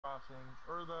crossing,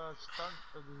 or the stunt,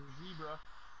 or the zebra,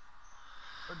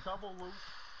 or double loop.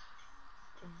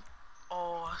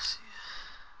 Oh, I see.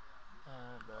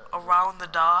 And, Around the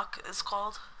dock, it's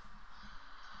called.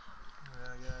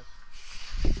 Yeah, I guess.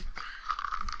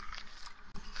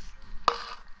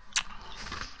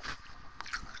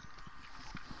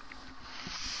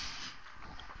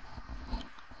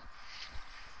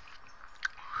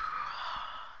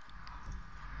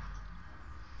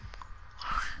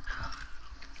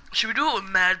 Should we do it with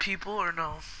mad people or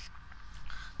no?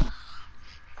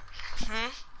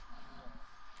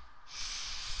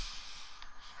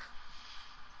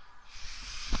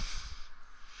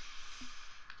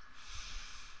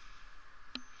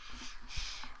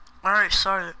 Alright,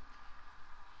 start it.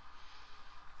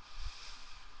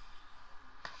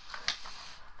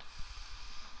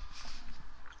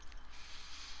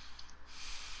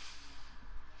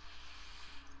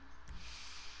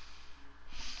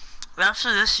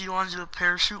 After this, you want to do a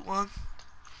parachute one?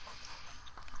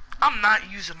 I'm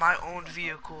not using my own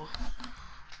vehicle.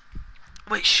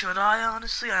 Wait, should I?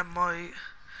 Honestly, I might.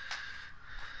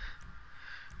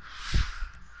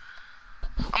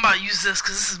 I'm about to use this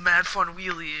because this is mad fun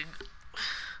wheeling.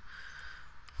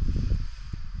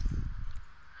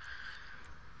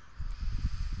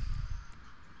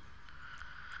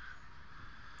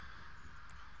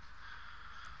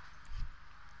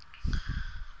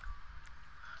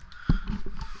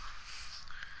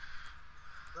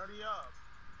 Ready up.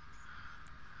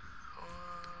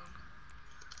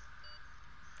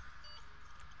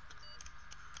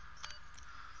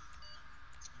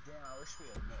 Damn, I wish we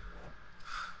had met.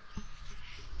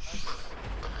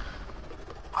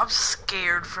 I'm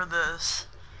scared for this.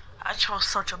 I chose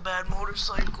such a bad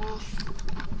motorcycle.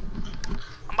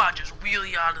 I'm about to just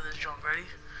wheelie out of this junk. Ready?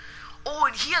 Oh,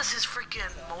 and he has his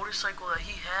freaking motorcycle that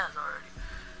he has already.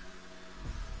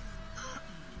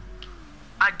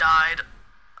 I died.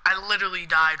 I literally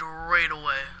died right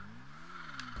away.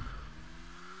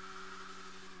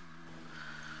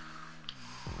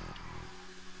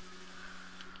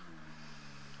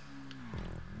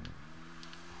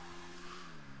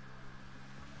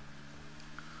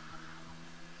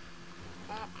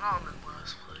 Oh, now I'm in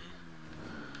last place.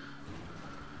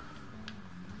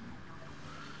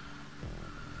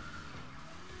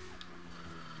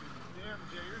 Damn,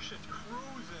 Jay, your shit's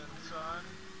cruising, son.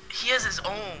 He has his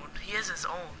own. He has his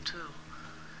own, too.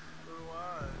 So do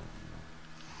I.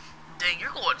 Dang,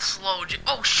 you're going slow.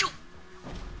 Oh, shoot!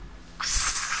 Oh,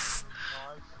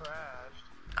 I crashed.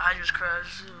 I just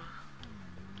crashed, too.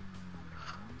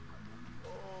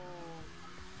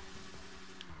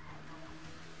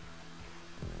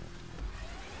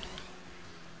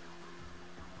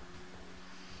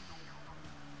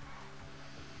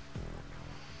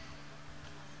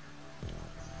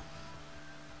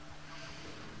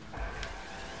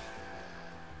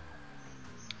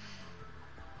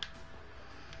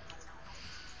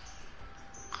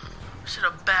 Should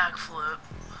have backflip.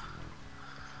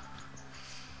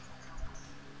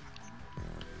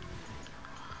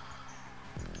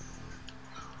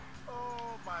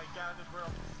 Oh my god, I just went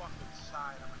off the fucking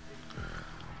side. I'm an idiot.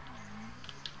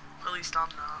 At least I'm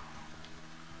not.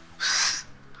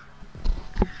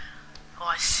 Oh,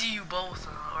 I see you both,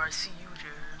 or I see you,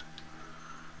 Jared.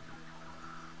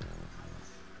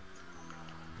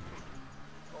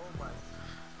 Oh my.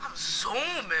 I'm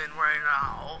zooming right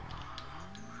now.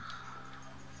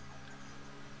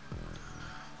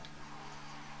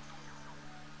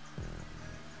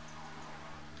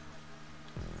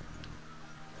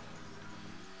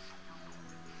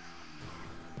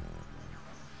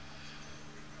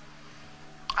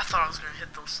 I thought I was gonna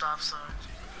hit those stop signs.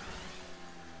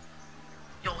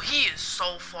 Yo, he is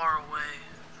so far away.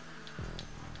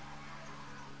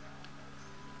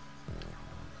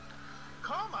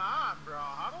 Come on, bro.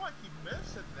 How do I keep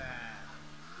missing that?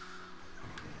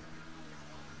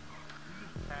 You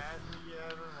just passed me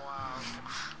yet? Wow.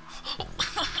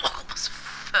 Almost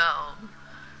fell.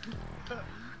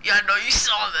 Yeah, I know you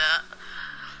saw that.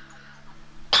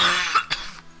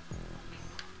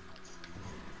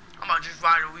 I'm about to just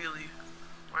ride a wheelie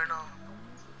right now.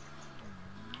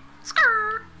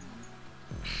 Skirt.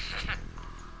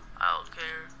 I don't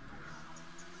care.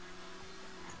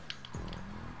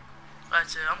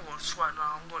 That's it. I'm going to sweat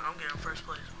now. I'm getting first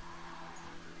place.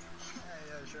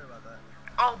 Yeah, sure about that.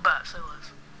 Oh, bet. Say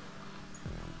less.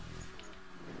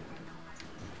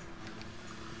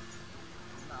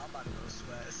 Nah, I'm about to go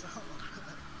sweat, so.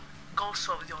 Go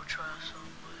sweat with your trash. So.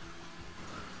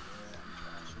 Yeah, I'm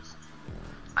trash.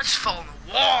 I just fell in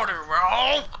the water,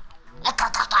 bro.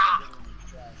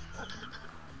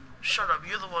 Shut up.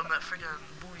 You're the one that freaking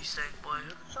booty booty stank, boy.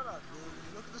 Shut up, dude.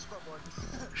 Look at the scoreboard.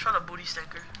 Shut up, booty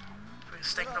stanker. Freaking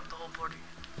stinking up the whole party.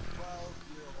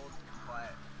 12-year-old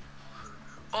quiet.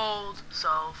 Old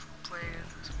self playing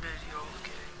video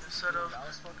game instead of. I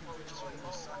was fucking bitches when you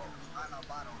was sucking on a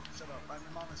bottle. Shut up. I'm your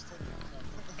mama's titty.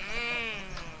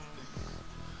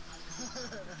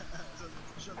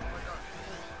 Shut the fuck up.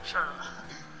 Shut up.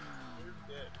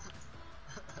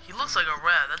 He looks like a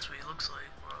rat. That's what he looks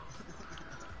like, bro.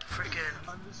 Freaking.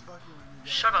 I'm just fucking with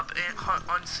you. Shut up,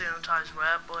 unsanitized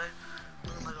rat boy.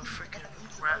 Looking like a freaking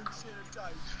rat.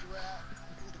 Unsanitized rat.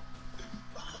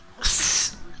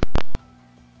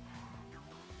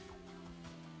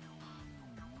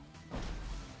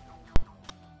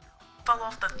 Fell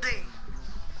off the thing.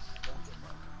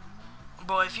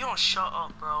 Bro, if you don't shut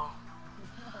up, bro.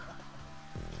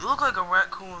 You look like a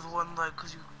raccoon with one leg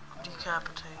because you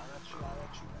decapitate.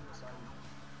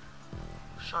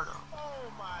 Shut up.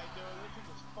 Oh my dude, this thing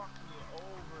is fucking me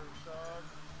over, son.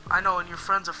 I know, and your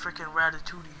friend's a freaking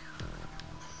ratatouille.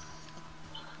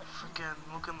 Freaking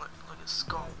looking like a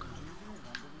skunk.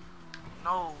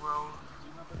 No, bro. Do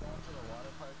you remember going to the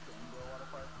water park, the indoor water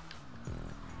park?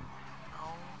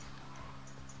 No.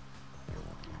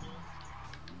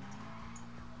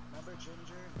 Remember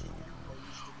Ginger and Tegan? They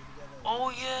used to be together.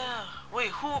 Oh yeah. Wait,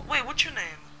 what's your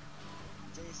name?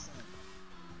 Jason.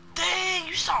 Dang,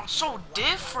 you sound so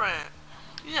different.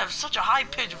 You have such a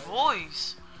high-pitched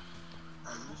voice.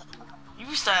 You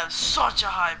used to have such a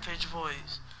high-pitched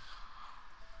voice.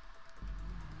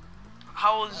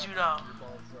 How old is you now?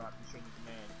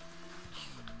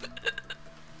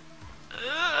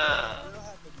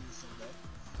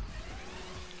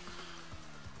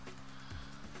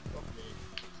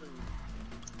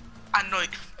 I know. You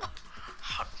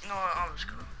know what? I'm just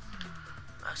gonna.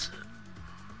 That's it.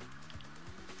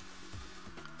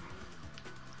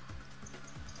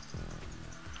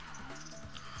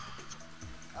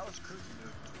 That was crazy,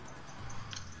 dude.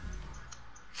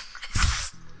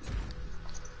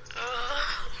 I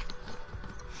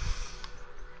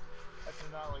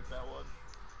did not like that one.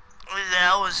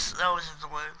 That was in the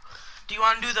way. Do you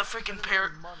want to do the freaking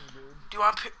Money, dude. Do you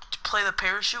want to play the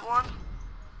parachute one?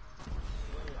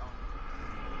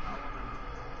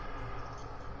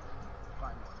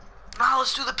 Nah,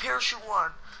 let's do the parachute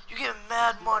one. You get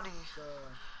mad money.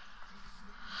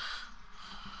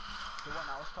 The one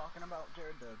I was talking about,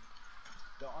 Jared,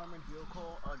 the armored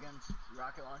vehicle against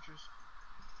rocket launchers.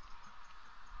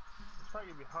 It's probably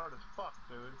gonna be hard as fuck,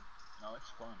 dude. No, it's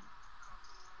fun.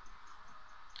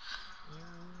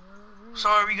 So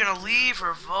are we gonna leave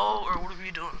or vote or what are we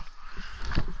doing?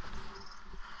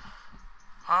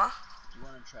 Huh? Do you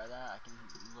want to try that?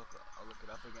 I'll look it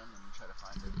up again and try to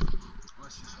find it.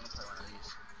 Unless you just want to play one of these.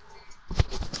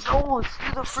 No, let's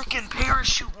do the freaking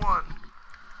parachute one.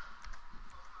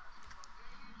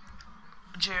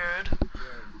 Jared.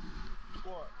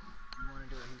 What? You want to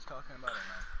do what he's talking about or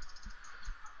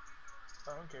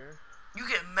not? I don't care. You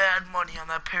get mad money on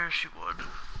that parachute one.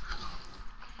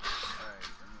 Alright,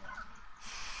 then yeah.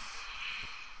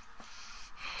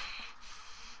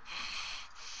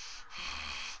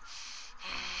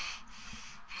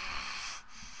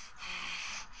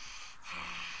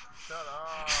 Shut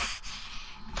up.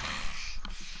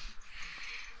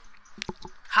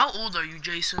 How old are you,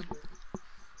 Jason? I'm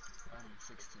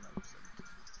 16, I'm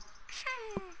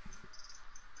 17.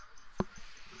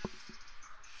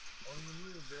 Only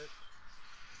you, bitch.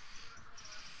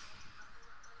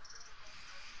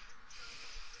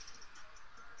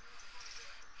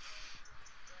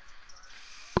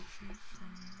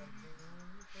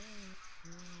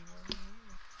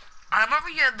 I remember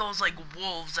you had those like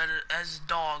wolves as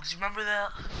dogs. You remember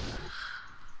that?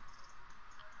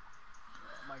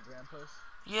 My grandpa's?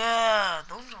 Yeah,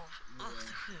 those are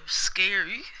they're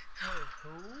scary. Hey,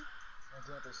 who? My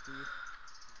grandpa Steve.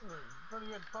 But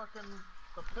he had fucking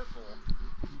the pit bull.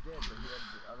 He did, but he had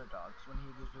the other dogs when he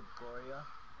was with Gloria.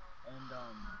 And, I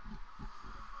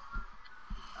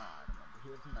don't remember. He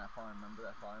lived in that farm, remember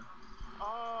that farm?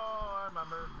 Oh, I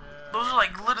remember. Yeah. Those are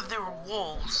like literally they were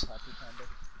wolves. The puppy panda.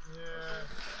 Yeah.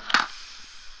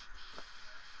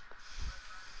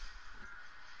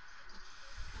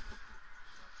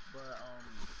 But,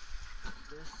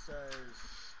 this says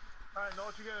Alright, know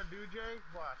what you're gonna do, Jay?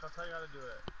 Watch, I'll tell you how to do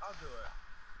it. I'll do it.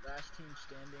 last team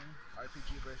standing,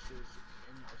 RPG versus,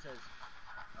 it says,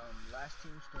 last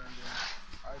team standing,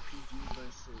 RPG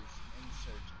versus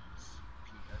insurgents,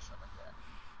 or something like that.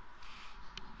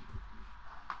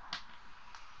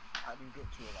 How do you get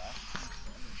to a last team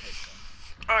standing person?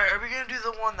 Alright, are we gonna do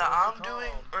the one that I'm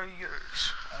doing or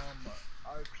yours?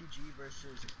 RPG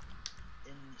versus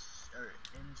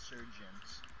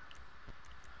insurgents.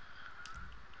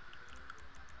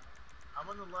 I'm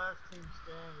on the last team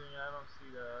standing. I don't see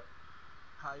that.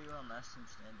 How you on last team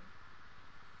standing?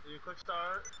 You click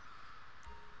start.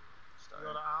 Start. You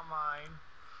go to online.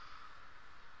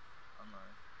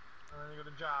 Online. And then you go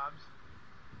to jobs.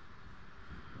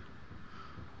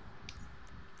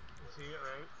 You see it,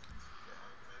 right?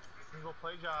 Yeah. You go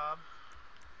play job.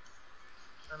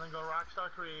 And then go Rockstar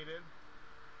Created.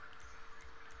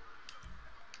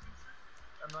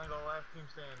 And then go last team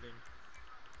standing.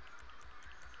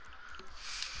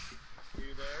 Are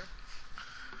you there?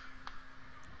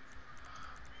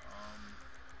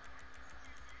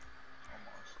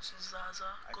 Almost.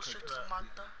 Zaza, I go straight clicked to the that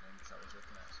Manta. because I was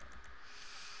looking at something.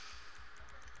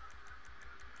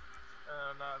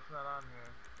 No, it's not on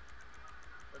here.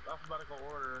 It's alphabetical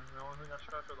order. The only thing that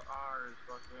starts with R is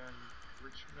fucking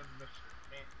Richmond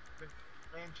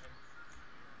Mansion.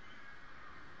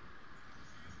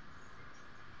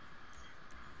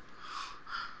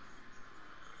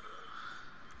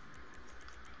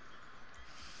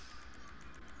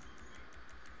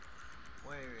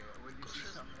 Wait, would you see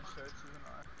something that starts with an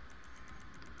R?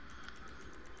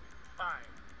 Alright,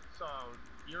 so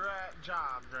you're at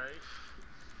jobs, right?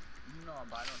 No,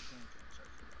 but I don't see anything that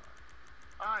starts with an R.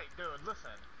 Alright, dude,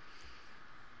 listen.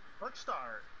 Click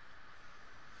start.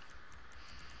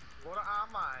 Go to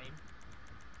online.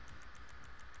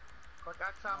 Click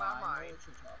X on I know online. what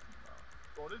you're talking about.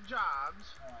 Go to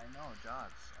jobs. Oh, I know,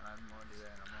 jobs. And I'm already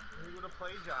there, and I'm on Then you go to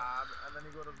play job, and then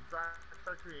you go to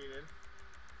Rockstar Created.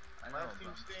 I know, Last team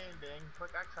standing,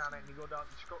 click X on it, and you go down,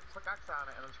 click X on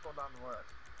it, and then scroll down the list.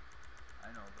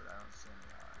 I know, but I don't see any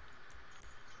R.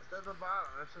 It's at the bottom,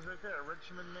 it says right there,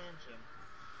 Richmond Mansion.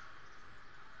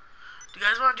 Do you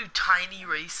guys want to do tiny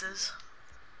races?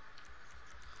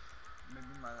 Maybe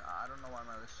I don't know why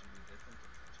my list should be different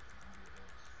than yours, but maybe it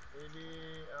is.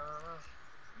 Maybe, I don't know.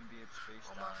 Maybe it's based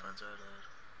All on, my friends are dead.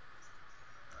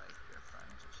 like, your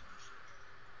friends or some shit.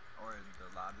 Or the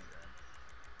lobby then.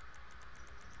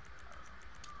 I don't know.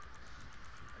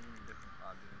 Are you in a different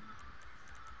lobby than me?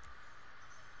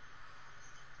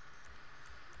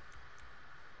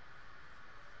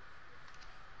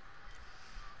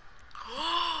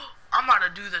 I'm about to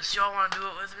do this. Y'all want to do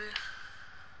it with me?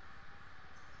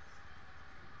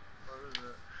 What is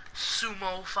it?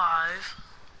 Sumo 5.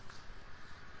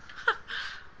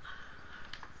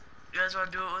 You guys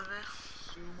want to do it with me?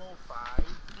 Sumo 5?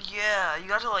 Yeah, you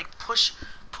got to like push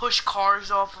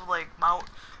cars off of like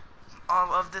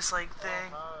of this like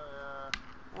thing. Oh,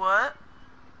 yeah. What?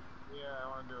 Yeah, I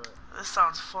want to do it. This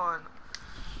sounds fun.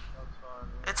 That's fun.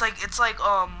 Yeah. It's like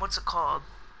what's it called?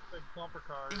 Like bumper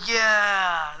cars.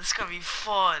 Yeah, this is gonna be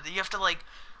fun. You have to like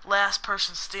last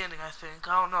person standing, I think.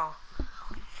 I don't know.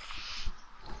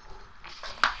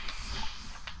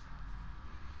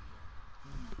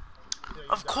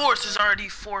 Yeah, Of course, there's already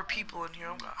 4 people in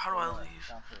here. How do I leave?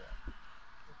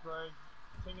 It's like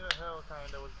King of the Hill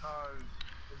kind of with cars.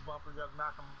 With bumper, you gotta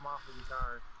knock them off with your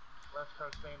car. Last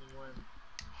car standing wins.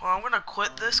 Well, I'm gonna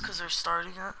quit this because they're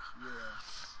starting it. Yeah.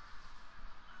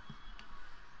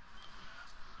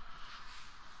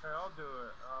 Hey, I'll do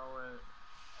it. Oh, wait.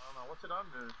 I don't know. What's it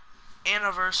under?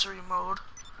 Anniversary mode.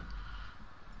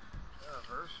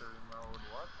 Anniversary mode.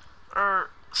 What?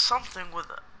 Or something with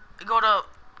it. Go to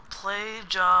play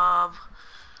job,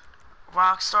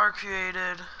 Rockstar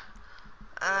Created,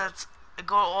 and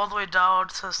go all the way down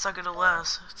to second to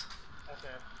last.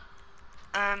 Okay.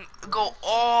 And go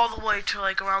all the way to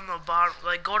like around the bottom.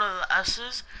 Like go to the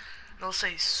S's, and it'll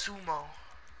say sumo.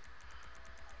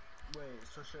 Wait,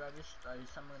 so should I just,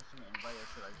 someone send me an invite or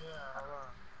should I? Yeah, hold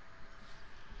on.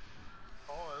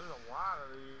 Oh, there's a lot of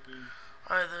these.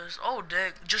 Alright, there's, oh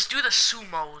dang, just do the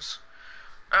sumos.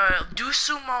 Do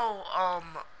sumo,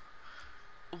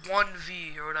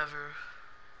 1v or whatever.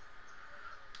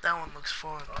 That one looks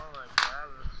fun. Oh my god,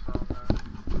 this is so nice.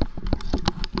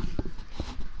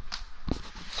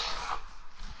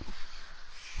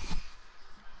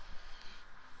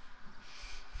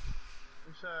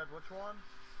 You said, which one?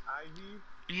 Ivy?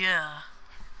 Yeah.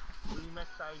 Remix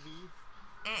IV?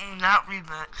 Not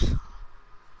remix.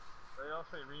 They all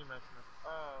say remix.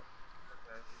 Oh,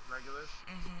 okay. Regular?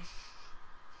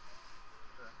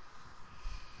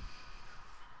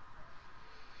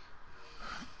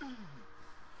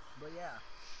 But yeah,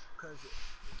 cause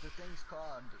the thing's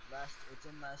called it's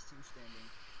in last team standing,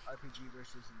 RPG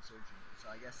versus Insurgent. So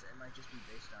I guess it might just be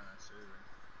based on a server.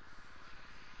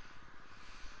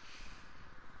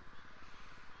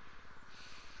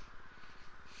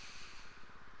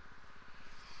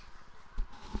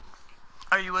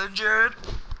 Are you in, Jared?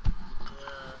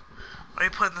 Yeah. Are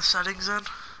you putting the settings in? Yeah,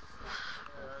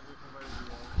 I need somebody to do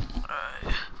that.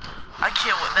 Alright. I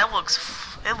can't wait.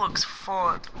 It looks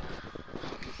fun.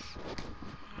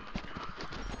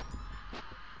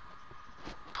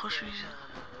 Push me.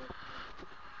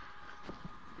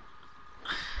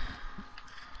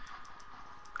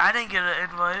 I didn't get an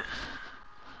invite.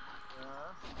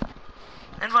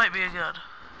 Yeah. Invite me again.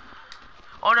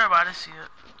 Oh, never mind, I see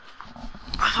it.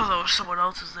 I thought that was someone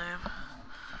else's name.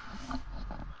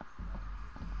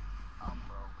 I'm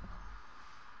broke.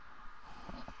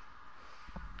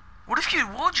 What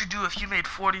would you do if you made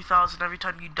 40,000 every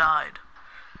time you died?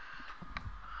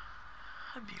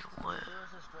 That'd be lit. It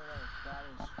was just straight up bad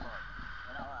as fuck.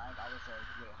 And I was like,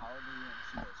 wait, how old are you? And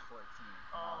she was 14.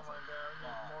 And I Oh was my like, god, we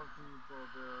need fuck. more people,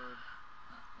 dude.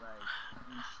 Like,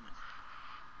 and she's...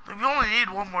 We only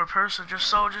need one more person, just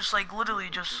like literally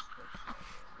just.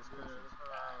 This Yeah, bitch is that's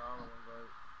what bad. I don't invite.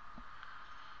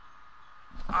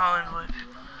 I'll invite.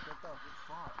 Dude, I mean, what the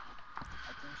fuck?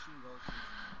 I think she goes to...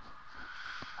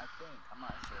 I think, I'm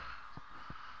not sure.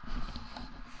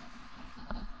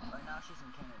 Right now she's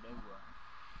in Canada.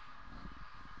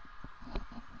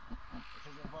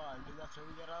 Because of why? Because that's where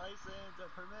we get our license or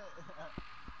permit.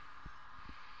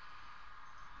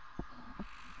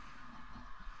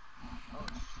 Oh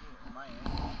shit, am I in?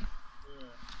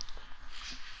 Yeah.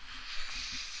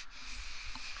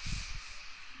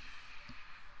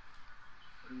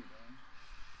 What are we doing?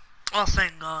 Oh,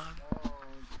 thank God. Oh,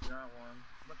 got one.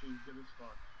 Lucky good as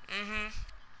fuck. Mhm.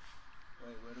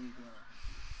 Wait, what are we doing?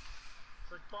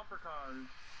 It's like bumper cars.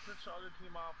 Push the other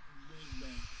team off the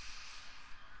bank.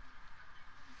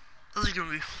 This is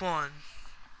gonna be fun.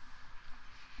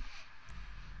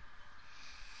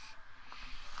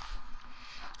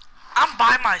 I'm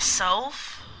by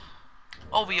myself.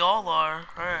 Oh, we all are.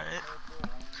 All right.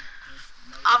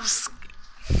 I'm.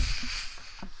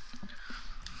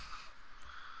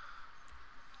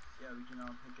 Yeah, we can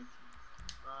all pick a team.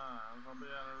 I'll be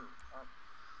on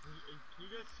can you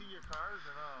guys see your cars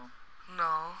or no?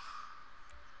 No.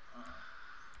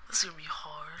 This is gonna be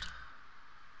hard.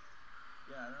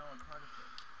 Yeah, I don't know what car to pick.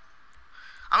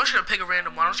 I'm just gonna pick a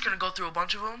random one. I'm just gonna go through a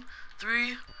bunch of them.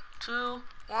 3, 2,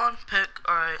 1, pick.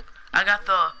 All right. I got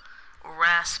the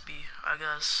raspy, I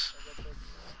guess. I got the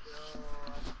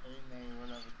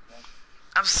whatever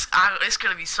the fuck. It's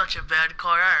gonna be such a bad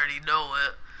car. I already know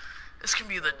it. It's gonna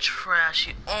be the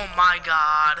trashy. Oh my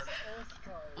God.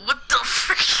 What the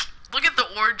frick? Look at the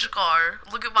orange car.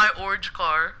 Look at my orange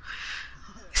car.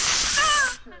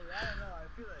 Actually, I don't know. I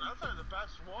feel like... That's like the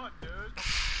best one, dude.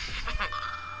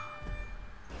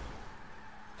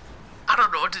 I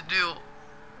don't know what to do.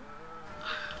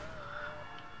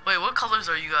 Wait, what colors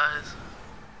are you guys?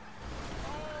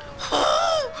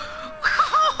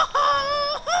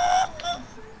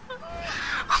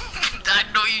 I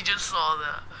know you just saw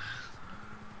that.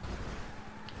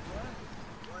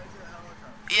 Why is there a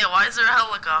helicopter? Yeah, why is there a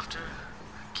helicopter?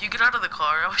 Can you get out of the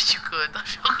car? I wish you could.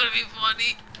 That's not gonna be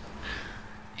funny.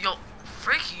 Yo,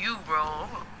 frick you, bro.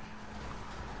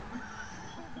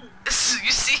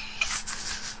 You see?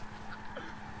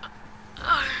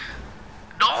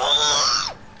 No!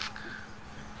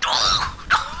 No!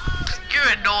 No! You're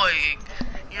annoying.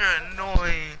 You're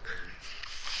annoying.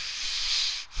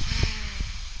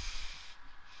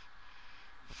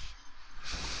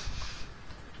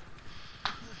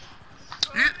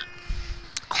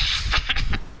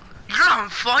 You're on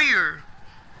fire.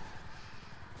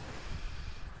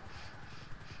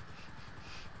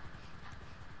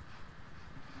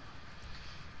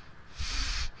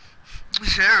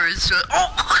 There is oh.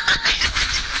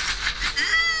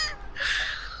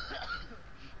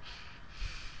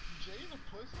 Jay's a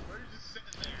pussy. Why are you just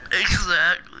sitting there?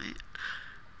 Exactly.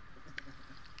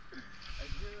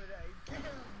 Dude, I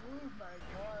can't move my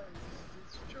car.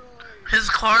 It's destroyed. His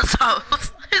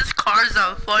car's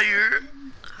on fire.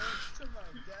 Close to my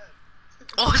death.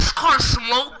 Oh, his car's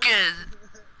smoking.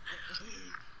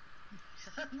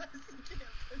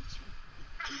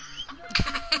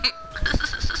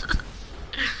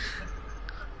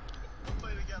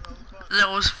 That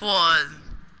was fun.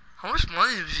 How much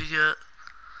money did you get?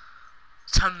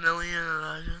 10 million,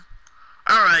 imagine.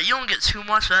 Alright, you don't get too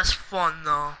much, that's fun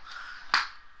though.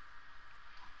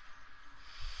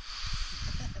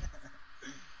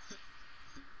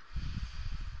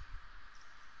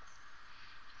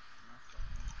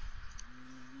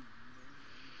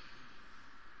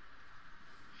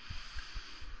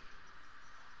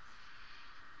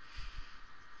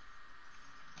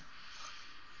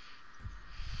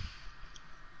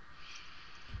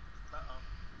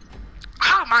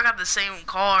 How am I got the same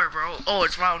car, bro? Oh,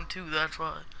 it's round 2, that's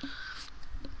why.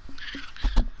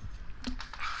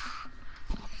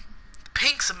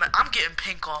 Pink's I'm getting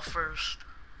pink off first.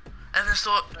 And then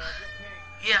so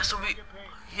yeah, so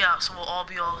we'll all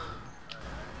be all.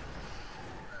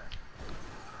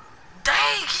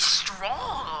 Dang, he's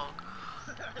strong.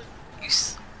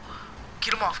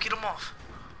 Get him off, get him off.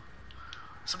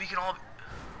 So we can all...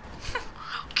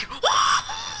 Get...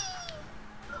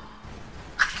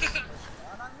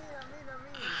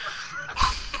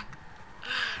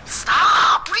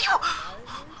 Stop! What are you...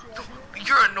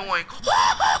 You're annoying.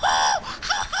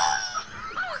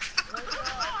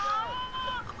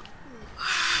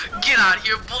 Get out of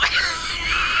here, boy.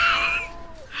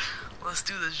 Let's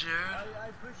do this, Jared.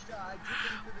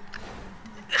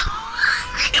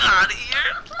 Get out of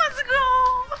here. Let's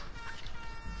go.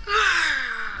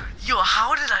 Yo,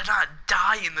 how did I not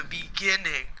die in the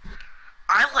beginning?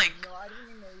 I like...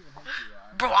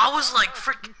 Bro, I was like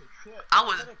freaking... I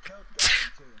was...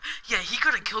 Yeah, he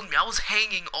could have killed me. I was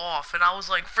hanging off, and I was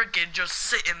like freaking just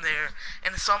sitting there,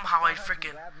 and somehow I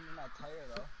freaking...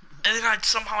 And then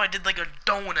somehow I did like a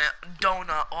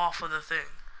donut off of the thing.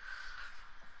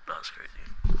 That was crazy.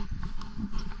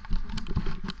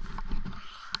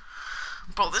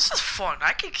 Bro, this is fun.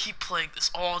 I could keep playing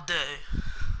this all day.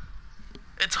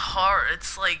 It's hard.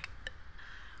 It's like...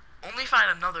 Only if I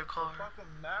had another car.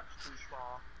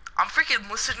 I'm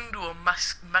freaking listening to a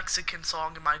Mexican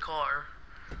song in my car.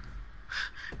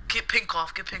 Get pink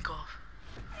off, get pink off.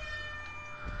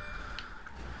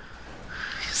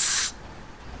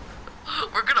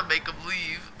 We're gonna make him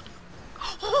leave.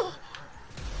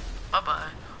 Bye-bye.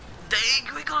 Dang,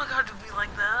 you ain't gotta do me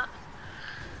like that.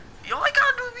 You ain't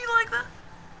gotta do me like that.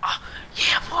 Oh,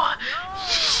 yeah, boy. No,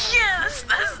 yes,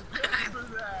 that's...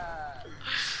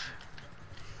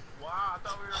 Wow, I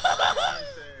thought we were right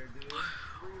there, dude.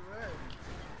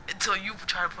 Until you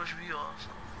try to push me off.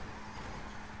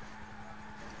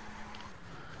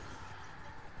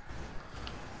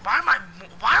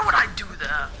 Why would I do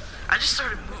that? I just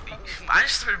started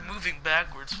moving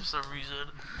backwards for some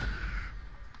reason.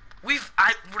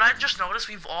 What I just noticed,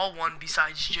 we've all won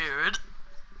besides Jared.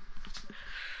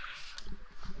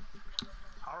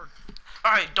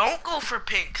 All right, don't go for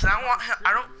pink, cause I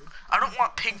don't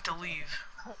want pink to leave.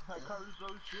 My car's so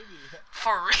shitty.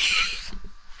 For real.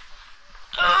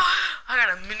 I got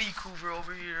a Mini Cooper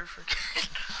over here.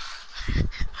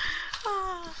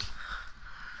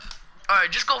 All right,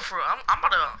 just go for it. I'm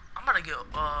gonna get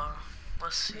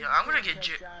let's see. I'm gonna get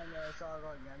Jared.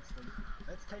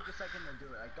 Let's take a second to do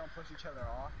it. Like, don't push each other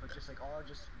off, but just like all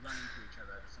just run into each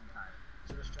other at the same time.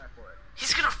 So just try for it.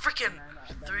 He's gonna freaking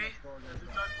three.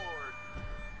 Just try forward.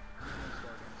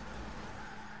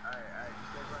 Alright,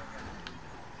 just go running against me.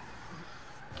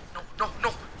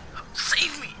 No.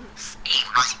 Save me. Save me.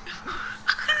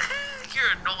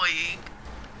 You're annoying.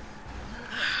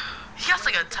 He has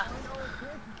like a time.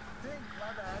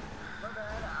 My bad.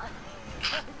 I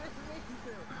didn't mean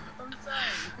to. I'm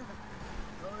sorry.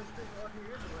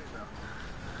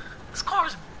 This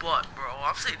car's butt, bro.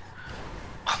 I'm saying.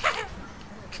 Oh,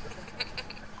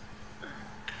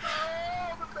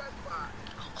 the bad spot.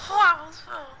 Oh, I almost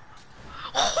fell.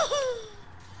 Oh.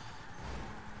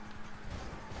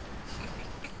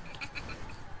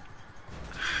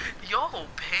 Yo,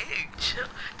 Pig, chill. I'm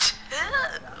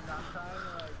trying to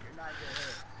like not get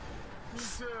hit. Me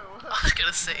too. I was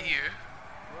gonna sit here.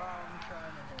 Well, I'm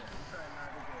trying to hit. I'm trying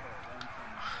not to get hit.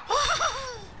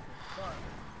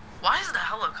 Why is the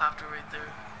helicopter right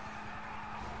there?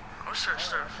 I'm gonna start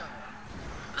surfing.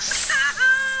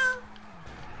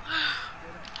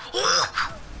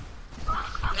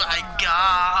 My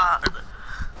God! Yeah,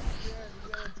 you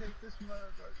gotta take this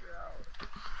motherfucker out.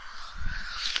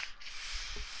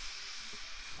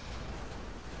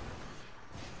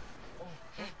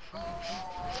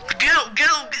 Get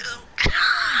him!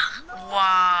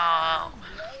 Wow!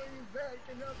 Why are you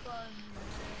backing up on me?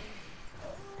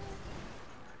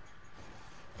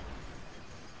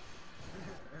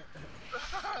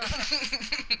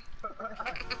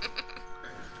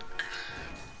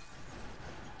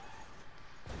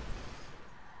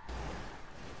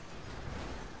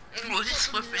 We'll just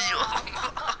flip you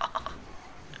off.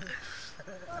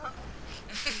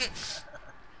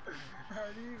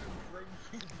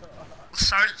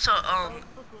 Start to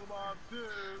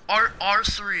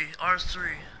R3 or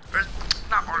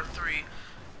not R3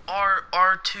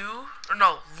 R2 or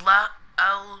no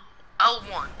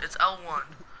L1. It's L1.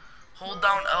 Hold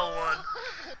down L1.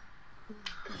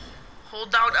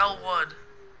 Hold down L1.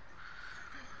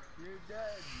 You're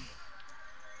dead.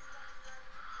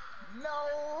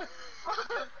 No.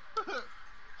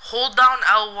 Hold down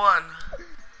L1.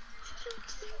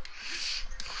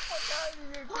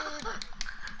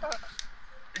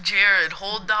 Jared,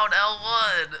 hold down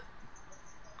L1.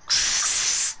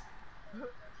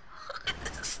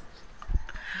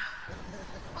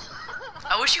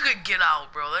 I wish you could get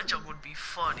out, bro. That jump would be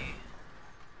funny.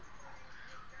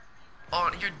 Oh,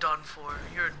 you're done for.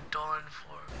 You're done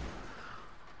for.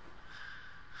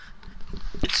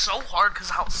 It's so hard because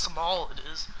how small it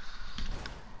is.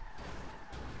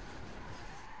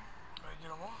 Can I get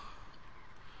them all?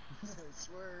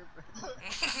 Swerve.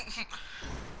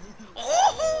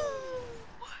 Oh!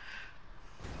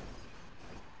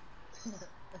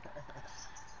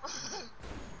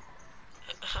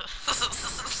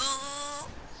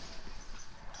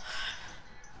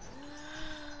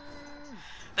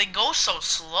 They go so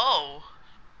slow.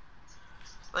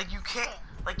 Like you can't.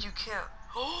 Like you can't.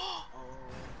 Oh.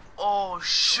 Oh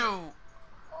shoot!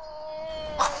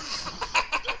 Oh,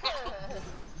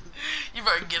 You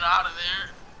better get out of there.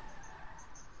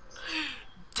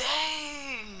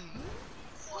 Dang!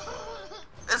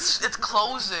 It's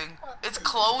closing. It's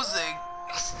closing.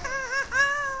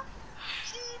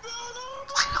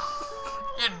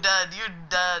 You're dead. You're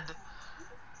dead.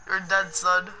 You're dead,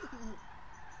 son.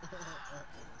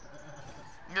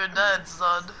 You're dead,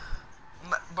 son.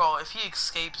 Bro, if he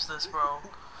escapes this, bro.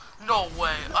 No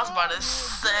way. I was about to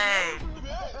say.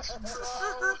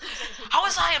 How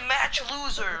was I a match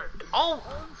loser? Oh,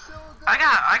 I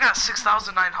got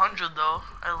 6,900 though,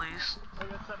 at least. I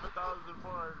got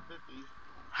 7,450.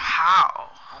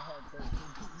 How? I had 13,000.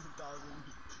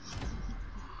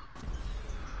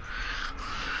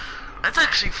 That's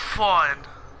actually fun.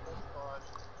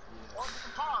 Oh,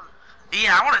 different car.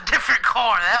 Yeah, I want a different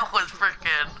car. That was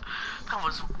freaking. That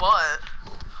was butt.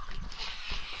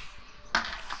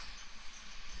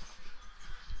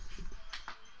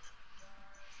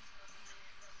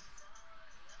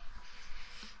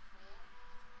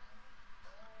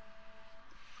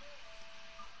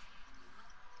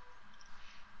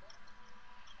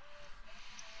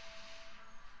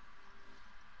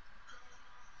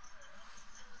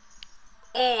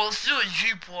 Oh, let's do a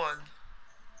Jeep one.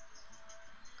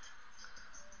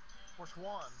 Which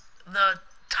one? The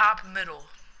top middle.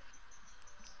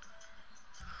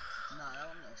 Nah, I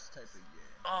don't know this type of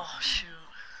game. Oh, shoot.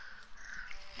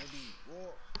 Maybe,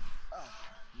 well, oh,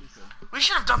 we could. We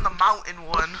should have done the mountain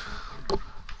one.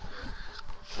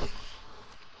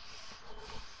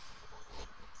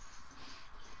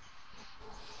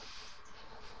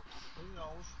 Who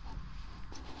knows?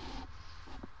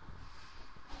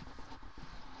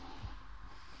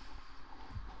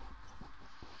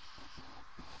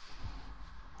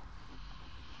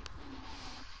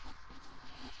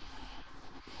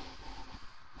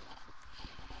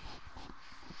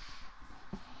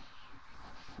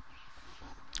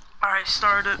 Alright,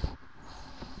 start it.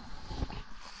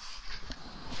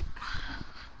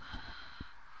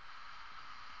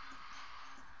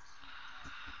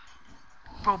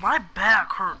 Bro, my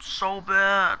back hurts so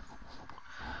bad.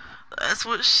 That's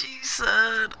what she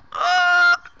said.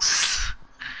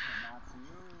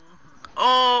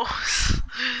 Oh.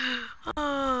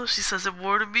 Oh, she says it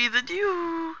more to me than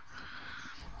you.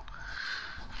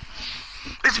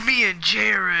 It's me and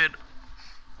Jared.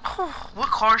 Oh, what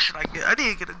car should I get? I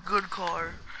need to get a good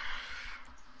car.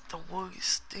 The Woody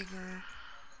Stinger.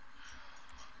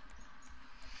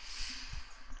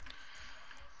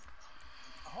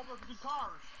 I hope there's good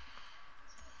cars.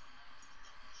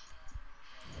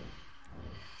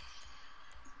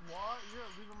 What? You're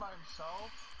leaving by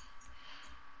himself?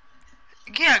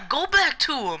 Yeah, go back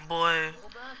to him, boy. Go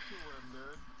back to him,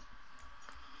 dude.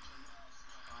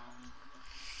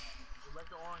 Go back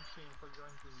to orange team for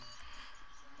green team.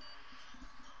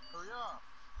 Hurry up.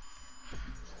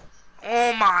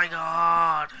 Oh my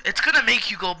god. It's gonna make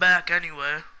you go back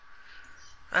anyway.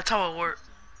 That's how it works.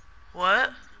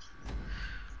 What?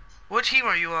 What team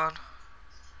are you on?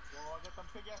 Well, I got the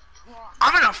big ass truck.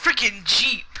 I'm in a freaking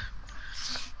Jeep.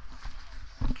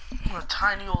 I'm in a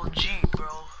tiny old Jeep,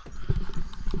 bro.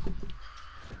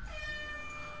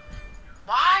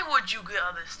 Why would you get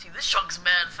on this team? This truck's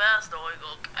mad fast though. I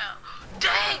go,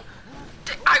 dang!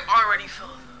 Dang! I already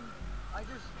fell. I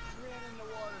just ran in the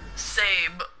water.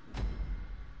 Same.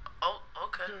 Oh,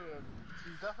 okay. Dude,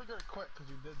 you definitely gonna quit because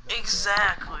you did that.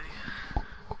 Exactly.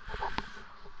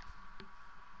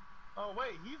 Oh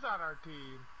wait, he's on our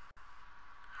team.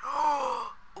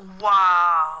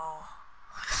 Wow.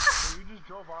 So you just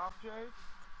drove off, Jay?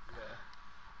 Yeah.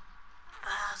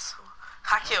 That's.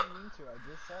 I didn't mean to. I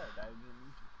just said I didn't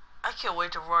mean to. I can't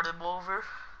wait to run him over.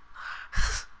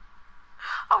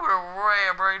 I'm gonna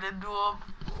ram right into him.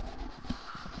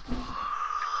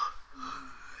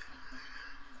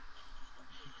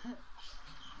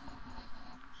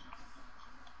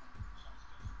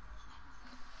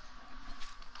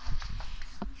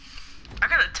 I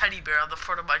got a teddy bear on the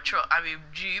front of my truck. I mean,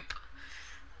 Jeep.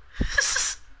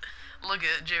 Look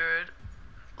at it, Jared.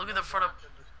 Look at the front of.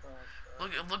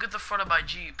 Look at the front of my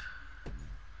Jeep.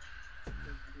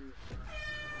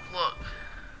 Look.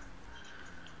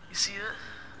 You see it?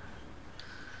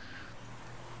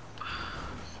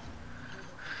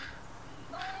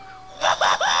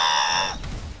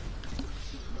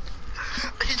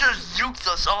 He just juked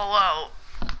us all out.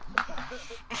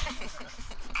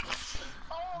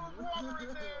 Oh, there's water in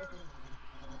there!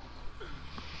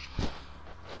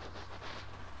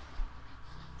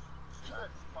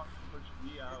 That's fucking pushed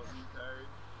me out, retard.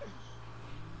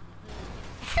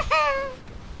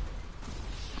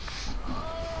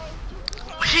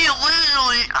 He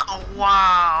literally, oh,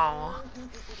 wow.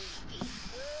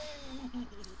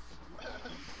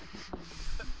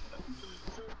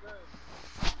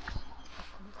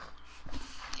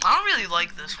 I don't really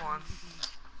like this one.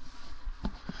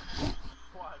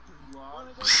 What, this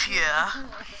vlog? Yeah.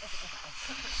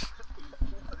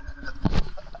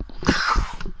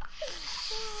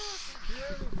 You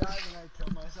already died and I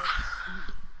killed myself.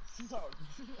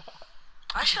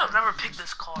 I should have never picked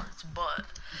this card, but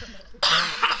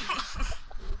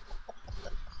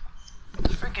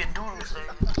freaking doodle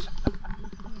things.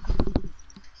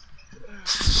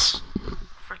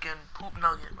 Freaking poop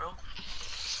nugget, bro.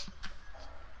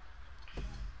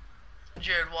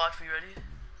 Jared, watch me, ready?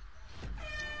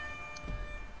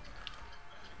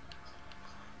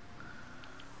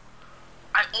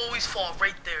 I always fall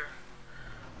right there.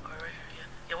 Alright, right here, yeah.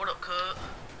 Yeah, what up, cub?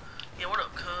 Yeah, what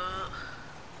up, cub?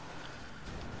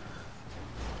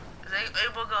 Is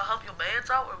anybody gonna help your mans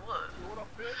out or what? What up,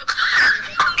 bitch?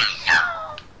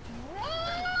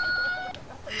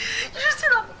 You just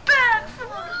did a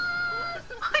backflip!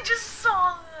 I just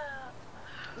saw that!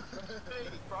 Hey,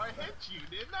 bro, I hit you,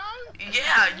 didn't I?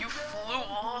 Yeah, you flew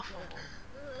off.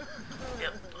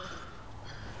 Yep.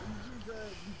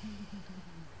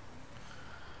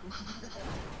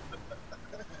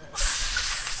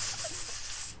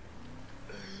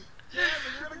 Yeah,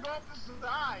 but you're gonna go off the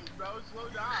side, bro. Slow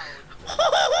down.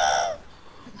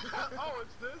 Oh,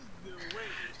 it's this dude.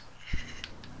 Wait.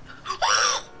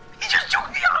 He just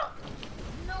juked me out!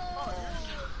 No!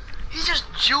 He just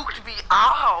juked me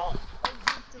out!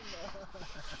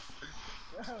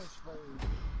 That was funny.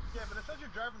 Yeah, but it says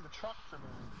you're driving the truck for me.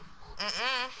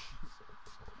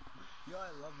 Yo,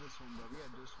 I love this one, but we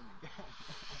had this one again.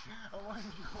 I wanted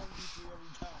to go MVP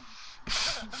every time.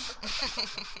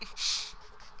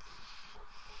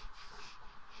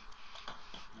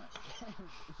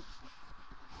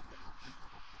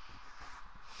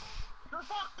 You're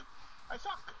fucked! I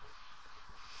suck!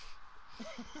 I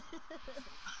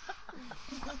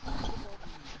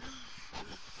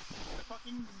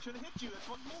fucking should have hit you. That's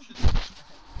fucking bullshit.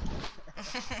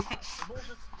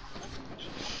 Bullshit.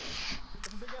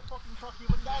 It's a big ass fucking truck, you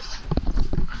wouldn't die.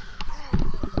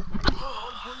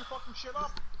 Oh, pull your fucking shit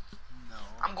up. No.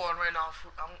 I'm going right now.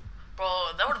 Bro,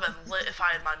 that would have been lit if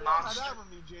I had my Don't monster. hide on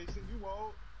me, Jason. You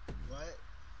won't. What?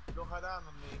 Don't hide on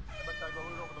me. I bet I go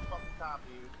right over the fucking top of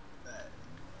you.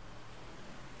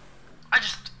 I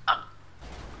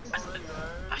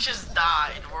just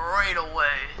died right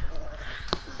away.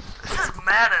 This is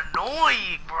mad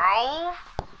annoying, bro.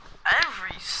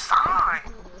 Every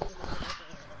sign.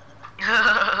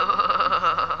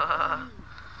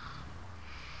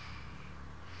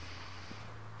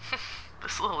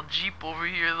 This little Jeep over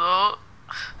here, though.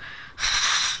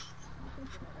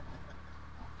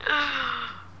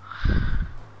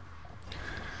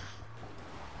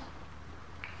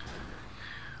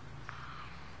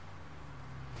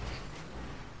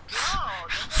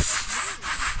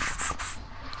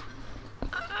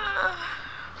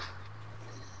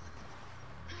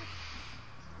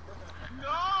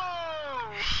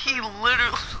 He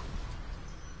literally...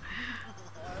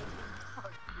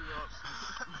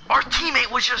 Our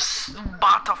teammate was just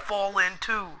about to fall in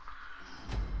too.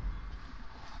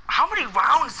 How many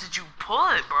rounds did you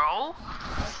put, bro?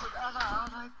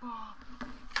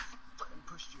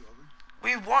 Pushed you over.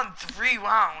 We won 3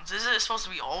 rounds. Is it supposed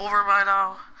to be over by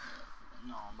now?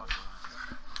 No, I'm about to run.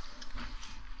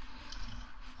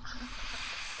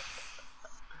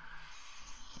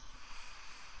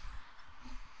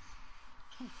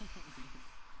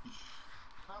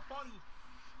 Not funny.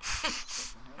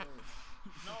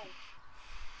 No.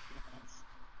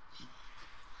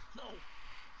 No.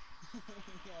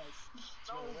 Yes.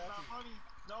 No, not funny.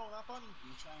 No, not funny.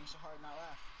 You're trying so hard not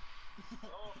laugh.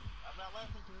 No, I'm not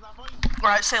laughing because it's not funny.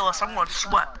 Alright, say less. I'm going to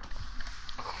sweat.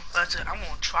 That's it. I'm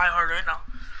going to try hard right now.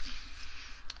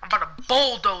 I'm about to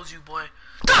bulldoze you, boy.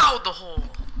 Down the hole.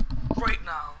 Right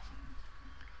now.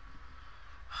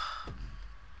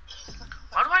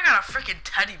 Why do I got a freaking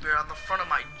teddy bear on the front of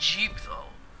my Jeep, though?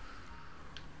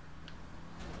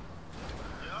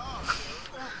 Yeah,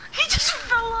 He just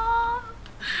fell off.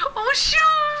 Oh, shoot.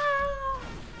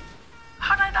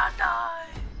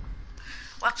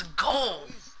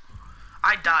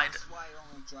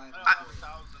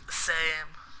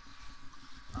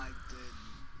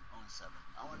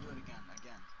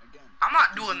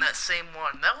 doing that same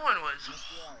one. That one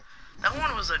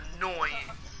was annoying.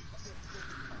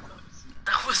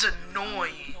 That was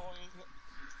annoying.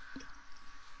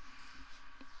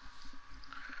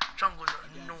 Jungle's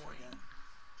annoying.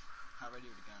 How do I do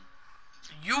it again?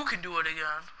 You can do it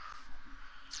again.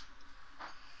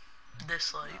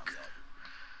 Dislike.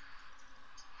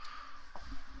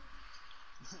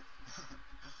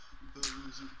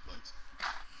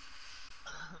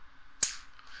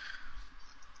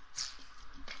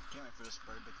 Can't wait for this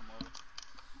bird to come over.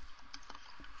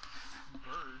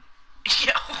 Bird?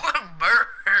 Yeah, what a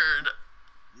bird!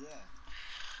 Yeah.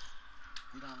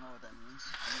 You don't know what that means?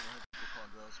 I never heard people call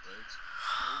girls birds.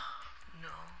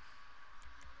 No.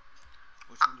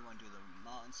 Which one do you want to do? The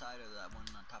mountainside or that one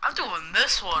on top? I'm doing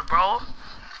this one, bro.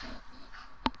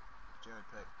 Jared,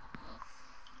 pick.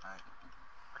 Alright.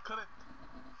 I couldn't.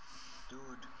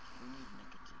 Dude, we need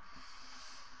nicotine.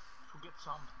 Go get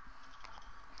some.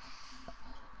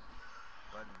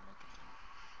 Blood and nicotine.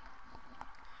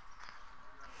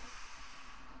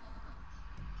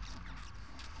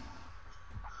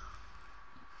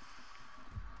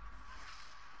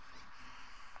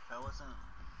 That wasn't...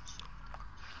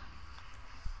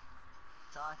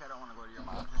 It's not like I don't want to go to your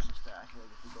mom's, it's just that I feel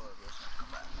like if we go over this one,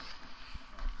 come back.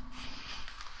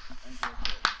 And Jared,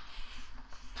 pick.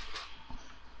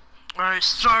 Alright,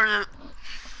 start it.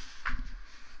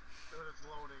 Dude, it's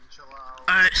loading. Chill out.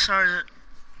 Alright, start it.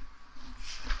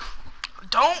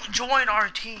 Don't join our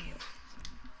team.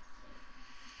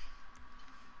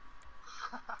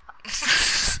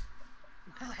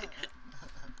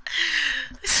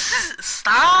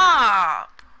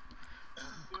 Stop.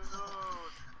 Dude.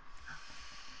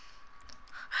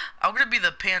 I'm gonna be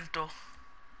the Panto.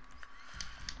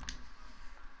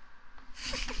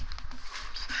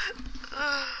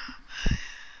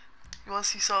 You wanna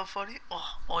see something funny?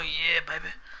 Oh yeah, baby.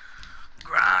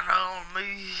 Grind on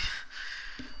me.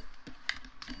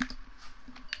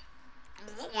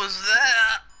 What was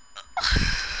that?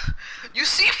 You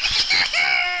see me?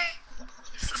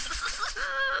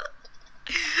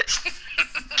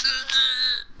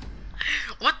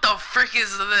 What the frick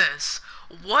is this?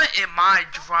 What am I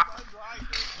driving?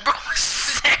 Bro,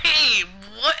 same.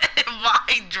 What am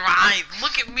I driving?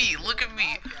 Look at me. Look at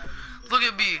me. Look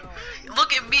at me.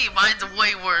 Look at me. Mine's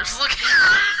way worse. Look at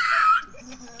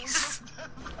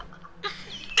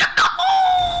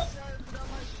No!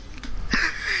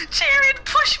 Jared,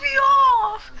 push me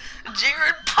off.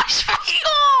 Jared, push me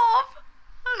off.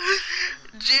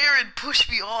 Jared, push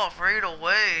me off right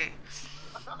away.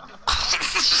 I'm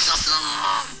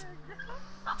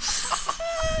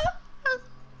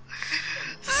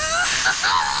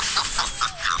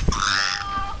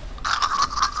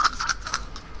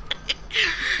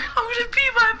gonna pee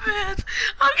my pants.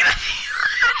 I'm gonna pee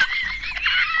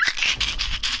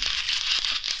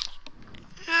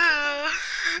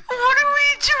What are we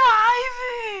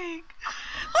driving?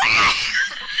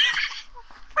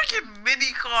 Freaking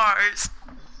mini cars.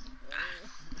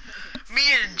 Me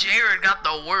and Jared got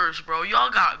the worst, bro. Y'all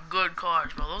got good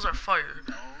cars, bro. Those are fire.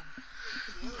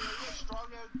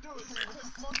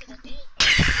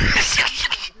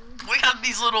 We got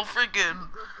these little freaking...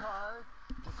 The car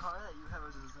that you have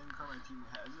is the same car my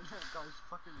teammate has. That car's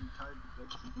fucking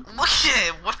retarded. Look at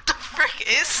it. What the frick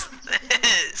is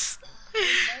this?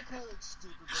 My car looks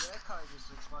stupid, but that car just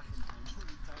looks fucking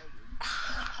retarded.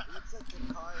 It looks like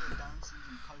the car that Down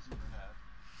syndrome cousin would have.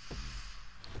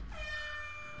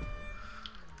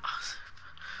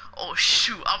 Oh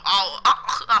shoot,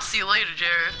 I'll see you later,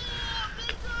 Jared.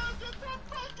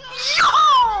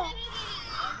 Yo!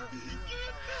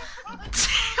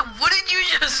 What did you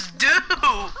just do?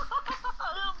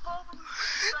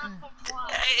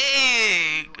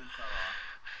 Dang.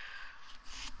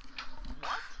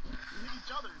 What? We hit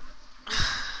each other.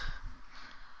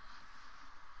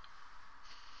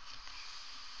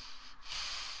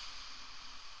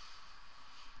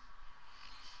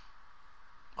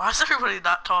 Why is everybody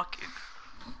not talking?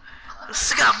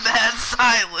 This got mad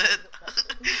silent.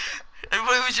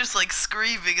 Everybody was just like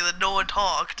screaming and then no one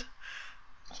talked.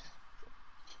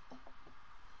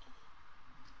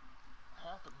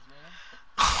 Happens, man.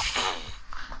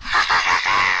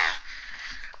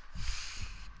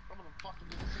 Some of them fucking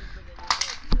do the same thing I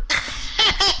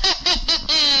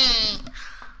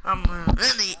I'm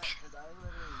really... Because I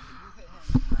literally, you hit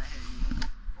him and I hit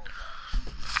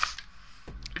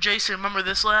you. Jason, remember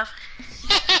this laugh?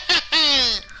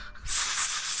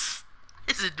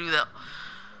 Does it do that?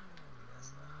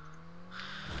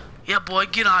 Yeah, boy,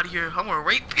 get out of here. I'm gonna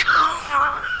rape you.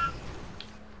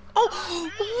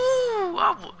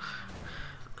 Oh,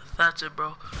 that's it,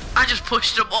 bro. I just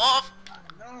pushed him off.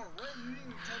 No, what? You didn't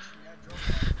even touch me. I drove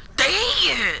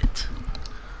it!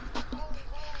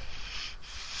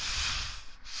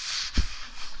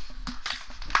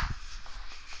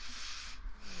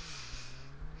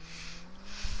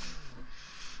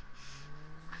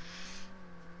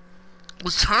 The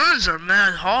turns are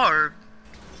mad hard.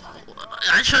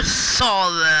 I just saw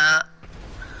that.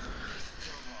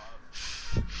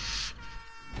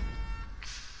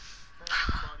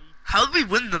 How did we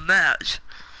win the match?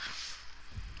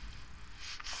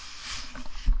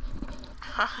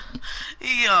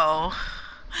 Yo,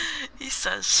 he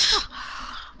says,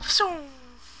 so.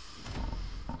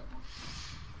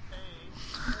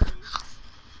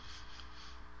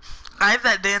 I have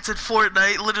that dance in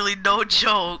Fortnite, literally no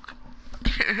joke.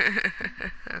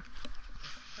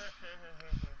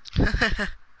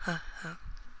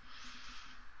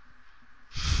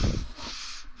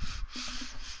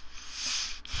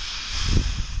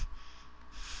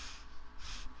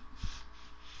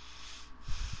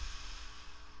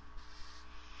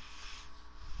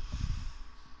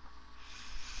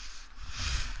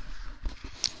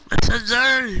 That's a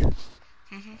dirty. Hurry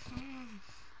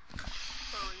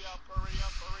up, hurry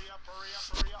up, hurry up, hurry up,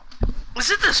 hurry up.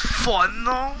 Isn't this fun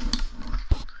though?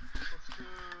 Let's do...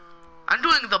 I'm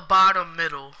doing the bottom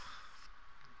middle.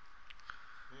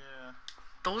 Yeah.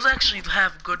 Those actually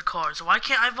have good cars. Why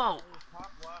can't I vote? Oh,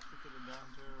 top left we could have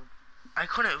done too. I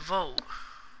couldn't vote.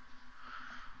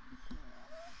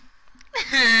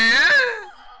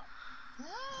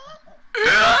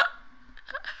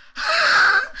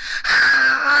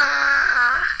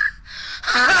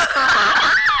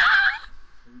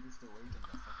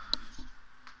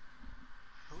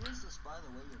 Who is this, by the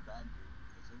way, your bad dude?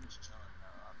 Because they're just chilling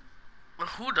now.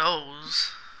 Who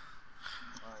knows?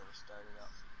 Alright, we'll start it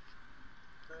up.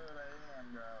 Dude, I am,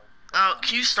 bro.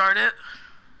 Can you start it?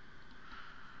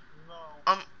 No.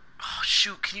 Oh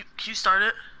shoot, can you start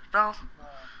it? No? No.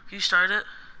 Can you start it?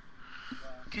 No.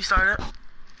 Can you start it? No.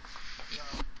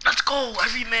 Let's go,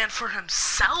 every man for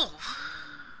himself.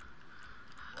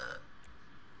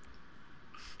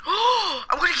 Oh,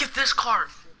 I'm gonna get this car.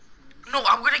 No,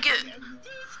 I'm gonna get.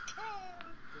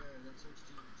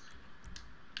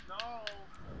 No.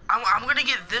 I'm gonna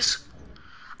get this.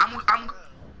 I'm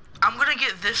gonna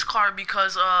get this car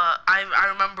because I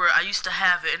remember I used to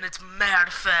have it and it's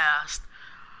mad fast.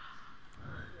 Yeah,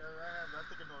 I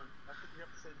think we have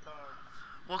the same car.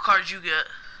 What car did you get?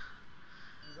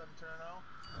 Zenturno?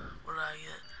 What did I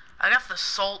get? I got the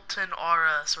Sultan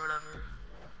RS or whatever.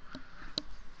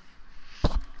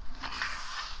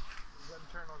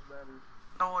 Zenturno's better.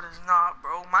 No, it is not,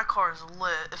 bro. My car is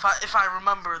lit. If I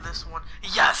remember this one.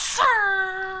 Yes,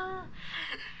 sir.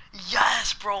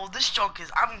 Yes, bro. This junk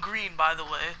is. I'm green, by the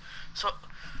way. So,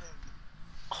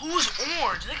 who's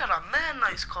orange? They got a man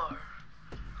nice car.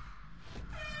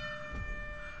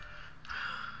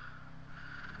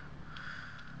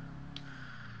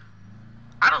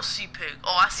 I don't see pig.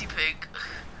 Oh, I see pig.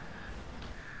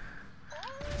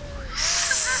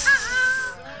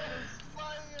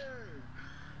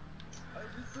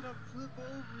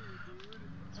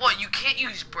 What, you can't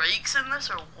use brakes in this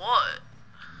or what?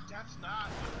 That's not.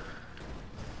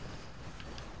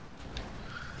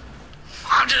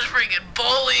 I'm just freaking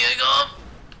bullying him.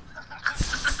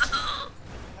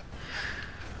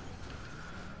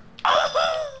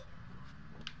 Oh!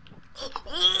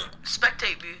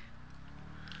 Spectate me.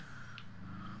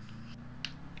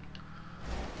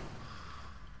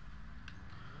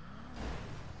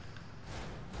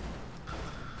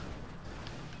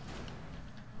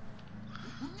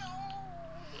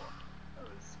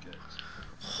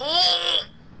 Oh!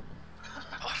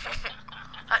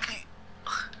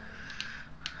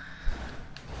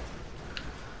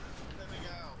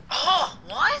 Oh,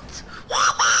 what?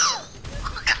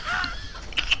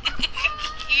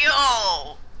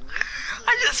 Yo!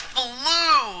 I just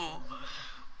flew!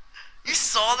 You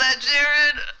saw that,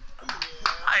 Jared?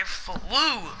 I flew.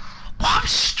 Oh, I'm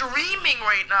streaming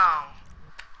right now.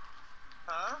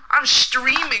 Huh? I'm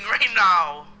streaming right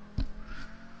now.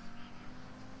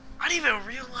 I didn't even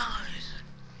realize.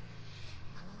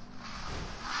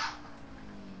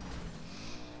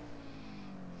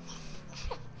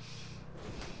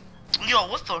 Yo,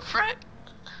 what the frick?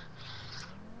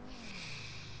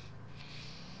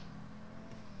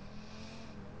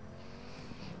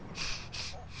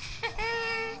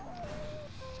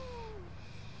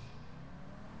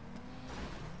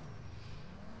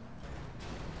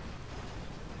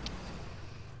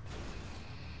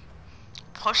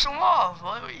 Push him off.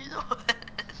 What are you doing?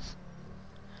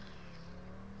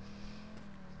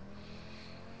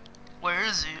 Where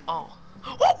is he? Oh.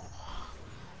 Oh!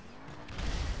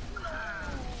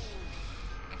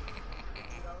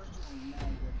 That was just mad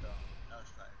good though. That was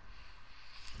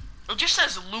It just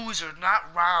says loser,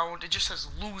 not round. It just says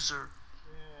loser.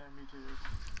 Yeah, me too.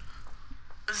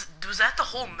 Was that the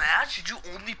whole match? Did you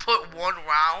only put one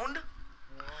round?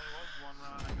 There only was one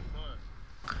round I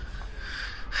could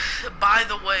put. By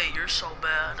the way, you're so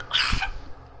bad.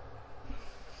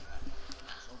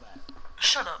 So bad.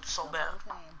 Shut up, so bad.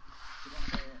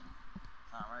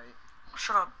 Alright.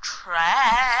 Shut up,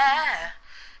 trash.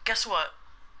 Guess what?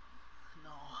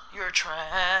 No. You're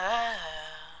trash.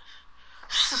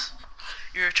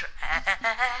 You're trash.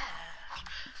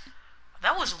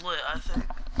 That was lit, I think.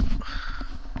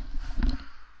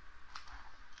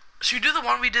 Should we do the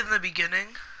one we did in the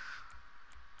beginning?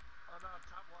 Oh no,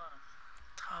 top left.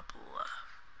 Top left.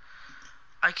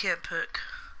 I can't pick.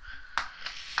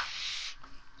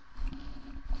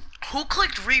 Who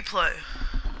clicked replay?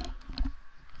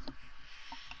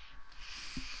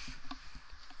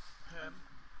 Him.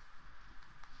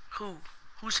 Who?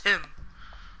 Who's him?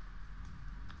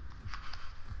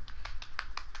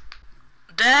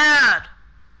 Dad!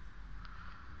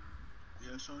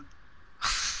 Yeah, son.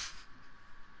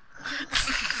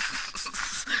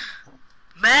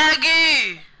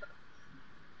 Maggie!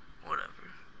 Whatever.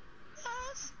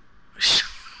 Yes.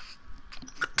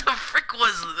 What the frick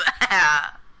was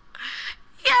that?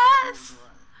 Yes!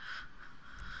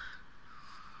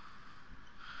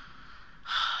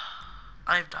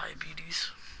 I have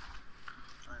diabetes.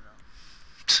 I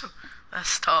know.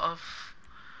 That's tough.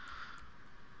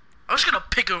 I'm just gonna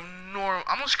pick a normal.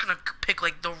 I'm just gonna pick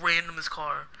like the randomest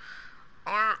car.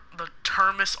 Or the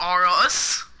Termis R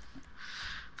Us.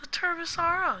 The Termis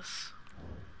R Us.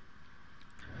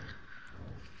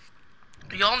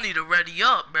 Y'all need to ready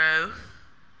up, bro.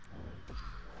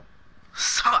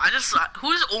 So I just saw,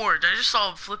 who's orange? I just saw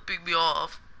him flipping me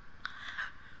off.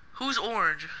 Who's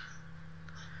orange?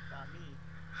 Not me.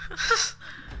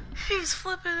 He's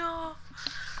flipping off.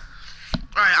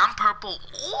 Alright, I'm purple.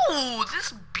 Ooh,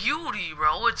 this beauty,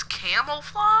 bro. It's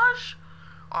camouflage?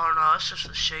 Oh no, it's just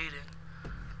the shading.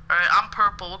 Alright, I'm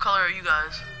purple. What color are you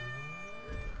guys?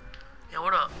 Yeah,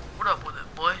 what up? What up with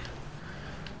it, boy?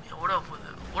 Yeah, what up with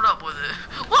it? What up with it?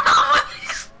 What up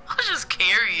with it? I was just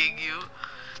carrying you.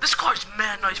 This car's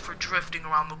mad nice for drifting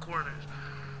around the corners.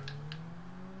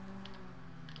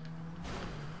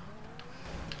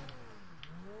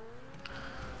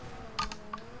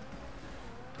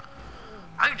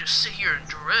 I can just sit here and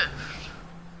drift.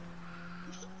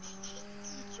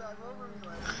 You drive over me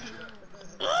like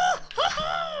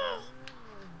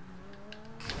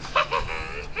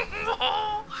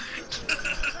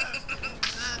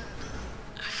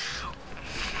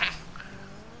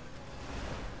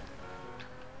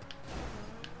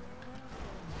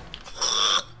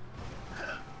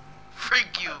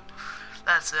Freak you.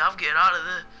 That's it. I'm getting out of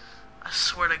this. I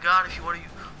swear to God, if you want to,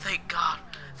 thank God.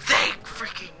 Thank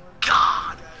freaking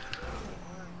God.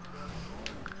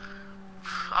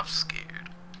 I'm scared.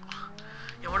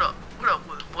 Yeah, what up? What up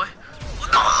with it, boy?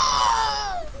 No!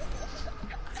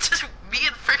 It's just me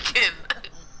and freaking.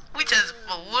 We just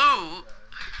flew.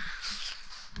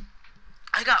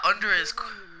 I got under his.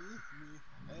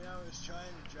 and I was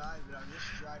trying to drive, but I'm just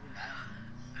driving out.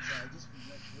 So I just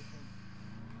went with him.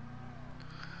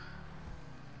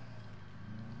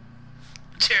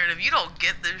 Jared, if you don't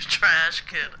get this trash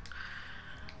kid.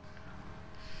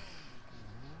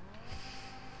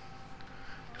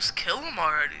 Just kill him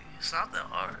already. It's not that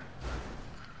hard.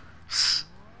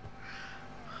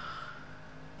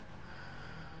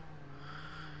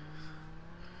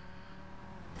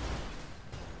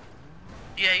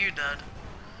 Yeah, you're dead.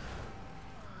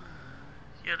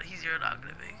 You're not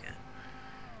gonna make it.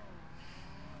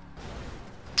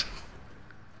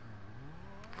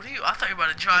 What are you? I thought you were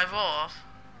about to drive off.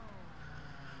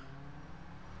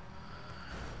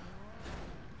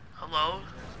 Hello?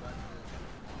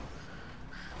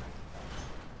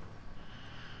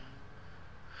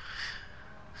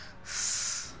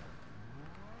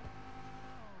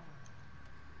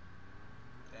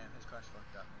 Damn, his car's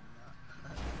fucked up.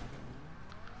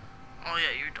 Oh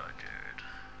yeah, you're done, Jared.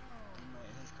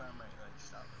 His car might like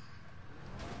stop it.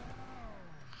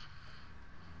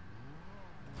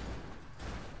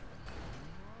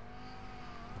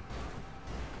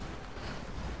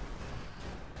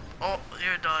 Oh,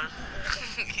 you're done.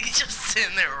 He's just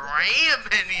sitting there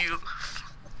ramming you.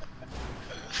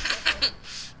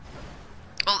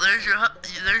 Oh, there's your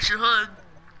there's your hood.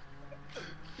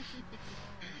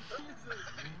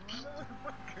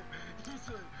 He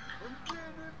said, I'm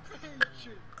getting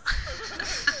impatient.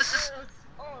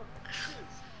 Oh, shit.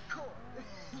 Cool.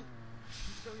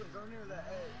 Go near that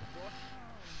edge, boy.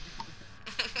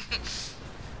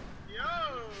 Yo!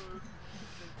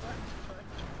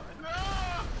 No!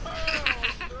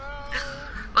 No!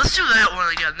 Let's do that one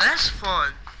again. That's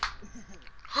fun.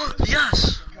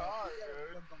 Yes. You gotta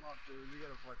fuck him up, dude. You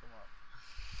gotta fuck him up.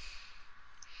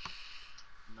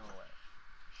 No way.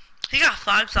 He got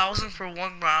 5,000 for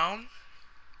one round.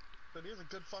 But he has a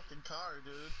good fucking car,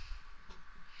 dude.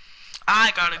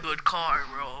 I got a good car,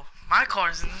 bro. My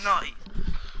car's nutty.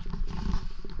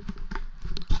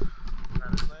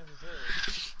 Not as nice as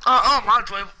his. I'll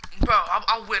join. Bro,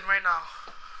 I'll win right now.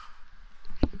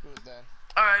 Who's that?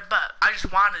 Alright, but I just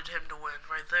wanted him to win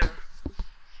right there.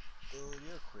 Dude,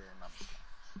 you're queer. No,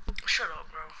 Shut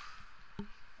up, bro.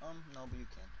 no, but you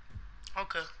can.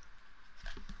 Okay.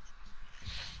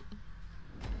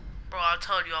 Bro, I'll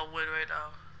tell you I'll win right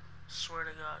now. Swear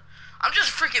to God. I'm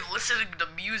just freaking listening to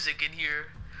music in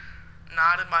here.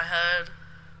 Not in my head.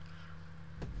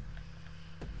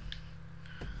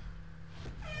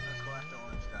 Let's go after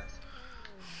orange, guys.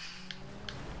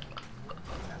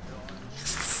 After orange.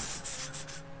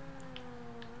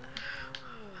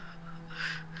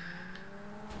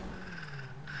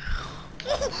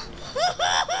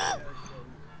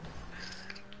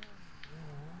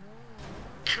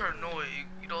 You're annoying,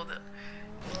 you know that.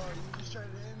 Bro, you just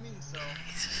tried to hit me, so.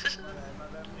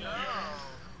 Yo! I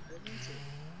didn't mean to.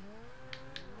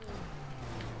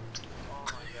 Oh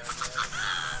my god,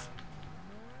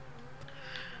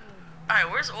 Alright,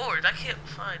 where's Ord? I can't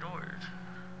find Ord.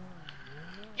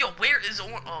 Yo, where is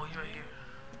Ord? Oh, he's right here.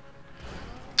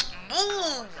 Oh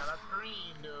Move! my god, that's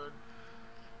green, dude.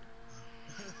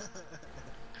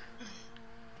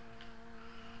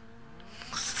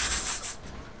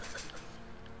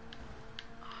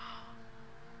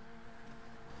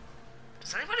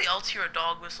 Does anybody else hear a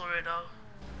dog whistle right now?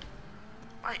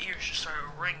 My ears just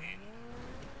started ringing.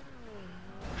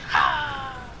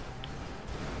 Ah!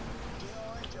 Get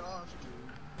orange off,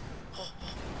 dude. Oh,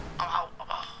 I'm out, I'm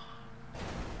out.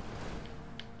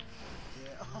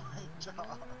 Get orange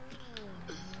off.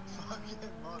 Fuck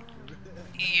him up, dude.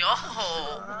 Yo!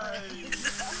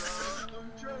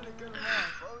 I'm trying to get him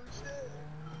off. Oh shit.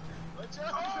 Watch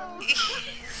out.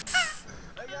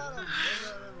 I got him.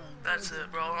 That's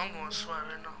it, bro. I'm going to sweat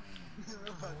right now. I'm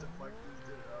about to fuck this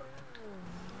dude up.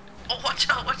 Oh, watch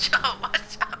out, watch out,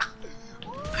 watch out.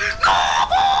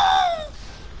 No!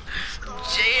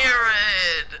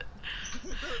 Jared!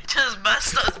 Just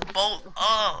messed us both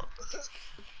up.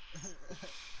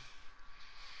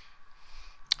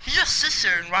 He just sits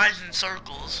there and rides in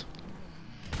circles.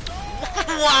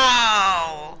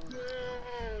 Wow! Dude,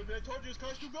 I told you his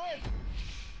car's too good.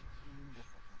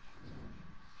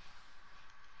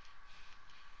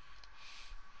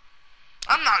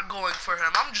 I'm not going for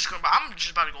him. I'm just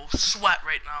about to go sweat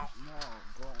right now. No,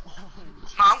 go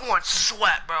orange. No, I'm going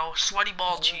sweat, bro. Sweaty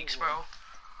ball cheeks, bro.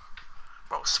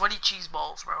 Bro, sweaty cheese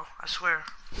balls, bro. I swear.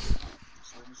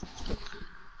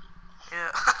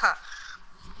 Yeah.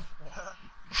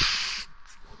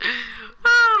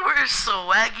 We're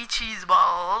swaggy cheese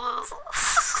balls.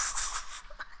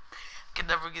 Can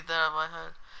never get that out of my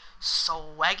head.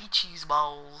 Swaggy cheese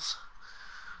balls.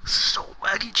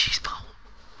 Swaggy cheese balls.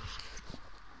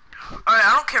 Alright,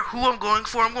 I don't care who I'm going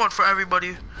for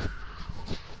everybody.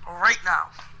 Right now.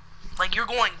 Like, you're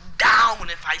going down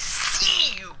if I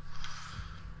see you.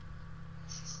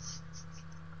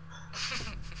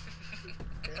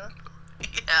 Yeah?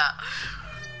 Yeah.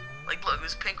 Like, look,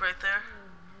 there's Pink right there.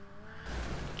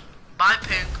 Bye,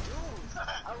 Pink. Dude,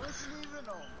 I wasn't even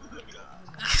on.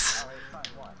 Alright,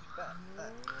 fine, watch. Bet.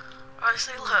 I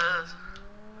say less.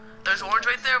 There's Orange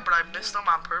right there, but I missed them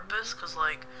on purpose, cause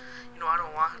like, you know, I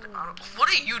don't. What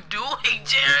are you doing,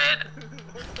 Jared?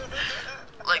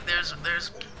 Like, there's.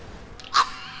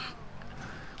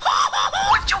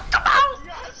 I juked him out.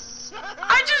 Yes!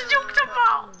 I just juked him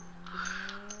out.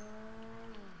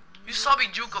 You saw me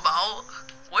juke him out.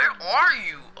 Where are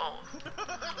you? Oh.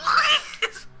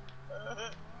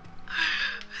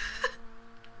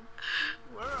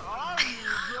 Where are you,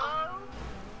 bro?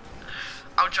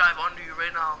 I'll drive under you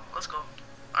right now. Let's go.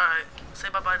 Alright. Say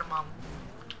bye-bye to mom.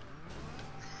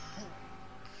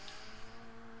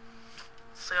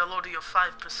 Say hello to your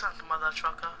 5%, mother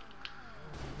trucker.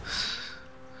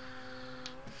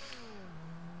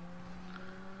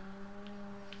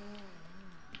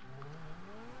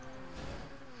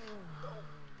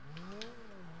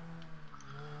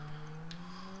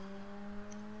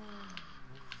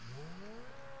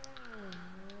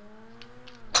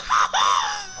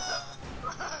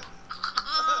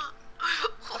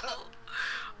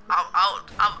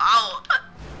 I'm out.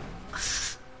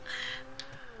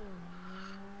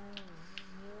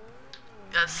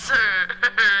 Yes, sir.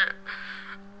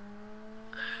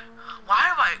 Why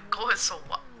am I going so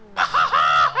wild?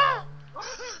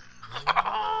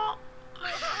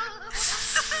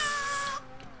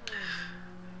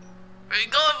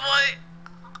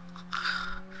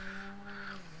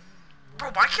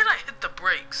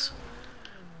 fix.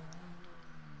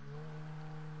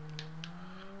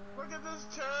 Look at this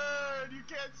turn! You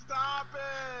can't stop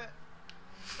it!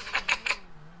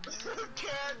 You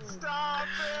can't stop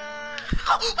it!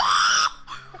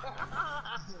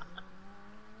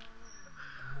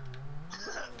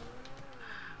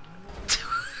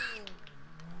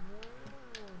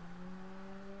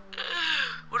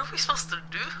 What are we supposed to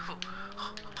do?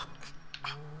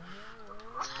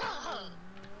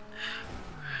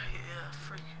 Yeah,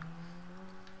 freak.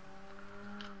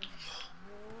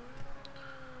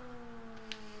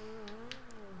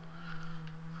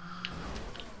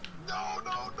 No,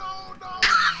 no, no, no!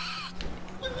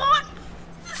 What?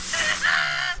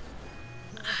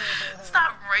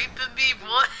 Stop raping me,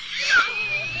 boy.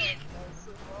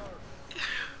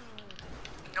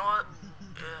 You know what?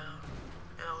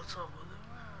 Yeah, what's up with it?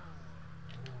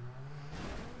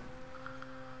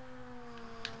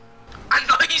 I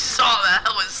know you saw that.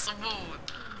 That was smooth.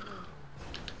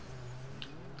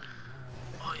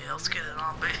 Oh yeah, let's get it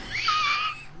on, baby.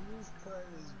 He's put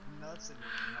his nuts in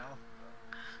your mouth,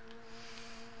 bro.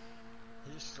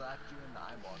 He slapped you in the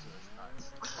eyeballs with his nuts.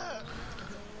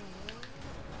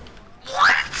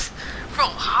 What? Bro,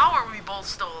 how are we both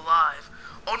still alive?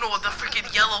 Oh no, the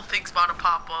freaking yellow thing's about to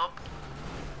pop up.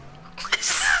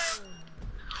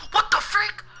 What the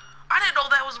frick? I didn't know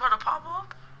that was about to pop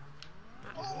up.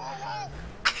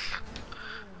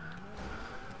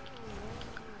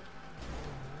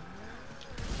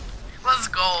 Let's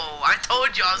go. I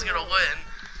told you I was gonna win.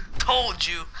 Told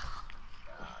you.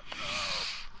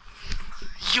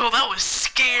 Yo, that was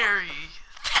scary.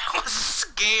 That was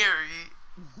scary.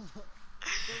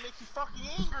 They make you fucking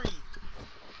angry!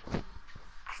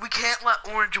 We can't let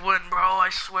Orange win, bro, I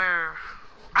swear.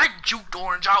 I juked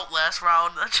Orange out last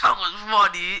round. That shot was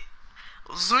funny.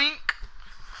 Zink.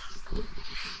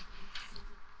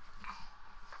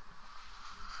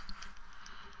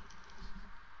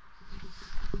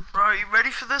 Bro, are you ready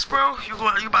for this, bro? You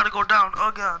about to go down again.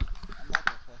 I'm not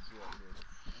gonna fuck you up, dude.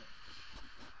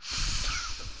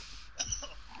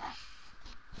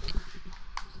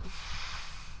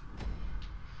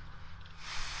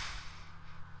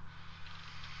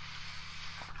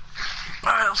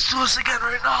 Alright, let's do this again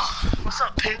right now. What's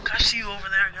up, Pink? I see you over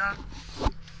there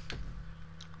again.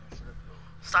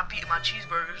 Stop eating my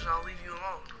cheeseburgers and I'll leave you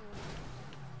alone.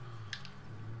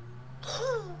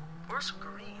 Ooh, where's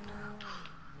green?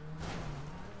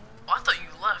 Oh, I thought you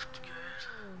left, guys.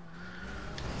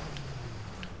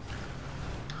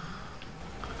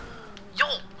 Yo,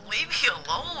 leave me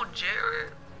alone,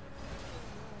 Jared.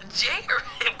 Jared,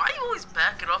 why you always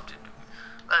backing up to do?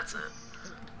 That's it.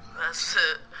 That's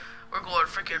it. We're going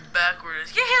freaking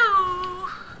backwards. Yoo-hoo!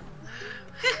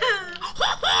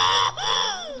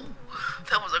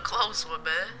 That was a close one,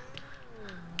 man.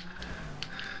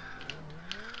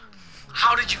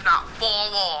 How did you not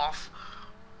fall off?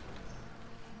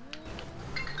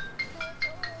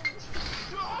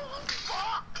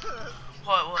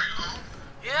 What?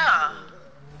 Yeah.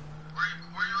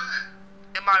 Where you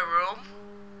at? In my room?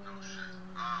 No shit.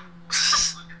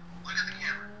 Look at the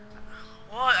camera.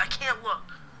 What? I can't look.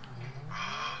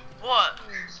 What?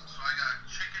 Okay, so I got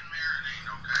chicken marinade,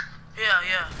 okay?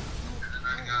 Yeah. And then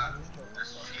I got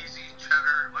this cheesy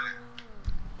cheddar, look at,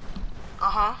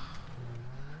 Uh-huh.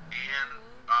 and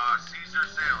Caesar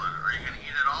salad. Are you gonna eat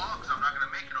it all? Because I'm not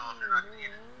gonna make it all if you're not gonna eat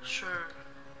it. Sure.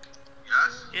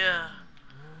 Yes? Yeah.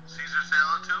 Caesar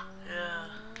salad too?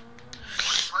 Yeah.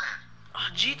 What's your plan?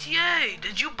 GTA,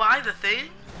 did you buy the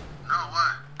thing? No,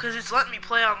 what? Cause it's letting me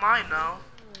play online now.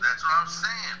 That's what I'm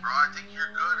saying, bro. I think you're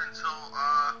good until,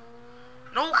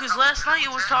 No, cause last night it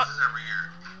was taxes every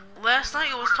year. Last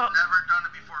night it was Would've never done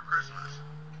it before Christmas.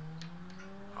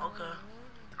 Okay.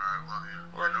 Alright, love you.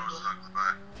 Love Your you, nose is bro. ugly,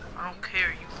 bye. I don't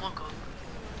care, you look ugly.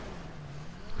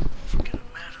 Freaking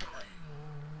mad at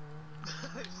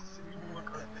me. You look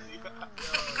ugly.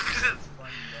 It's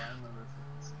funny, bro. I remember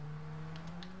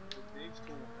Dave's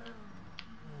cool, man.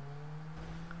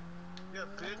 Yeah,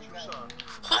 bitch, you suck.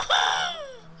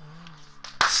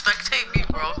 Spectate me,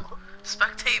 bro.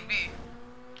 Spectate me.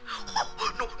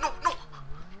 No.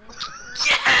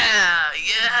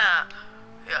 Yeah.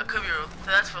 Yeah, come here.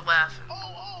 That's for laughing.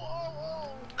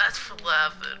 Oh. That's for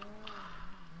laughing.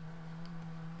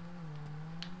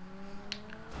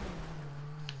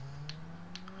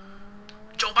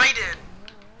 Joe Biden.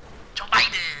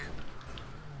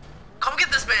 Come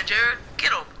get this man, Jared.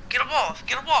 Get him. Get him off.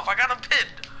 I got him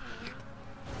pinned.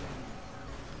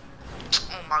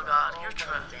 Oh my god, you're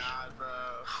trash. Oh my god, bro.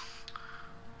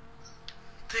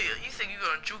 You think you're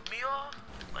gonna juke me off?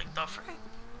 Like the freak?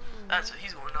 That's what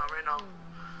he's going on right now.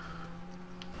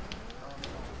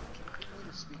 Can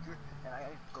you speaker, and I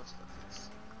go to the face.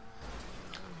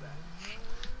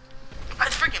 I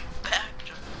freaking back.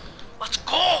 Let's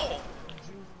go!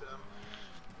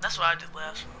 That's what I did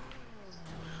last one.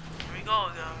 Here we go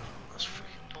again. That's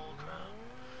freaking bullcrap.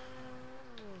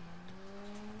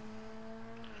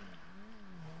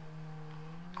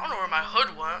 I don't know where my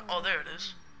hood went. Oh, there it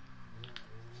is.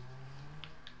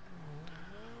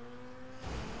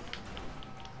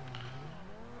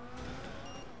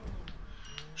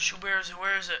 Shoe, where is it?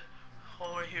 Where is it?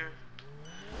 Oh, right here.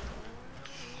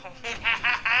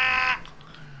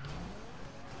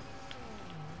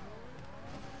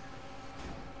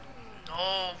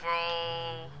 No,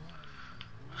 bro.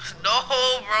 No,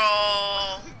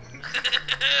 bro.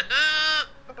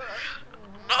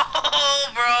 No,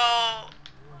 bro.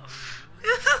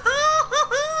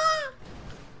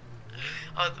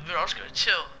 Oh, bro, I'm just gonna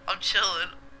chill. I'm chilling.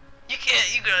 You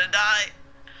can't. You're gonna die.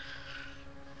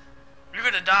 You're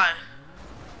gonna die.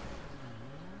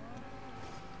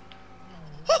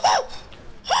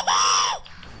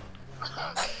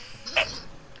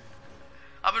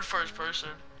 I'm in first person.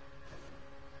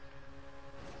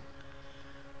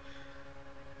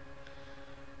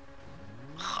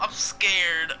 I'm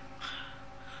scared.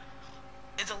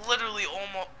 It's literally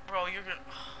almost, bro. You're gonna.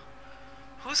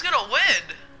 Who's gonna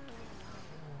win?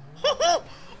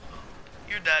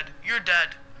 You're dead. You're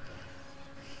dead.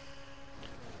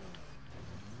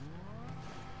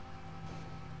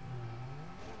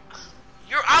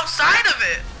 You're outside of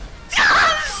it.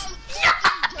 Yes.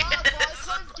 Yes.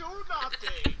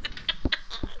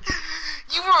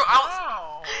 You were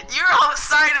out. You're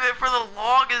outside of it for the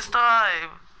longest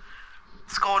time.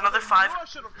 Let's go another 5. I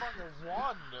should have fucking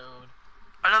won, dude.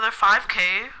 Another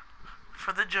 5K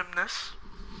for the gymnast.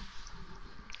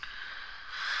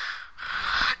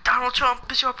 Donald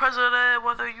Trump is your president,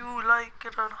 whether you like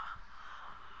it or not.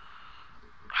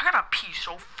 I gotta pee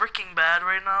so freaking bad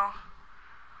right now.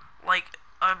 Like,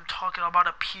 I'm talking about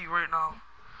to pee right now.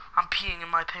 I'm peeing in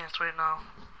my pants right now.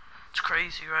 It's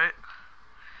crazy, right?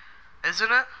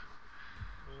 Isn't it?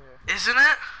 Yeah. Isn't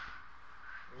it?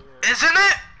 Yeah. Isn't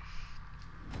it?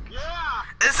 Yeah!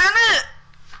 Isn't it?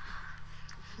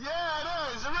 Yeah, it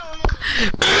is. It really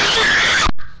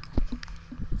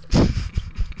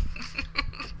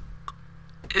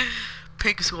is.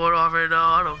 Pink is going off right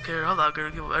now. I don't care. I'm not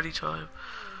gonna give him any time.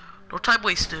 No time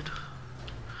wasted.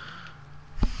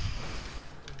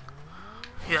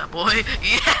 Yeah, boy.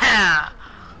 Yeah!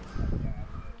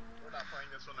 We're not playing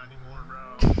this one anymore, bro.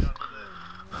 We're done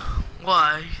with it.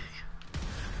 Why?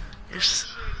 You're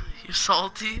Shitty. you're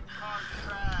salty? Car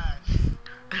trash.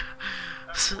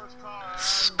 That's the worst car I've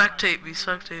Spectate me,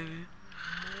 spectate me.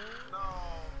 No.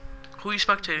 Who are you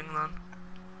spectating then?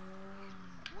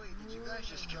 Wait, did you guys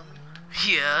just kill me?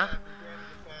 Yeah.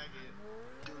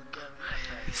 Dude,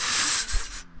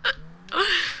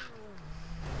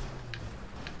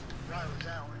 Ryan was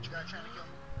that orange guy trying to kill me?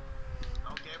 No,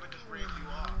 Gavin just ran you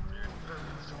off, dude.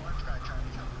 There's an orange guy trying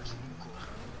to kill me. That's cool.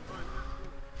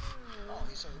 Oh,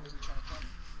 he said he wasn't trying to kill me?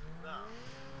 No.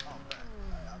 Oh, man.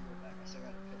 Alright, I'll go back. I still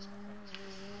gotta fix my friends.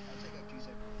 I'll take out 2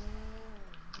 seconds.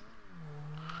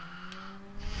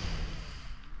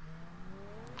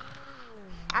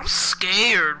 I'm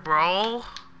scared, bro.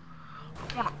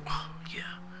 I wanna. Oh,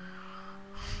 yeah.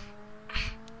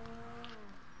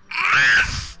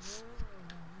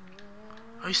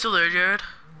 Are you still there, Jared?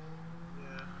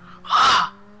 Yeah.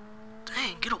 Ah!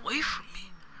 Dang, get away from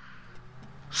me.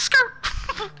 Skirt!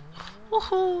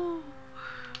 Woohoo!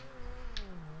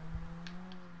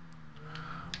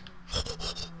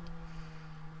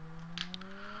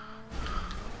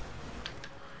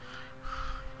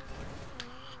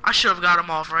 I should have got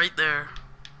him off right there.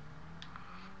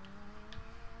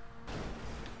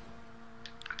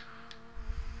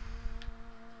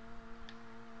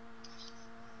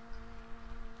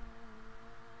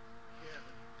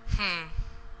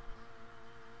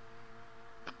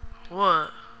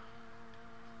 What?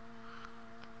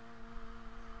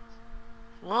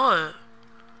 What?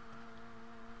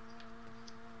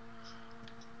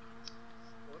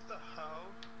 What the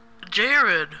hell?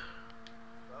 Jared.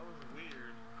 That was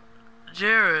weird.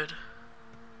 Jared.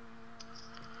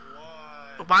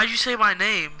 Why? Why'd you say my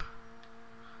name?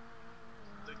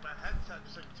 Like my headset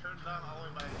just like turned on all the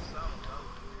way by itself. That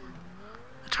was weird.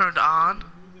 It turned on? The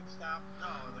music stopped. No,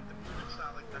 like the music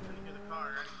stopped. Like I couldn't hear the car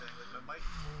or anything. Like the mic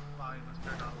volume was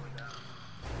turned all the way down.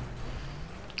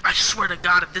 I swear to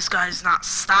God, if this guy's not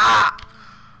stop,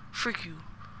 freak you.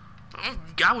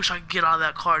 I wish I could get out of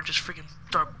that car and just freaking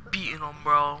start beating him,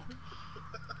 bro.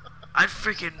 I'd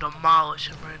freaking demolish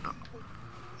him right now.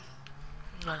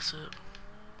 That's it.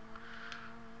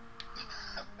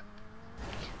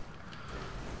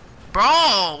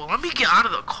 Bro, let me get out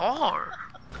of the car.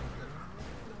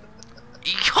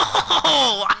 Yo,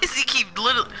 why does he keep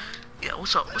literally? Yeah,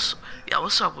 what's up? Yeah,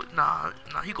 what's up with? Nah,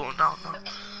 he going down now.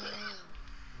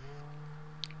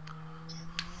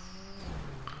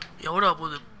 Yeah, what up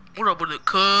with it? What up with it,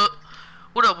 cut?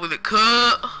 What up with it,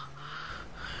 cut?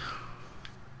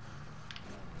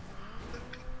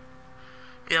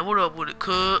 Yeah, what up with it,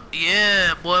 cut?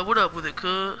 Yeah, boy, what up with it,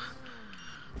 cut?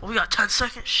 Oh, we got 10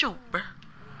 seconds. Shoot, bruh.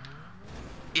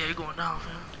 Yeah, you're going down,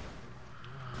 man.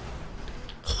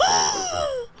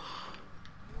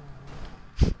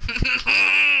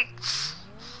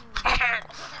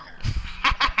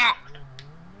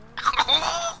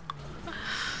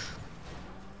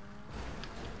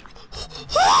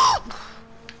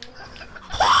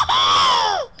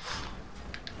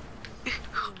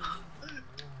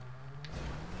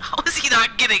 How is he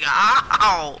not getting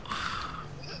out?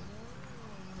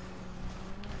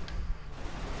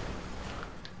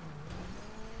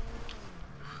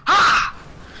 Ah!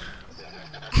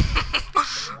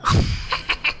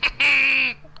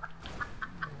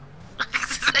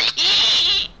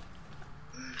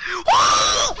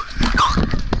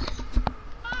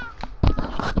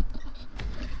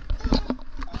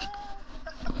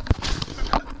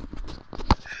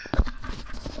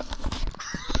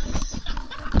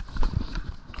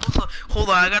 Hold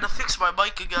on, I gotta fix my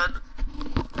mic again.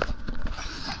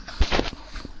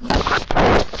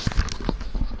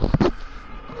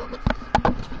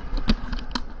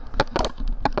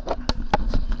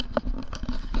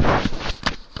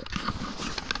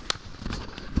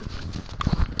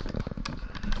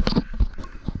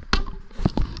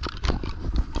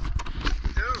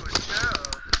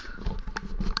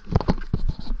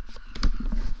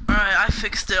 Alright, I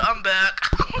fixed it. I'm back.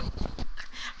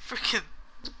 Freaking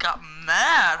got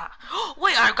mad.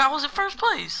 Wait, I was in first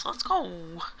place. Let's go.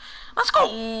 Let's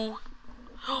go.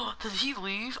 Did he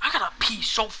leave? I gotta pee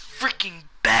so freaking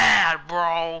bad,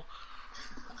 bro.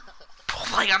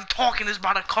 Like I'm talking is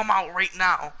about to come out right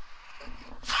now.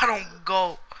 If I don't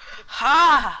go.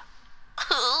 Ha!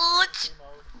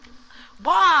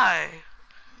 Why?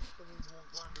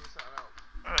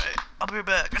 Alright, I'll be right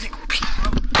back. I need to go pee,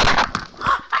 bro.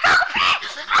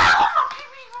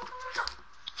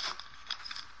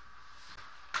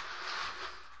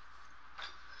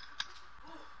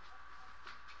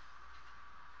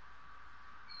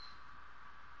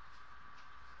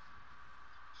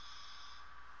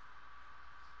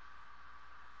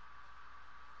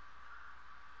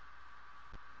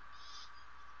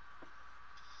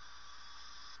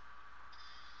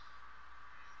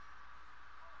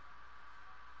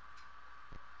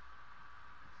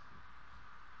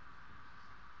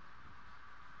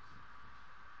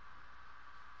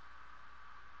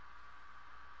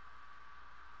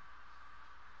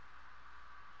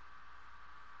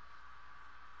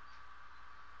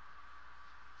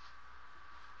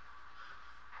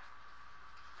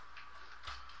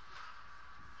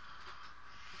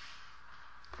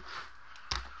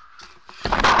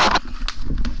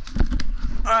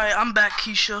 Alright, I'm back,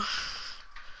 Keisha.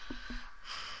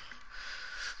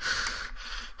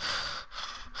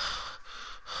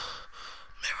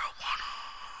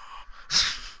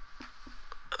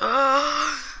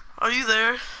 Marijuana. Are you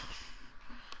there?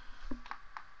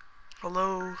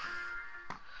 Hello?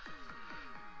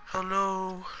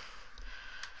 Hello?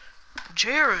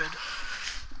 Jared.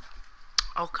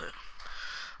 Okay.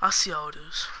 I see how it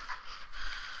is.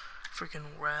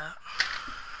 Freaking rat.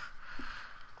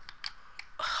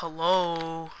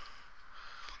 Hello?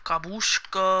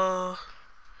 Kabushka.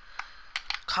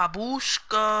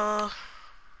 Kabushka.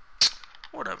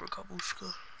 Whatever,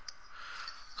 Kabushka.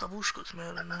 Kabushka's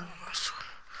mad at me.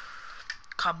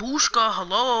 Kabushka,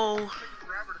 hello?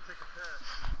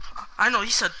 I know,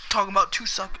 he said talking about 2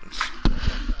 seconds.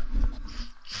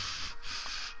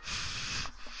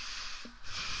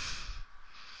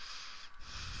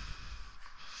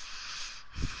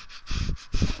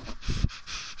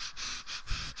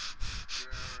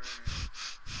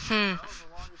 That was the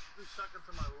longest 2 seconds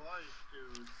of my life,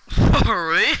 dude. For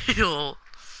real?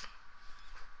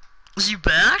 Is you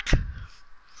back?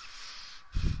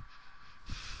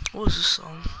 What is this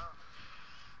song?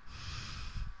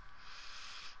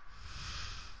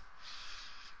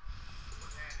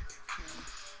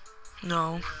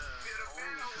 No. I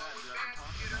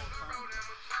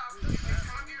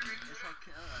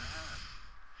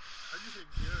just said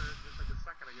Jared just like a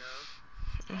second ago.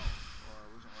 Oh, well,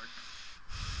 it wasn't working.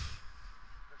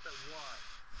 I said what?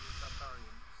 You stopped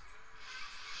talking.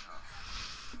 Oh.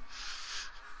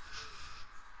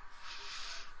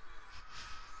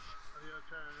 Are you gonna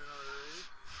turn in another race?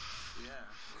 Yeah.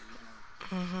 What are you doing?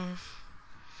 Mm-hmm.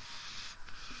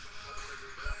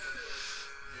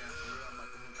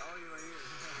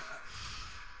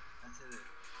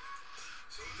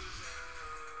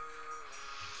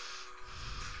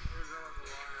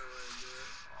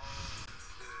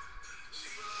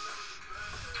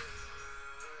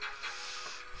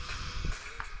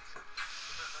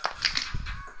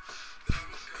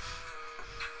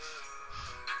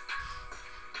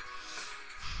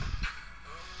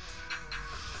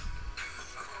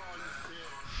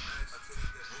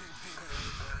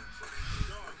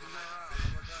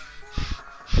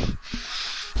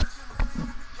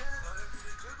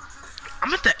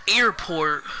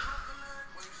 airport. I'm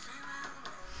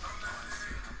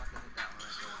about to hit that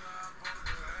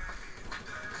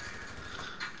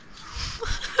one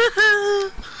right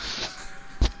there.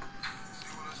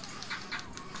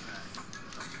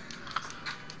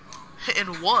 And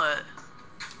what? Oh,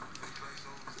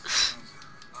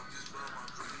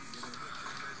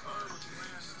 it was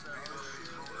land in that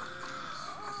elevator.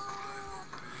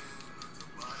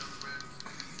 Oh,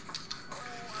 I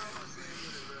almost didn't get it,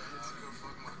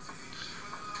 bro.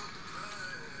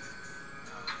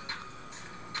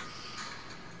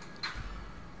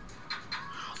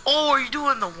 Oh, are you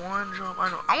doing the one jump? I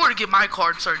know. I want to get my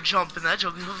car and start jumping. That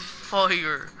joke is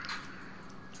fire.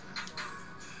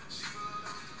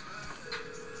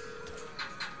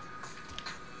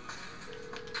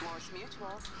 Morse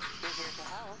Mutual, we're here to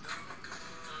help.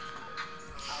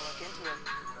 I'll look into it.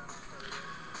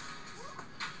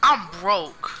 I'm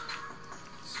broke.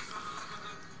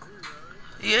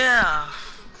 Are you really? Yeah.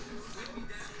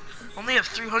 Only have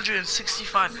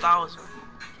 365,000.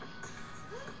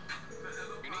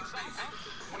 You need something, huh?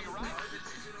 When you ride,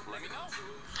 let me know.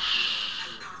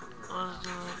 Let's do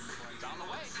It's on the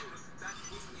way.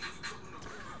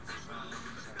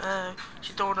 it.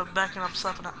 She throwing it back and I'm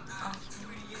slapping it.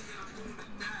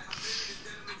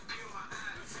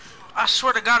 I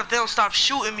swear to God, if they don't stop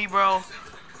shooting me, bro.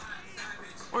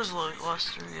 Where's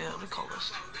Lester? Yeah, we call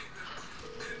Lester.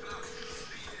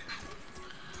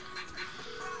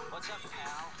 What's up,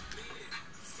 pal?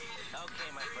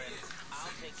 Okay, my friend. I'll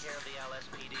take care of the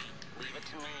LSPD. Leave it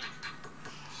to me.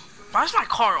 Why is my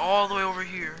car all the way over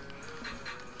here?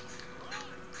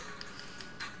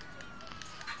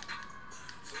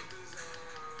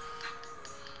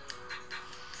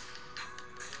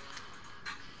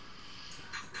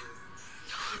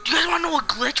 Do you guys want to know what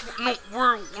glitch? No,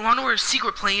 want to know where a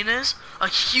secret plane is? A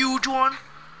huge one.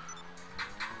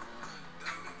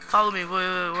 Follow me. Wait, where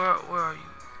are you,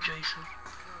 Jason?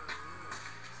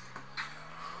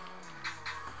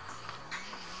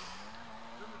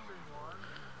 You're missing one.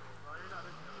 No, you're not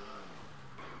in here,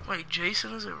 bro. Wait,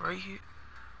 Jason, is it right here?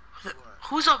 What?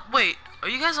 Who's up? Wait, are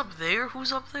you guys up there?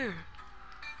 Who's up there?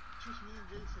 Just me and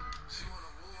Jason in here.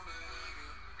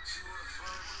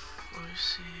 Let me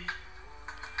see.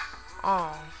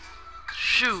 Oh,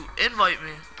 shoot! Invite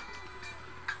me.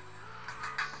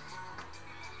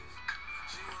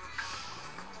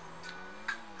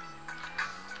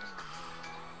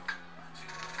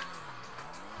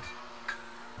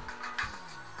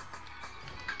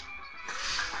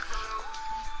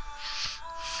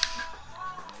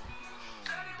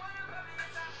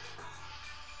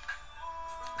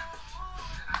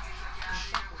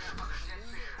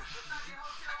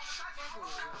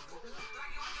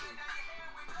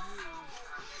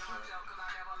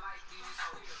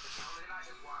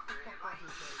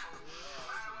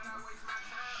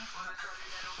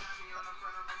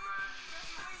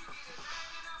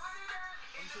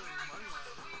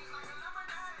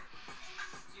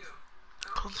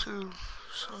 Come through,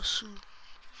 so soon.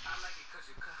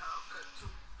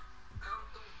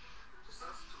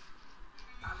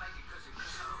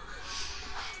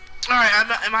 All right,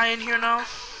 am I in here now?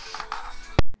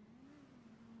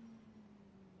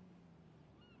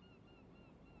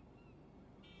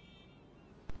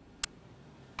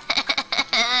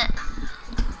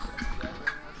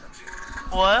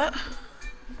 What?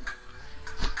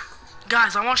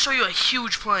 Guys, I want to show you a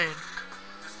huge plane.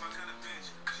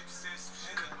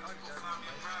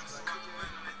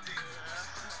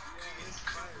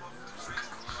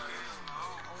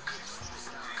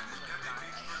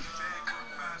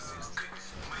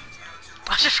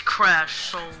 I just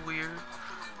crashed, so weird.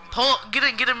 Pull, get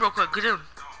in real quick, get in.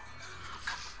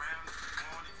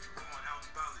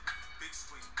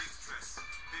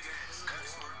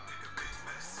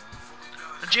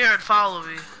 Jared, follow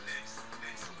me.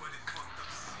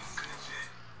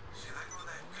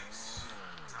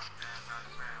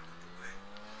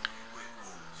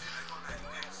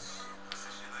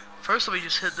 First, let me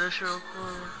just hit this real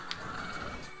quick.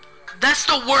 That's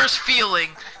the worst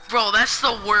feeling. Bro, that's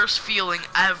the worst feeling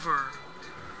ever.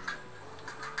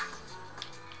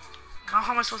 Now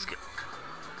how am I supposed to get...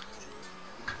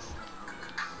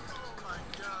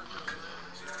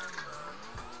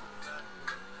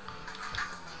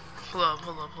 Hold up.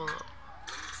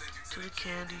 To the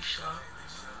candy shop.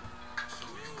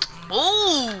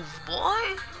 Move,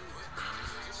 boy!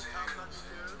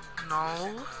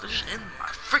 No, they're just in my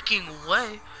freaking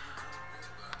way.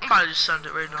 I'm about to just send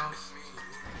it right now.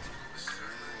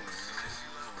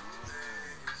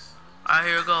 Alright,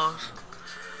 here it goes.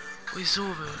 We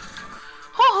zoom it.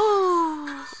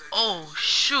 Woohoo! Oh,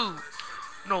 shoot.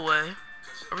 No way.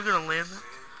 Are we gonna land it?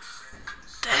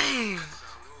 Dang.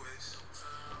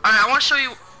 Alright, I want to show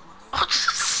you.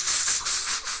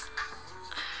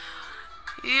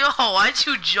 Yo, why'd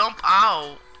you jump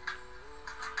out?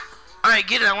 Alright,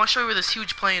 get it. I want to show you where this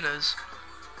huge plane is.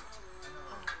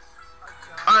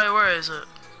 Alright, where is it?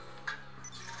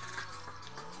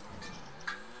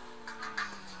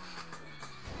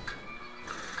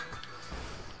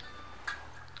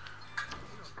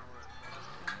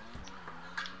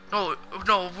 No,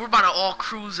 no, we're about to all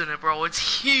cruise in it, bro.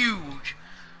 It's huge.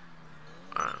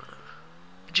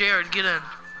 Jared, get in.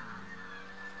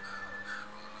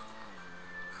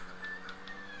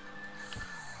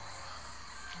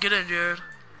 Get in, Jared.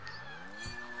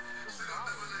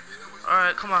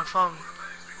 Alright, come on, follow me.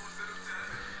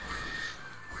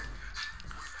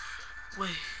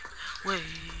 Wait,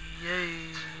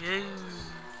 yay.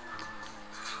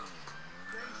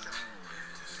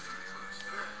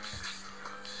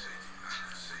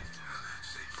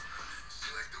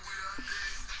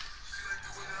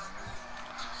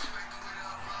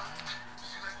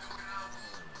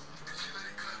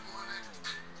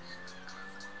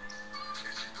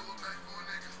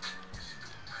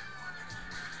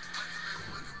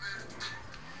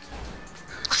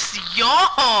 Yo!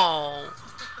 I'm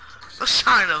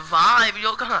trying to vibe.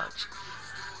 Yo, gotta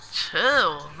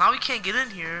chill. Now we can't get in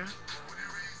here.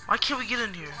 Why can't we get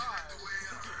in here?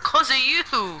 Cause of you.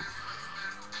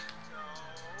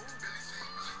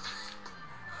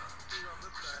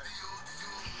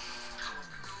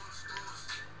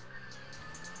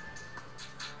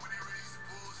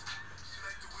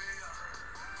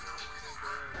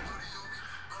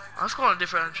 Let's go on a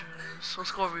different entrance.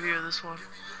 Let's go over here, this one.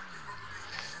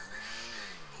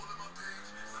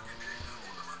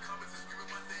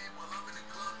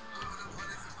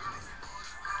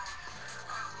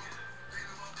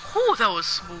 Oh, that was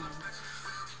smooth.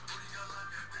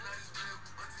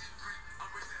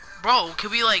 Bro,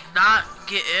 can we like not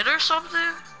get in or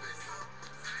something?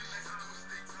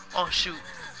 Oh shoot.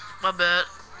 My bad.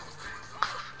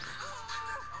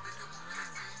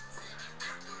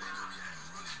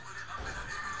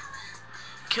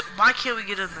 Why can't we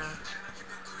get in there?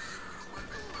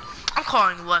 I'm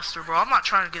calling Lester, bro. I'm not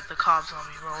trying to get the cops on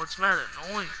me, bro. It's mad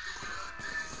annoying.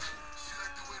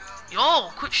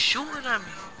 Yo, quit shooting at me.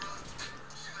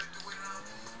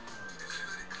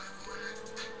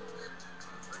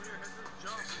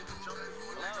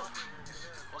 Hello.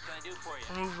 What can I do for you?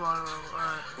 Move on,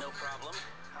 alright. No problem.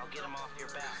 I'll get him off your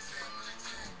back.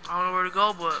 I don't know where to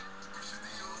go, but...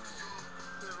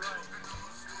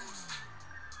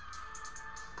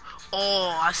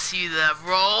 Oh, I see that,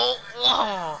 bro.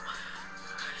 Oh.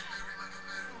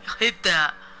 Hit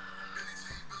that.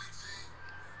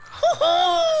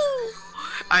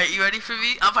 Alright, you ready for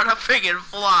me? I'm about to freaking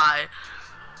fly.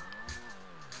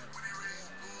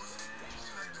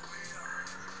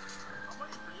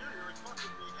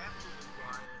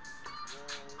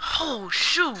 Oh,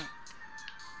 shoot.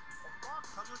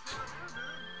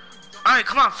 Alright,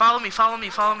 come on, follow me.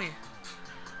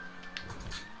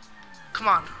 Come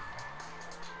on.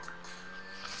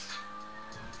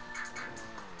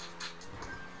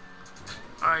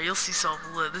 Alright, you'll see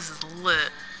something lit. This is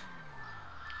lit.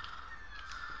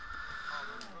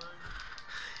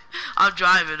 I'm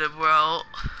driving it, bro.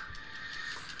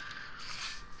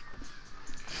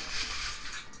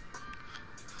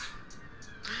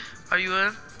 Are you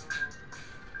in?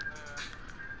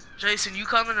 Jason, you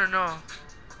coming or no?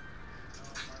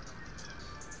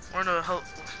 We're in a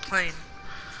plane.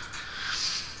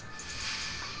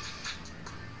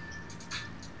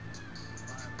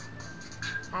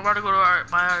 We're about to go to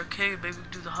my arcade, baby.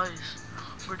 Do the heist.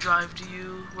 We're drive to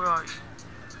you. Where are you?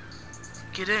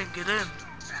 Get in. Dang,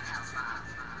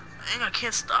 I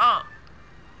can't stop.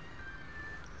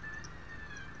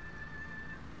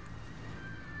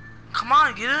 Come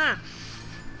on, get in.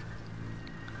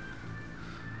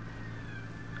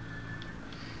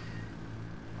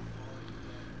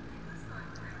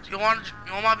 You want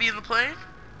to be in the plane?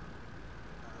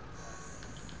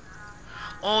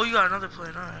 Oh, you got another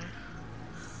plane. Alright.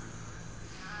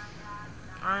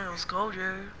 Alright, let's go,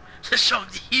 Jerry. This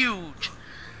show's huge.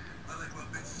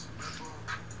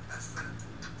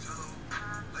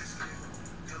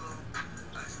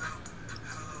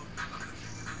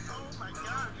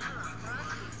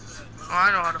 Oh,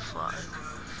 I know how to fly.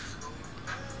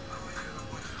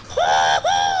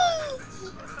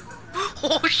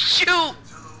 Oh, shoot!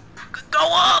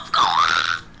 Go up!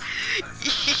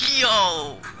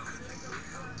 Yo!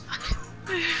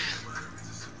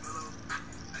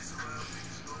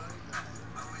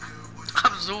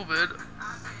 I'm zooming.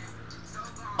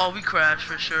 Oh, we crashed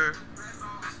for sure.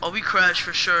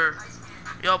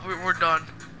 Yup, we're done.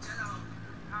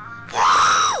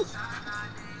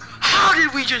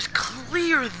 did we just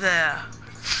clear that?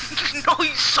 No,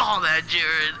 you saw that,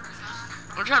 Jared.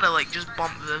 I'm trying to like just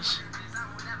bump this.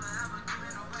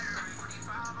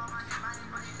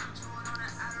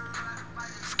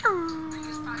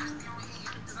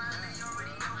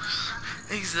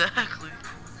 Exactly.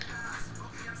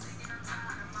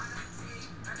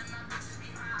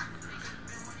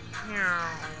 Yeah.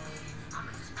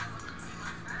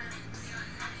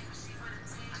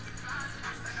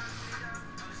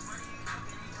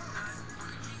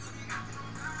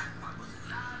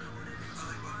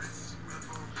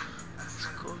 Let's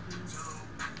go here.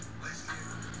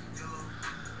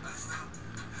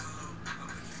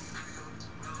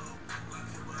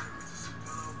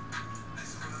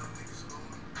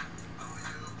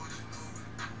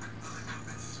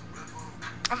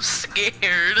 I'm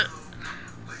scared.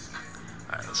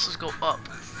 Alright, let's just go up.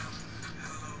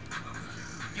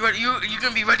 You ready? You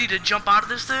gonna be ready to jump out of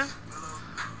this thing?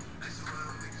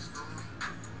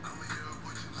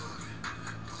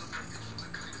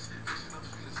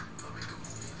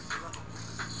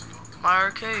 My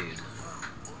arcade.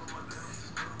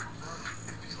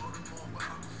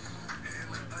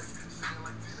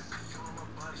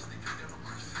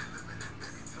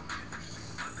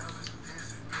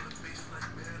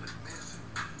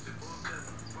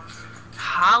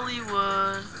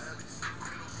 Hollywood.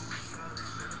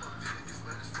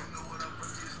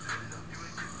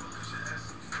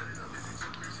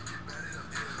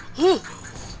 Ooh!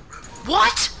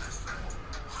 What?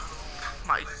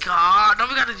 My God! Now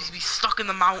we gotta be stuck in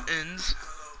the mountains.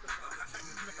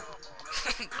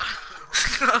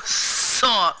 It's gonna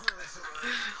suck.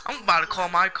 I'm about to call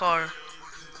my car.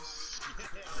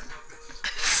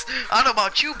 I don't know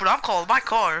about you, but I'm calling my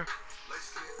car.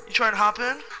 You trying to hop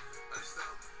in?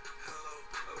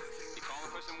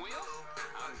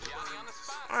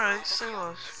 Alright, say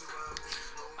less.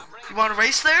 You want to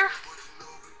race there?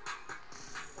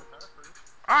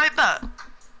 Alright, bet.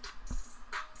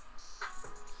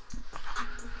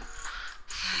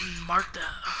 Mark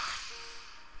that.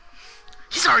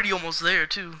 He's already almost there,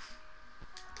 too.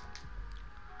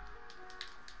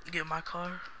 Get my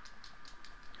car.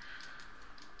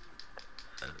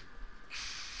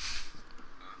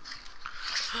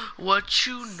 What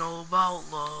you know about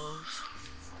love?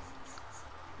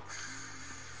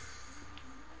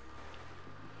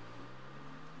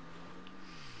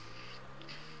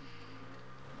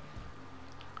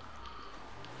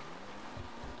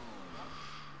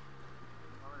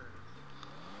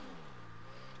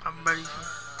 I'm ready.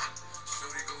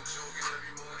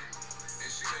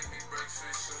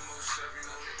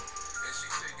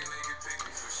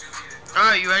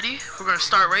 Alright, you ready? We're gonna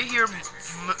start right here,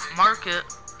 mark it.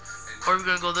 Or are we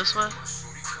gonna go this way?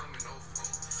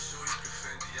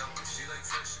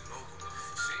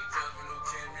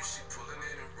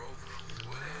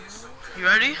 You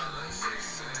ready?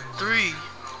 3,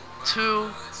 2,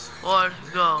 1,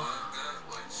 go.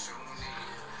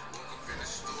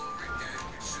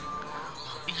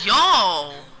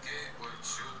 Yo!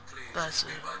 That's it.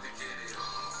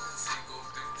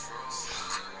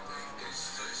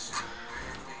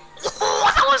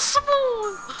 Oh, that was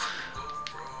smooth!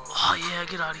 Oh yeah,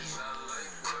 get out of here.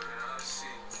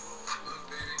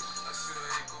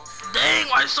 Dang,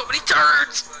 why so many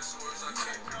turns?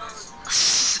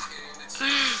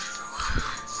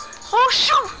 Oh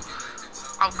shoot!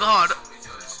 I'm gone.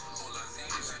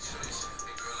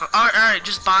 Alright,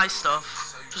 just buy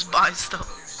stuff. Just buy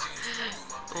stuff.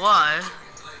 Why?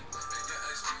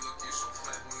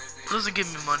 It doesn't give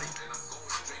me money.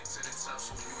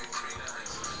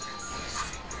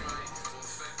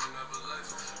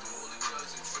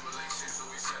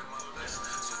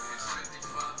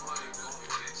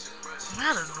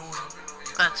 Man, annoying.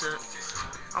 That's it.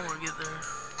 I wanna get there.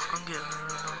 I'm getting there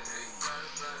right now.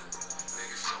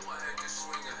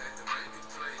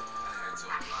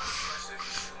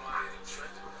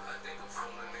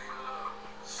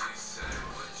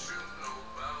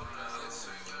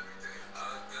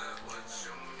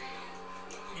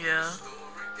 Yeah.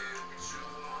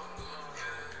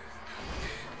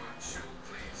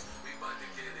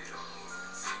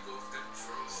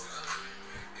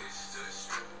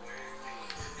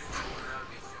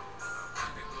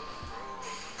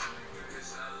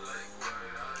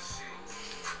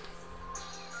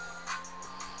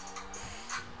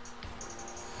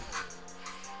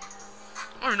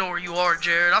 I don't even know where you are,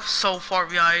 Jared. I'm so far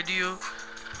behind you.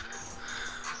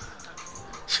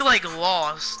 You're like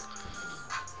lost.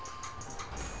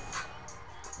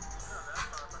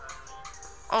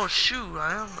 Oh shoot,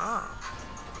 I am not.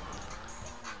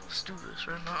 Let's do this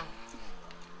right now.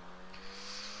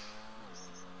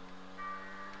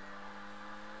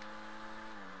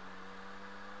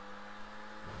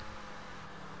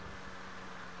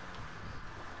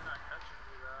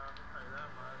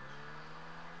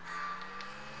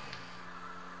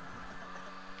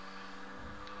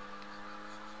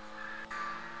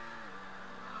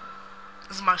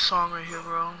 This is my song right here,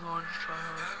 bro. I'm going to try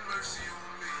hard.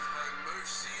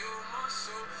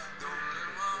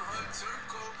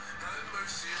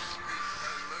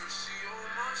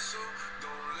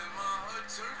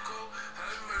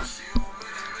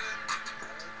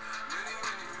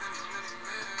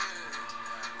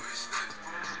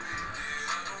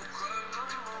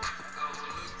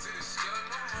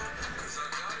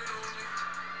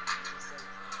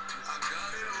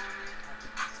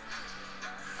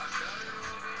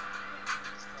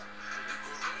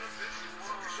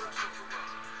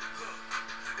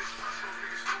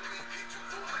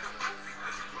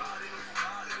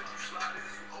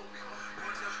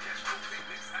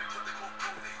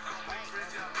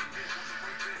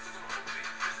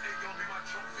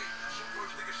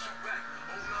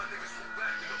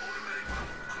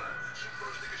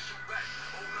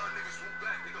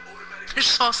 I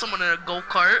just saw someone in a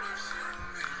go-kart.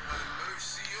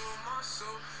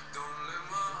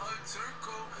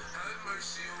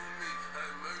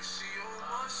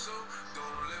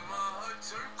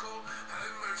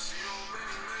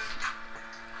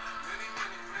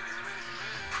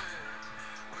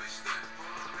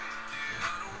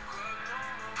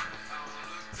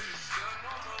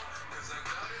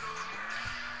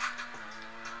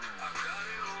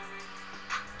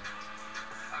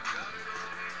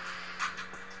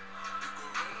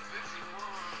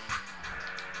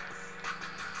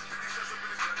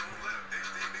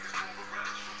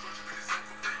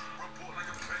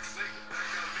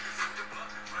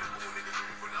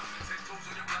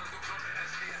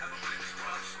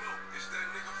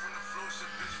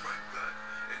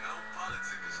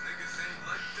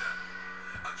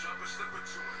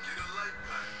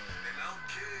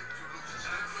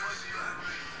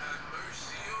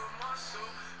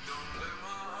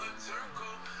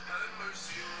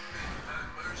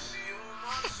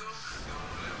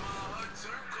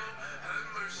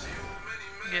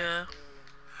 Yeah.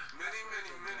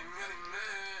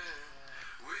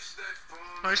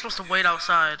 No, you're supposed to wait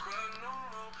outside.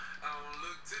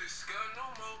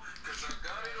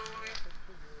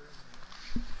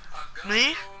 Me?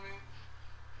 I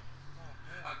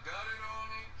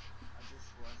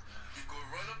just was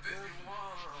there.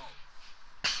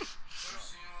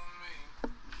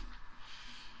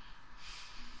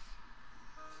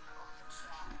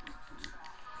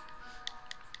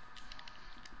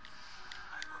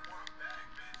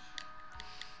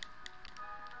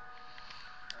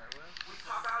 Alright, what else? We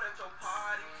pop out at your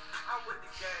party, I'm with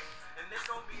the gang, and this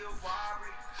gon' be a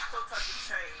robbery. So touch the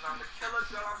chain, I'm a killer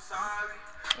girl, I'm sorry.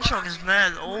 This song is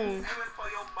mad old. Aiming for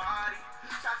your body,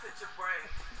 shots at your brain.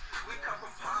 We come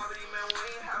from poverty, man, we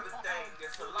ain't have a thing.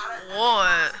 There's a lot of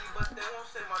What? animosity, but they won't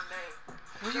say my name.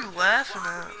 What are you laughing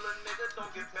Watch at? me, little nigga,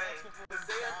 don't get banged. Cause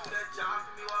they do that job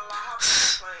for me while I hop on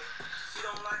the plane. She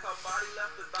don't like her body,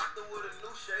 left the doctor with a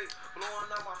new shape.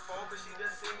 Blowing up my phone cause she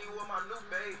just seen me with my new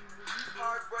babe.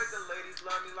 Heartbreaker ladies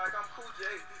love me like I'm Cool J.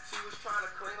 She was trying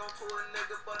to cling on to a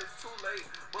nigga, but it's too late.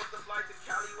 Booked the flight to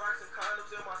Cali, rocks and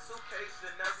condoms in my suitcase.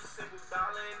 And every single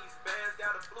dollar in these bands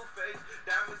got a blue face.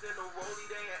 Diamonds in the rollie,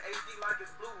 they in HD like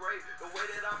it's Blu-ray. The way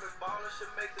that I've been ballin'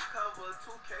 should make the cover of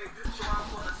 2K. Show out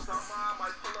for the summer, I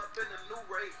might pull up in the new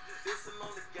rate. This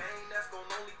alone the game, that's gon'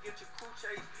 only get your crew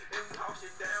chase. And we house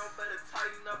it down, better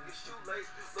tighten up your shoelace.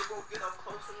 Look, go get up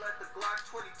close and let the Glock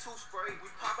 22 spray. We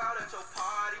pop out at your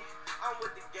party, I'm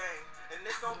with the gang, and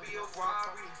this gon' be a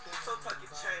robbery. So tuck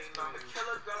your chain, I'm a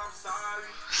killer girl, I'm sorry,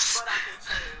 but I can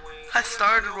chain wing. I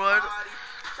started one.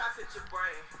 Shots at your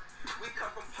brain. We come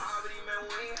from poverty, man,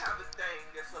 we ain't have a thing.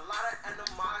 There's a lot of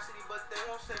animosity, but they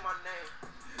won't say my name.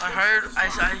 I heard, I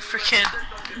freaking,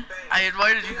 I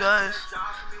invited you guys.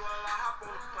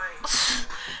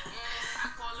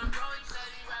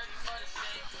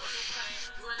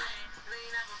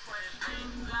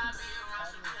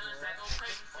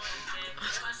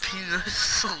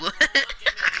 Penis lit.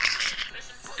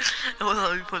 It was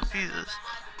how we put pieces.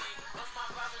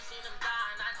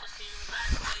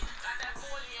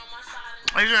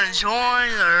 Are you gonna join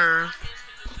or?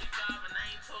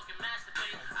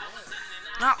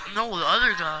 No, the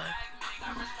other guy.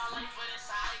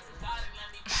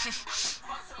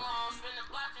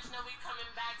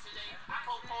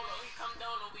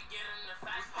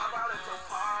 Pop out at your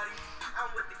party, I'm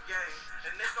with the gang,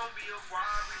 and this gon' be a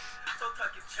robbery. So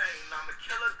tuck your chain, I'm a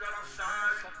killer girl, I'm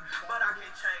sorry, but I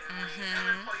can change.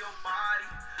 Aiming for your body,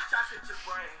 shots at your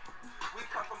brain. We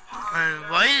come from poverty. I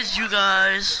invited you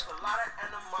guys. A lot of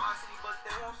animosity, but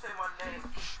they won't say my name.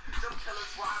 Them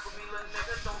killers rock with me, little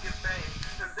niggas don't get banged.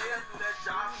 Cause they do that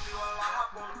job for me while I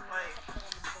hop on the plane.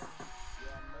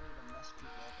 Yeah, I'm ready to mess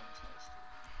people up on Toast.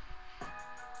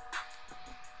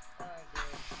 Alright, guys.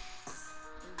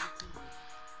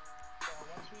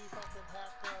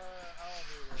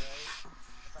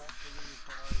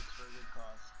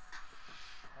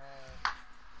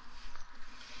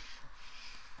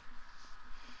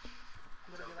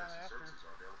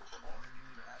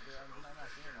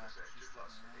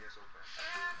 Plus, ASOP.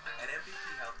 At MVP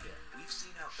Healthcare, we've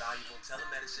seen how valuable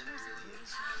telemedicine really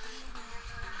is.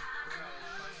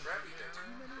 For everything, from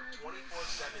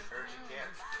 24/7 urgent care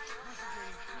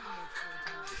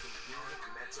to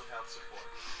convenient mental health support.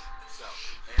 So,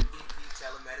 MVP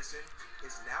telemedicine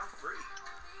is now free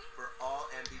for all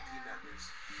MVP members.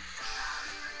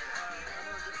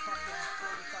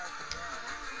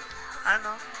 I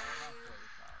know.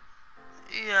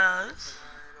 Yes.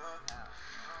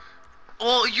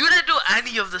 Well, you didn't do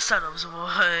any of the setups, boy.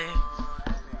 I should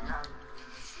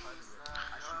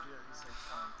do at least like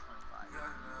 20, 25.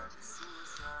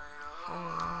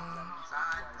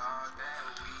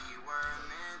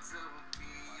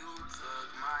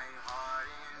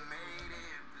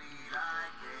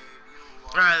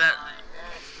 Alright, that.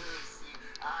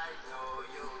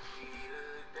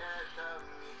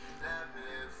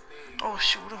 Oh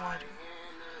shoot, what am I doing?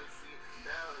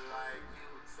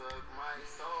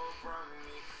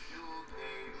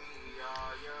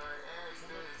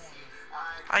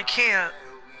 I can't.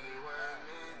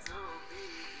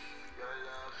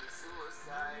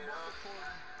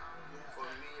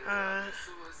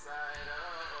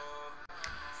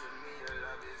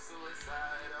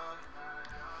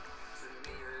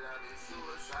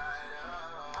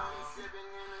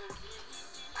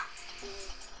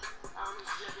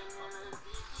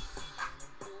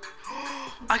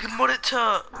 I can put it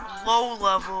to low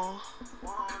level.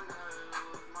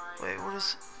 Wait, what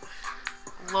is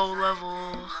low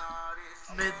level?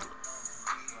 Mid.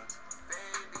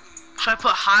 Should I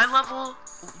put high level,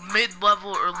 mid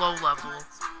level, or low level?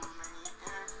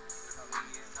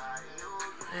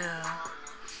 Yeah.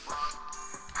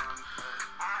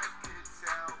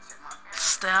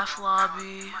 Staff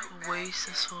lobby, waste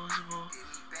disposable.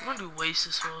 I'm gonna do waste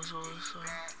disposable. So.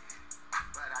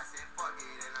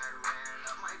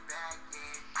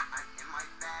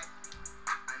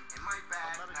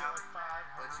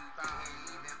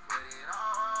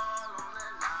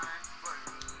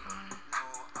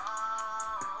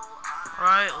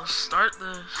 Alright, let's start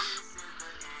this.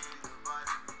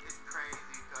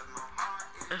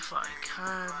 If I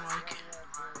can, like.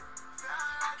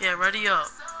 Yeah, ready up.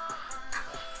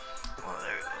 Oh,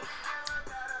 there we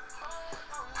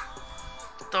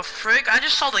go. The frick? I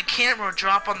just saw the camera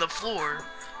drop on the floor.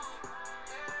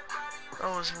 That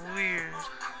was weird.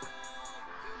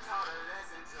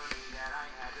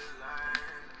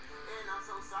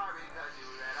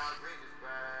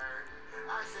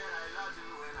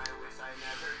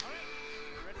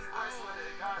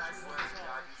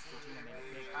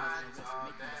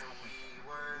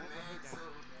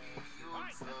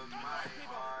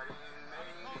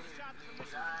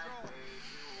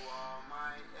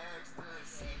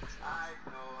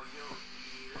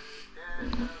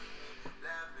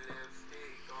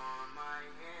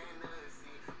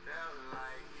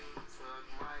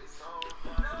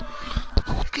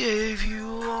 Gave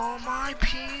you all my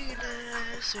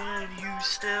penis and you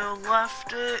still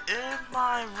left it in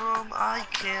my room. I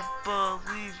can't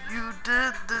believe you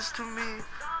did this to me.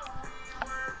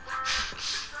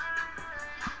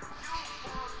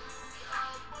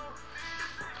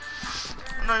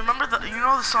 No, remember the, you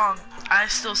know the song, I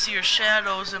Still See Your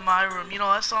Shadows in My Room. You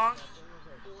know that song?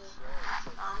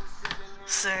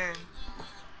 Same.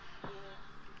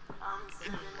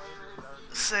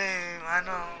 Same, I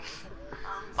know.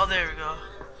 Oh, there we go.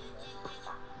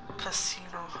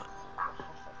 Casino.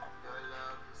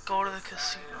 Go to the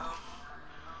casino.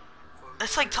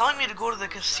 It's like telling me to go to the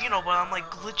casino, but I'm like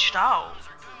glitched out.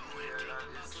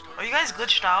 Are you guys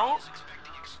glitched out?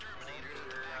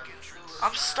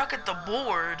 I'm stuck at the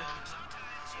board.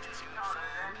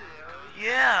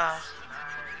 Yeah.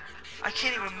 I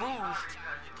can't even move.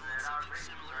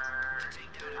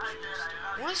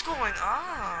 What is going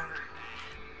on?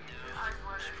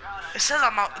 It says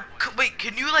I'm out. Wait,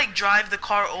 can you like drive the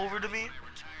car over to me?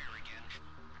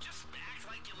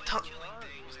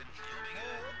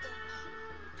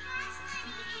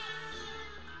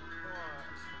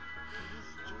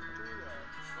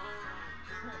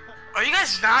 Are you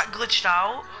guys not glitched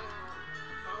out?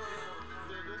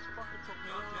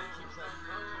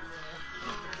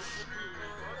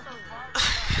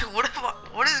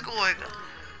 What is going on?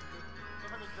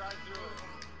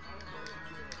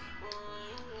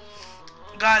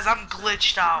 Guys, I'm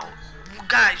glitched out.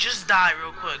 Guys, just die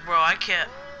real quick, bro. I can't.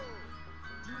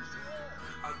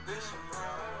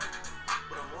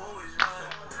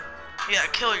 Yeah,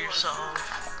 kill yourself.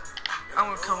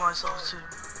 I'm gonna kill myself too.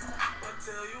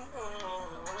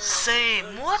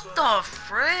 Same. What the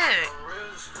frick?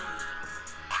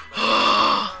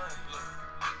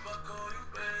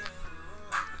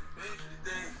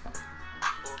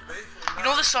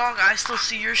 know the song I Still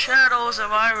See Your Shadows in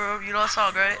My Room? You know that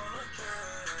song, right?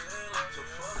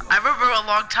 I remember a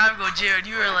long time ago, Jared,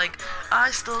 you were like,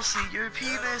 I still see your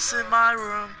penis in my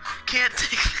room. Can't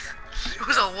take it. It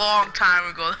was a long time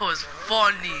ago. That was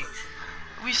funny.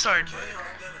 We started.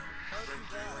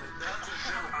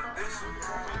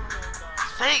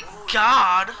 Thank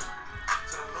God.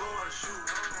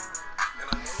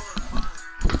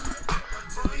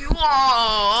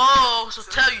 Whoa, so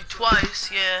tell you twice,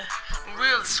 yeah.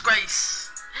 Real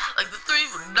disgrace. Like the three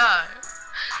would die.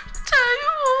 Tell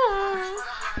you.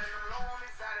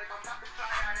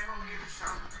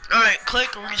 Alright,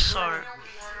 click restart.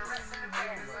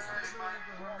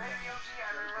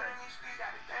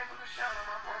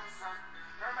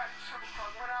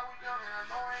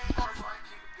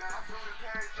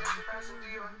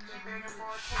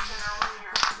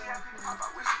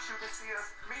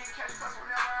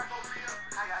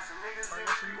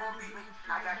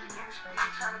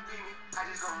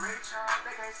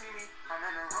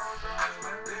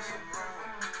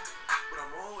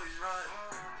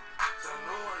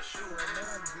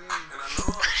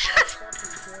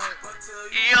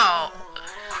 Yo.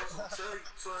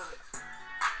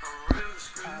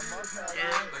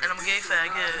 Yeah, and I'm a gay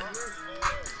faggot.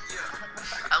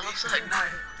 I love sex.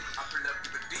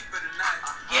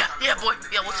 Yeah, boy.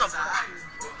 Yeah, what's up, bro?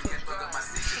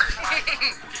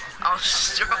 I'll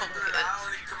stroke it.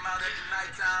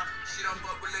 She don't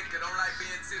fuck with liquor, don't like being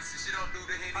tipsy. She don't do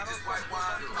the Henny, just white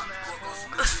wine. Pull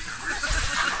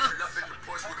up in the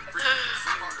Porsche with a freak.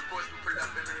 Park the Porsche, pull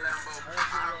up in the Lambo.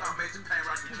 I made the paint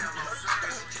rock the camo.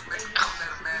 She make me don't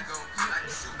let a man go. Like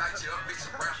you shoot, like you up, bitch,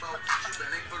 you Rambo. Keep a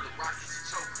link full of rocks,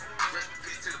 she choke. Rest in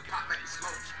peace to the pop, make it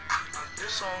smoke.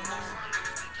 So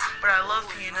but I love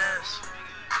penis.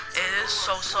 It is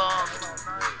so soft.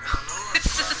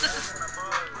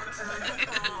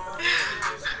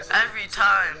 Every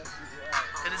time.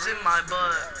 It is in my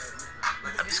butt.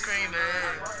 I be screaming.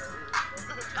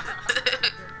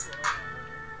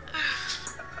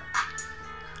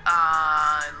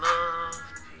 I love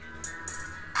penis.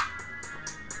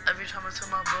 Every time it's in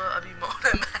my butt, I be more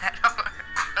than mad.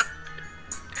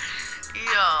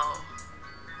 Yo.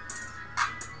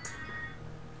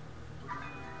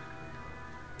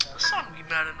 This song be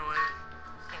mad annoying.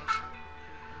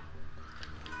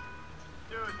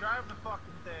 Dude, drive the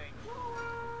fucking thing.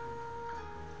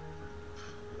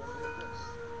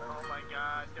 Oh my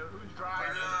god, dude, who's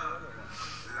driving?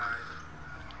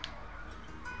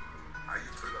 How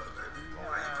you pull up, baby?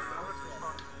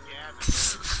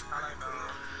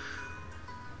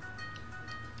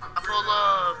 I pull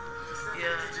up.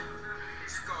 Yeah.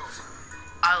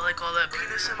 I like all that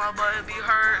penis in my butt be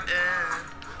hurt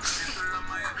and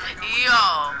yo.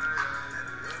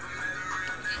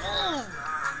 Ooh.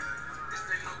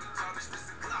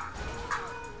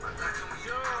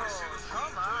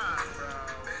 Come on, bro.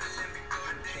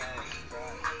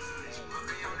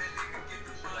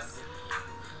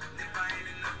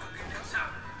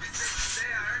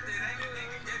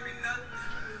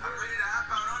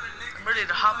 I'm ready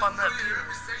to hop on that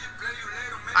penis.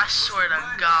 I swear to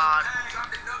God.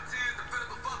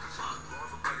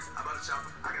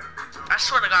 I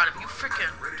swear to God, if you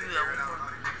freaking do that one more.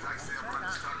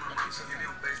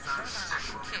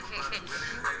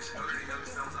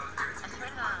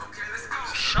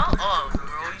 Shut up,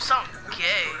 bro. You sound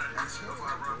gay.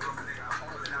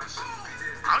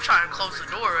 I'm trying to close the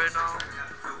door right now.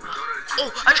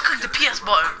 Oh, I just clicked the PS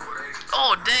button.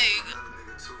 Oh, dang.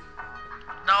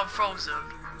 Now I'm frozen.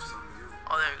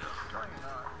 Oh, there you go.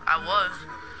 I was.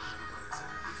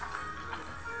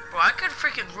 Bro, I could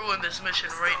freaking ruin this mission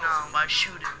right now by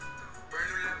shooting.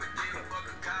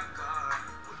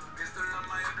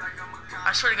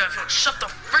 I swear to God, shut the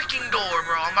freaking door,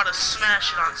 bro. I'm about to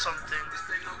smash it on something.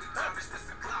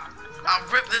 I'll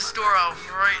rip this door out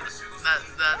right.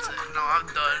 That's it. No, I'm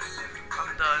done.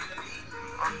 I'm done.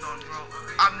 I'm done, bro.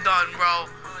 I'm done, bro.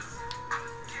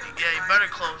 Yeah, you better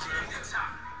close it.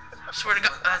 I swear to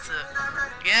God, that's it.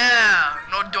 Yeah,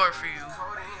 no door for you.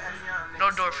 No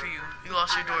door for you. You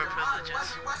lost your door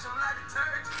privileges.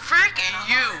 Frick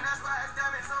you.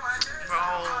 Bro,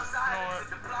 you know what?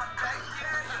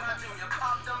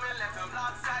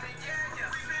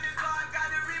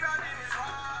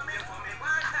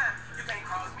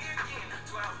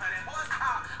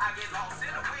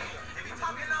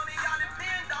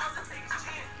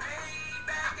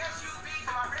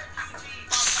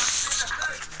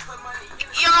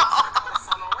 Yo!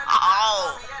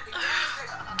 Oh!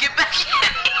 Get back in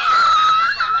here!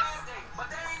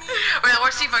 Alright,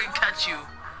 let's see if I can catch you.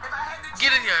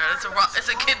 Get in here. It's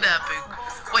a kidnapping.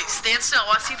 Wait, stand still.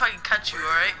 Let's see if I can catch you,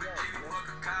 alright?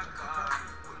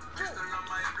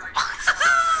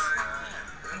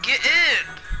 Get in.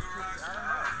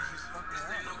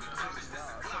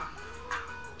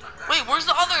 Wait, where's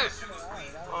the other?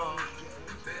 Oh,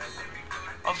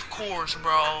 of course,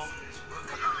 bro. Alright,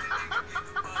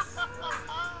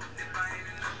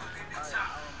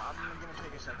 I'm gonna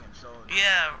take a second, so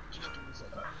Yeah. just give me a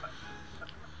second.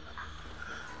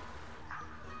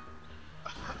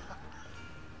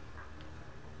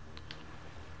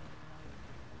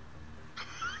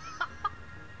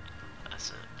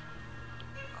 That's it.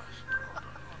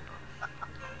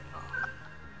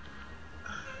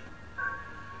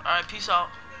 Alright, peace out.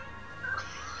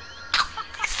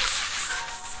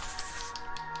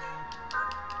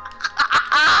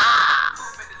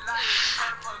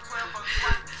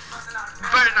 You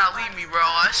better not leave me, bro.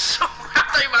 I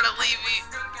thought you were about to leave me.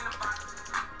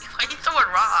 Why you throwing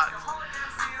rocks?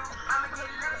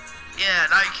 Yeah,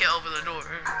 now you can't open the door.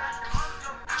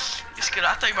 Just kidding.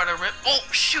 I thought you were about to rip. Oh,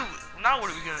 shoot. Now what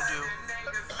are we gonna do?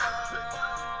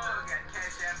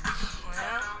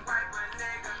 Yeah.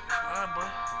 Alright, boy.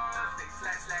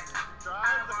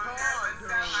 Drive the car,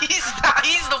 dude.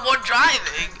 He's the one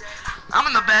driving. I'm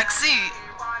in the back seat.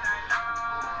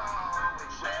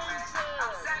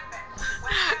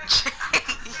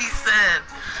 He said.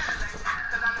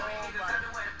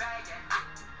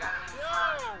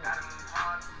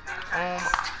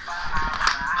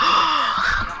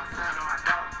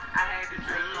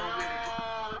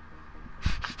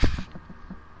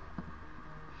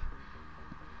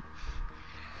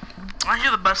 I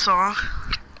hear the best song.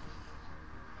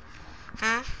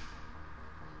 Hmm?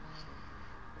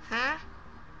 Hmm?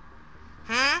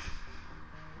 Hmm?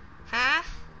 Hmm?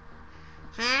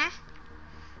 Hmm?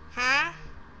 Hmm?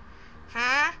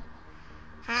 Hmm?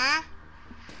 Hmm?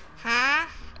 Hmm?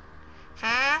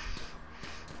 Hmm?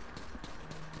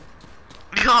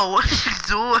 Yo, what are you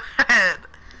doing?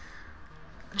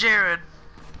 Jared.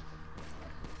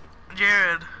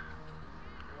 Jared.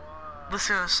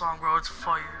 Listen to this song, bro. It's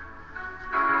fire.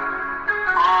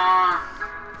 I'm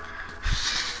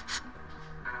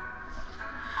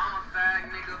a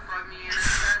fag nigga, fuck me in a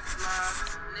Tesla.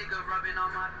 Nigga rubbing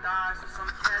on my thighs with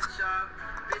some ketchup.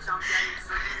 Bitch, I'm gay,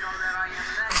 so you know that I am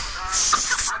next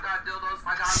up. I got dildos,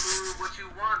 I got lube, what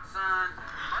you want, son?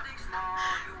 My dick small,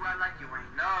 you act like you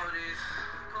ain't noticed.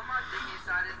 Put my dick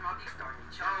inside his mouth, he started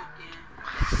choking.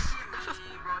 Get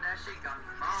me, bro, that shit got me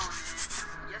moaning.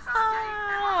 Yes, I'm gay,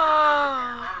 and my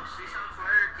bitch, oh, shit, I'm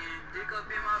twerking. Dick up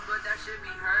in my butt, that shit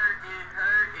be hurting,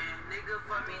 hurting. Nigga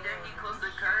fuck me, then he close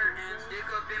the curtains. Dick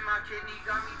up in my kidney,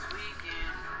 got me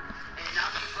tweaking. And I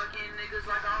be fucking niggas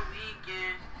like all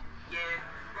weekend. Yeah,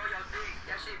 bro, your dick,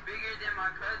 that shit bigger than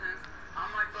my cousins. I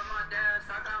might fuck my dad,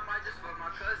 so I might just fuck my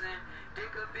cousin.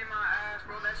 Dick up in my ass,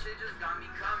 bro, that shit just got me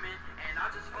coming. And I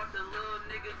just fucked a little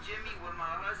nigga Jimmy with my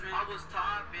husband. I was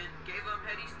topping, gave him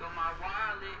head, he stole my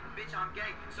wallet. Bitch, I'm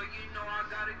gay, so you know I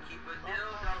gotta keep a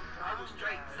dildo. I was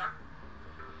straight, so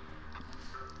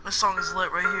This song is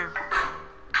lit right here.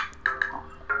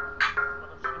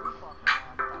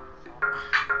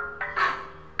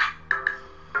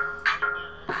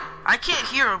 I can't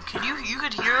hear him. Can you? You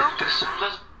could hear him?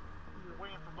 You're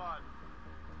waiting for Bud.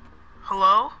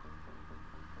 Hello?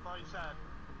 That's all you said.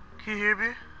 Can you hear me?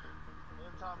 You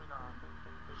didn't tell me now.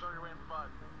 You're sure you're waiting for Bud.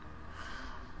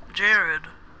 Jared.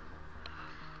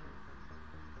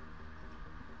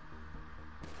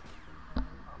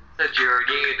 Jared,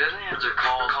 yeah, doesn't answer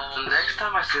calls. The next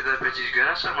time I see that bitch, he's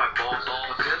gonna send my balls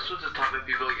off. Because with the type of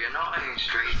people, you know I ain't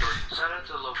straight. Shout out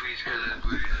to Louise, cause his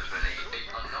booty has been ate.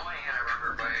 Annoying and I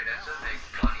remember, right? That's a big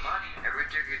money. Every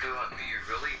trick you do on me, you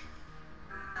really.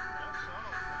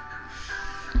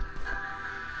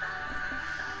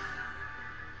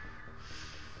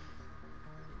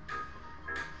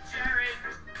 Jared.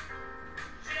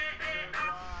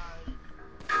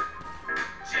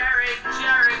 Jared.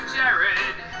 Jared.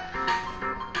 Jared.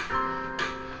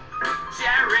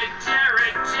 Jared,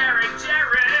 Jared, Jared,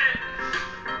 Jared.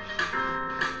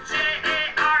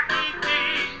 J-A-R-E-D.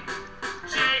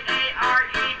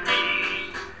 J-A-R-E-D.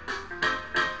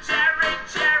 Jared,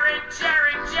 Jared,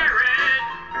 Jared, Jared.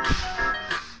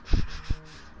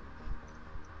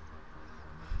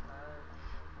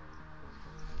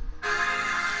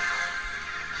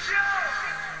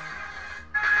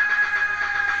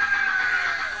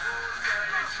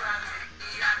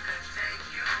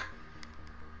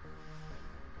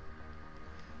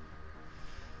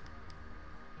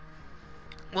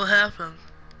 What happened?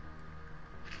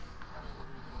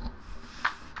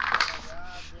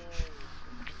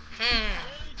 Hmm.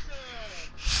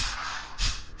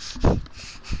 What the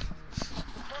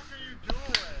fuck are you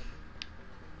doing?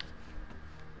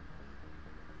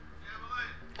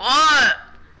 What?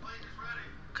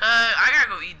 Okay, I gotta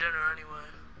go eat dinner.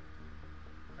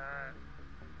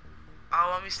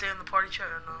 chat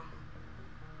or no?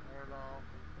 Or no.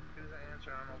 He doesn't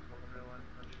answer, I don't know what I'm doing.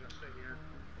 I'm just gonna sit here.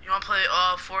 You wanna play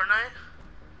Fortnite?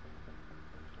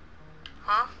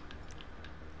 Huh?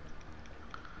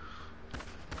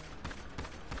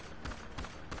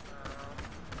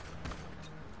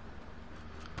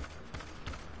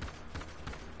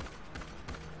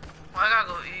 Well, I gotta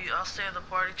go eat. I'll stay in the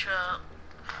party chat.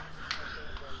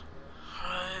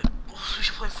 Alright, well, we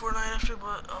should play Fortnite after,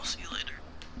 but I'll see you later.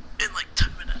 In like 10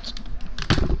 minutes.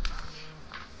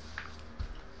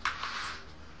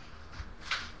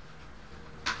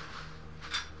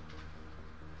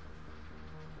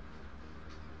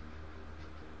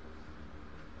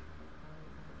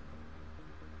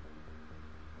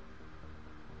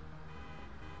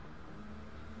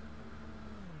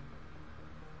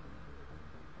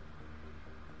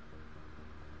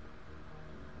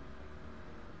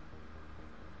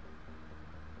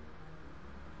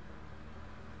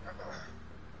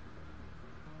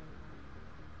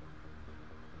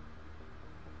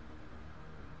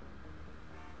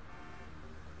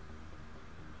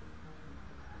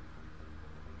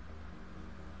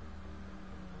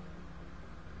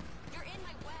 You're in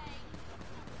my way.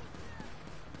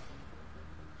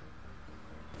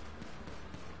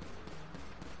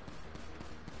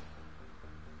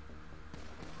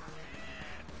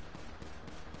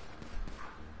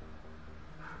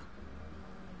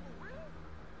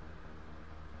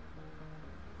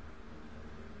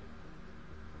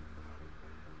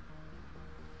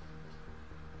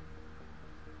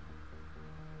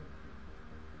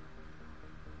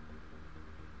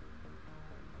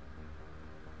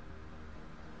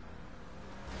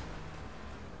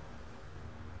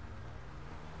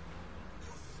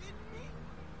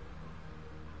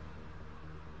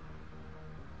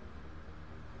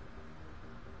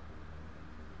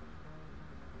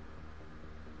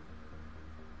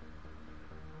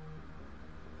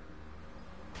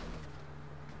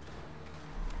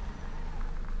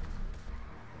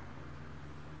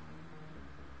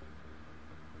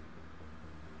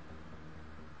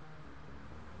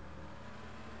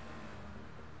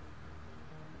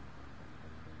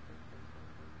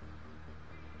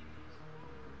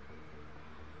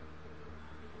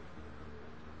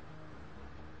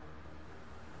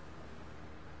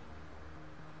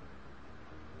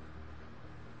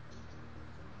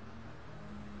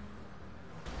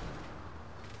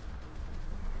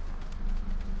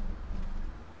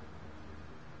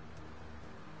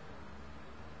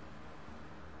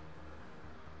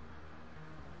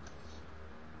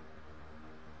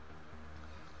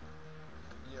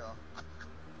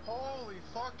 Holy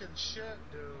fucking shit,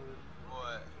 dude.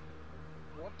 What?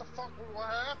 What the fuck, what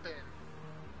happened?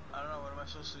 I don't know, what am I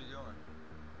supposed to be doing?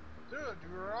 Dude,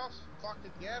 you were off,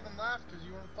 fucking Gavin left because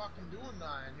you weren't fucking doing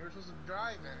nothing. You were supposed to be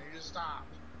driving, and you just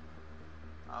stopped.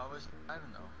 I was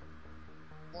driving though.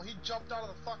 Well, he jumped out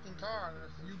of the fucking car, and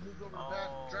you moved over to the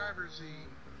back driver's seat.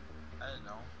 I didn't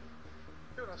know.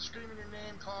 Dude, I was screaming your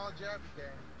name, called you,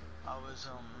 everything. I was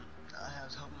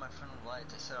helping my friend with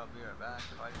lights. I said I'll be right back.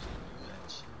 Why did you do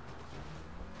that shit?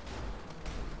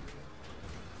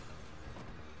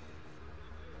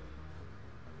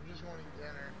 I'm just going to eat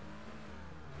dinner.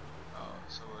 Oh,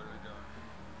 so what are we doing?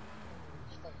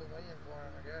 Just fucking waiting for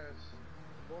him, I guess.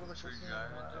 Go to the casino.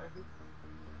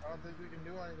 I don't think we can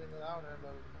do anything without him,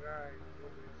 but we can try. Go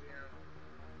to the museum.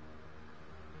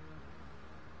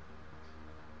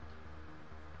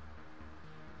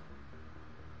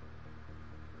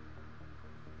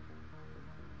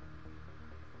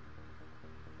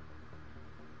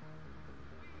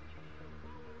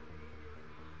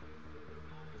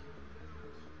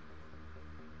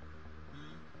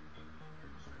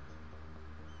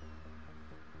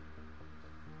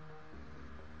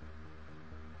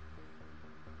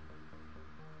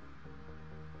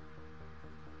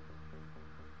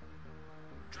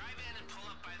 Drive in and pull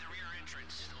up by the rear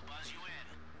entrance. They'll buzz you in.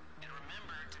 And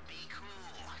remember to be cool.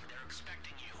 They're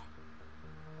expecting you.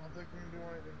 I don't think we can do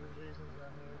anything because Jason's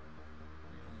not here.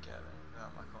 Kevin,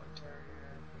 I'm not going to.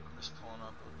 I'm just pulling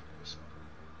up over here, so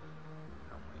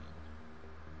I'm waiting.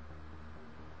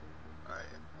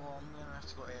 Alright, well, I'm gonna have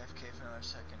to go AFK for another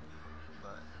second,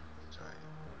 but it's alright.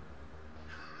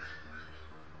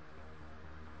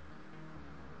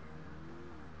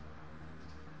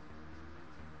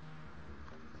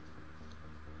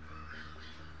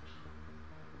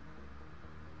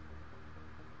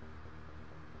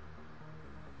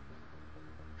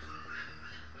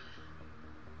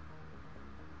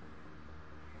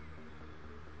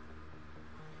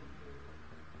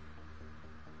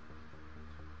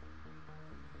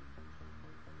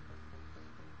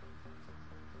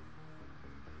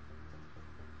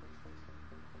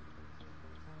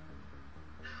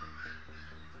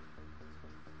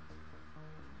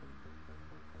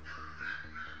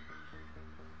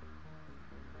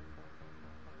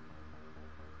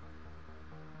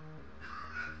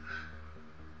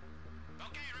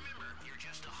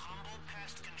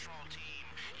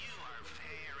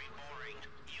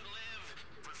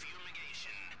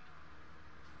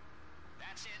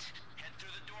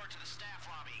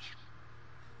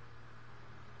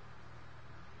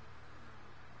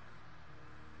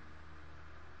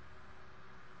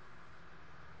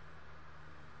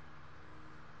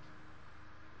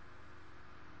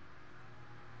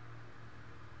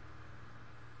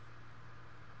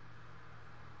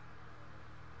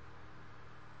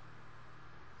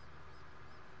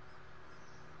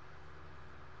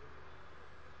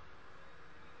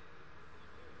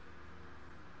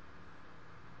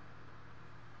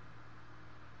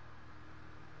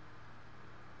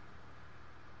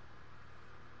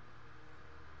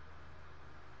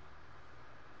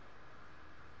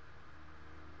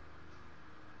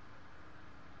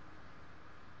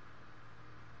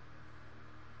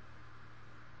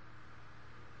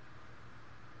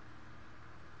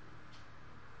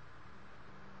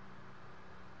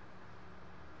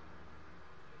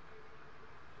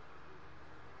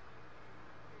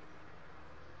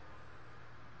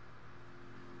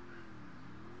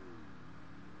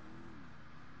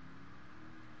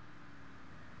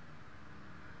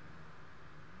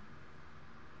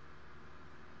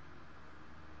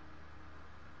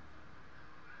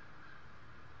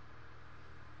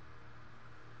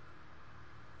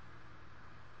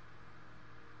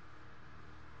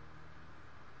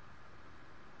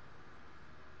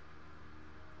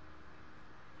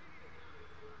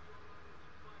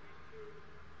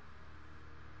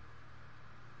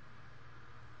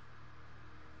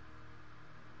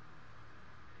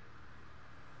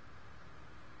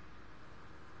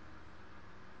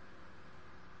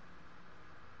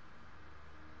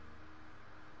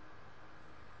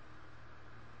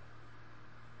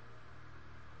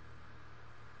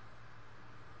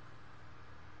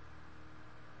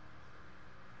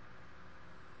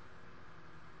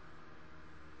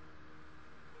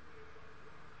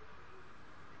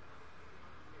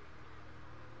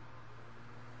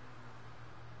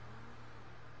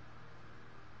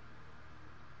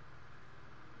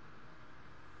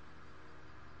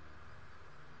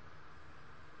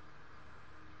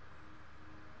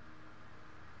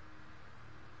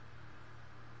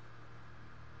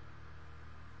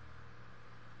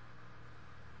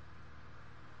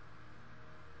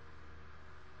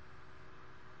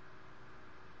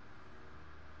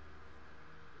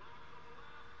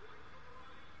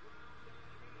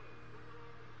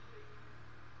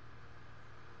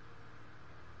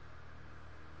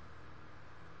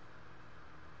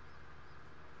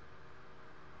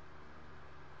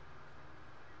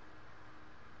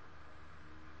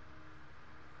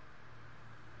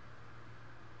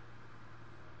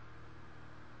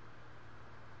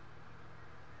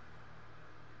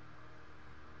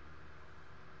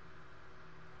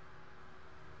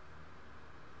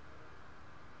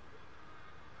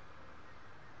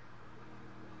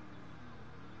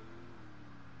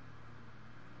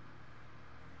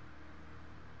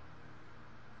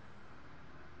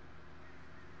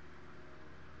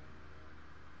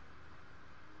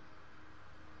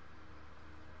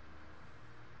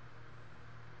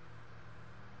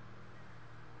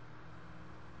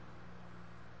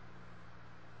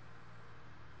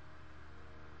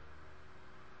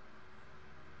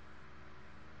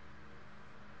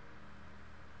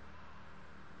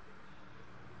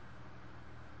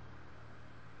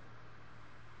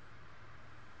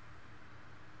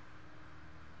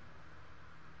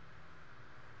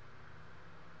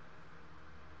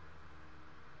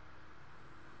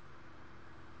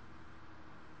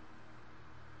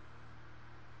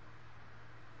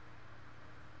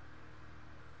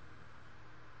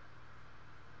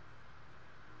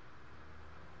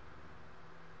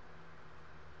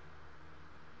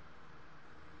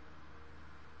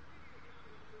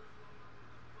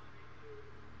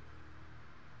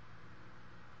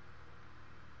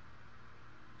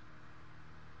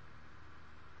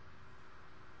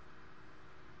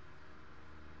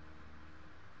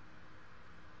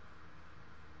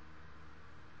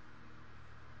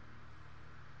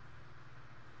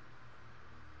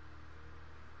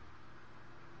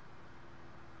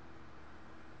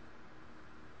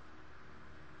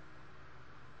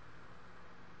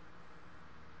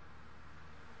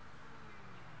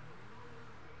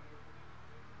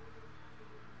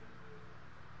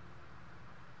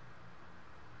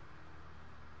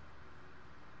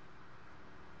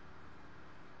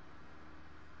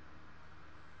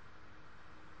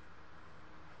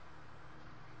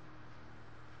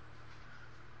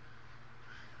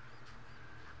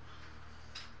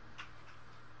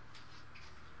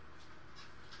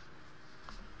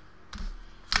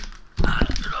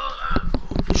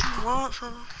 What?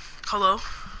 Hello?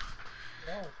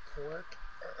 That was quick.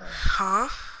 Huh?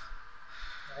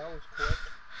 That was quick.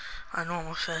 I know I'm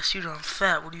a fast shooter. I'm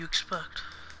fat. What do you expect?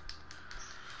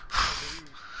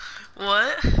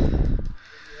 What? Yeah.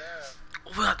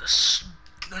 We got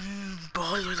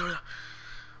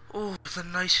oh, the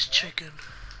nicest chicken.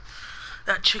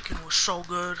 That chicken was so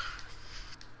good.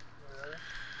 Really?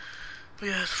 We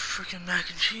had freaking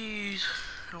mac and cheese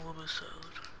and a little bit of salad.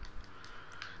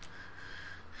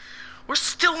 We're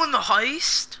still in the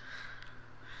heist?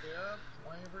 Yep.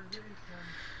 Waiting for Jason.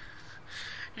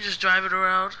 You just driving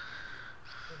around?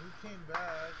 Well, he came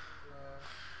back.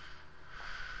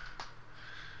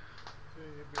 So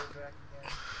he'll be back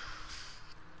again.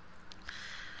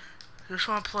 You just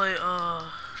wanna play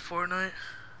Fortnite?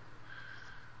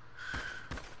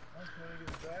 Once when he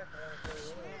gets back, I wanna play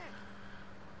with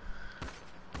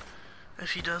him. If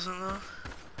he doesn't though?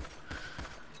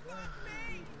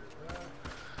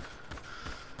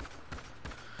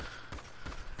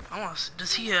 I wanna see,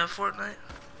 does he have Fortnite?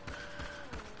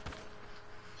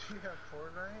 You got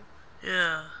Fortnite?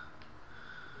 Yeah.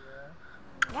 Yeah.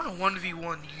 I wanna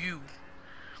 1v1 you.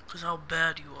 Cause how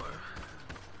bad you are.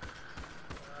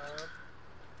 Let's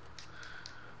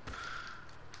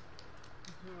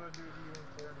see what I do to you in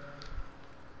Fortnite.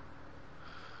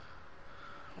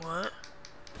 What?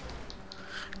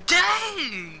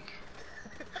 Dang!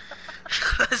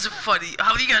 That's funny.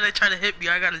 How you gotta try to hit me?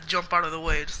 I gotta jump out of the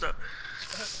way and stuff.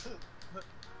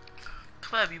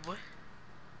 Come at me, boy.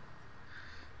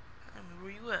 I mean,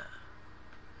 where you at?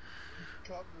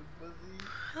 Cop the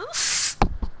pussy.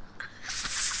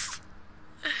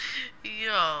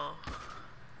 Yo.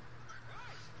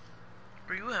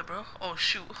 Where you at, bro? Oh,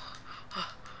 shoot.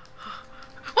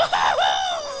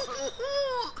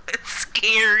 It's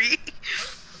scary.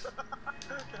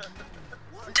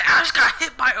 I just got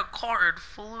hit by a car and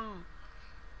flew.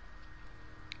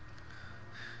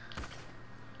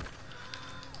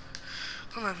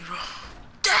 Come at me, bro.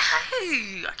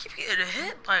 Dang! I keep getting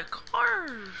hit by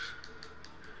cars.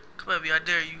 Come at me, I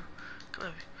dare you. Come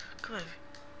at me. Come at me.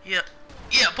 Yep.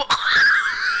 Yeah, but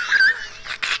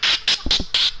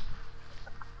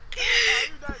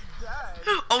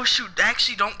oh shoot,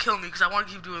 actually don't kill me because I want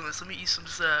to keep doing this. Let me eat some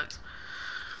sex.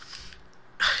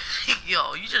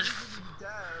 Yo, you just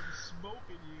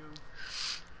smoking you.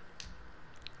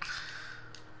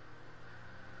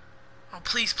 Oh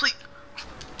please, please.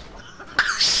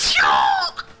 Yo!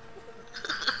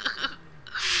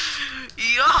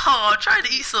 Yo, I'm trying to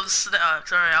eat some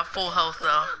snacks. Alright, I'm full health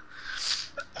now.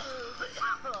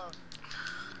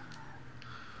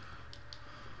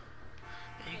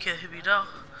 You can't hit me now.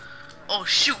 Oh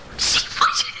shoot!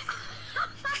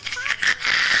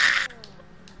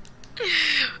 I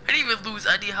didn't even lose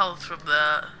any health from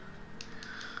that.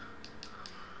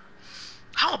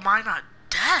 How am I not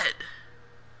dead?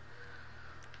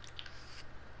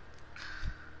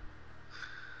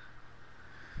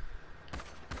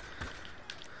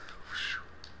 Oh, shoot.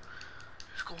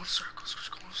 Just go in circles.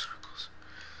 Just go in circles.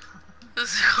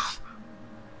 Let's go.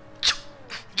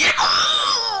 Yeah!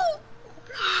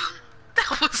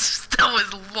 That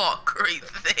was luck right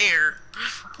there.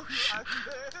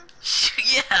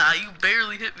 Yeah, you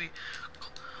barely hit me.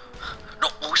 No,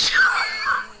 oh shit!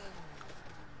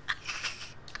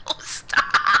 Oh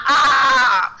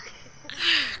stop!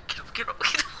 Get up, get up,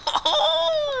 get up!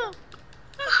 Oh!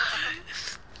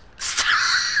 Stop!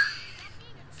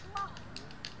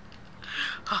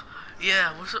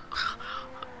 Yeah, what's up?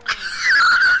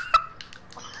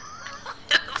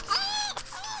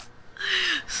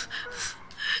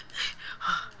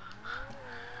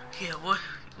 Yeah,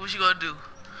 what you gonna do?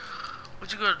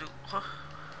 What you gonna do? Huh?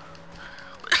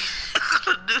 What you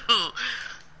gonna do?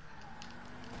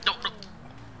 No, no.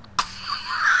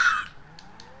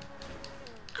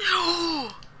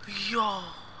 Yo.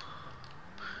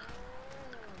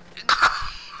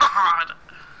 God.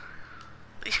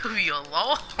 Leave me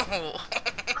alone.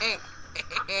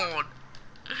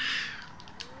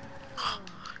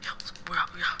 Yo, we're out,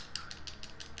 we're out.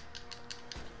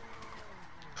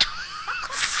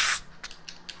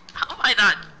 How am I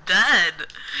not dead?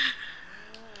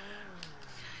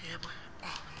 Yeah, boy.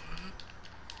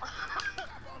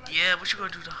 Yeah, what you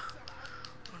gonna do now?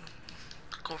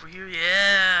 Go over here,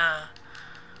 yeah.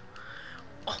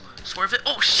 Oh, swerve it.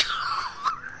 Oh, shit.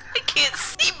 I can't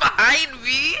see behind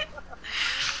me.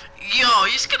 Yo, you're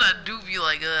just gonna do me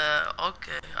like that.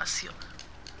 Okay, I see him.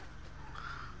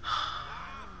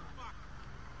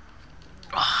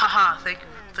 Oh, haha,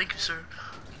 thank you, sir.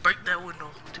 Break that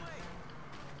window, dude.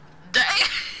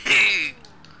 Dang!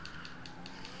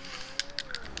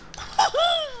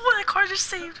 Oh, that car just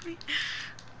saved me.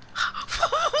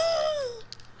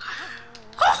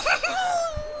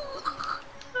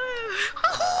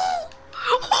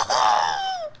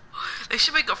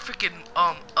 freaking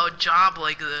a job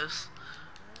like this.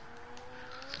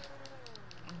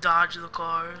 Dodge the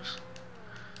cars.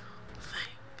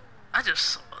 I just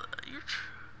saw that. You're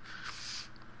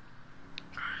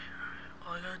alright.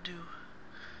 All I gotta do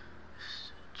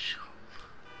is jump.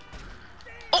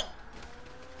 Oh!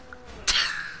 Dang!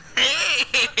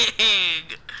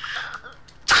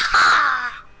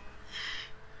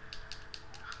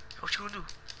 What you gonna do?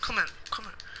 Come in. I'm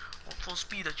full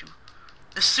speed at you.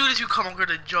 As soon as you come, I'm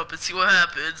gonna jump and see what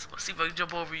happens. Let's see if I can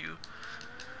jump over you.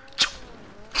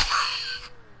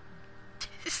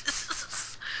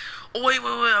 Oh, wait,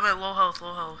 I'm at low health.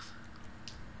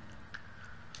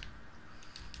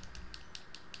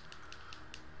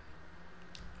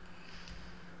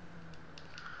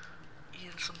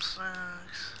 Eating some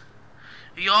snacks.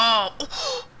 Yo!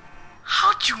 Oh,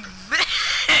 how'd you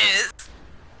miss?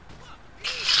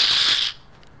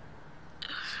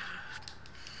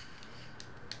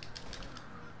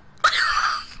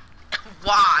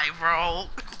 Why, bro?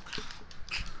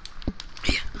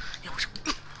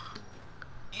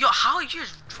 Yo, how you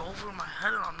just drove over my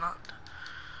head and I'm not...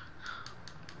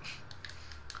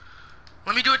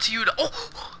 Let me do it to you now.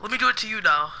 Oh! Let me do it to you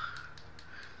now.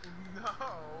 No.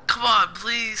 Come on,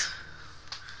 please.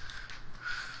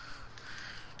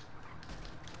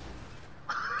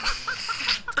 I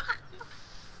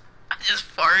just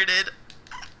farted.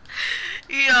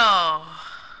 Yo.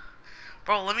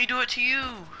 Bro, let me do it to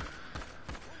you.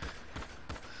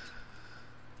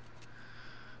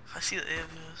 I see the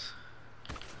aliens.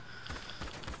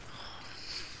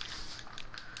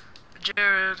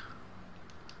 Jared.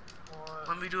 What?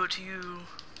 Let me do it to you.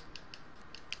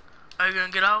 Are you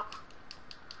gonna get out?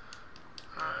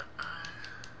 Alright.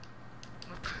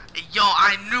 Yo,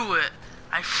 I knew it.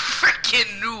 I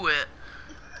freaking knew it.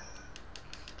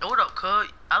 Yo, what up,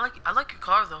 cuz? I like your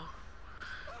car though.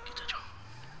 Get that job.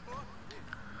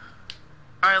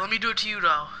 Alright, let me do it to you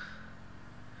though.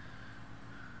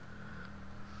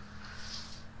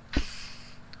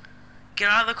 Get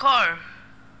out of the car.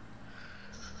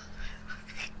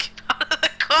 Get out of the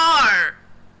car.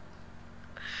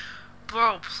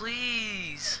 Bro,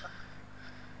 please.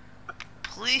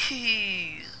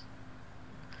 Please.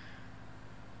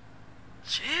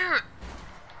 Jared.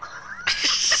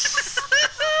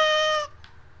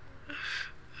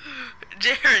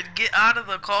 Jared, get out of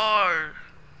the car.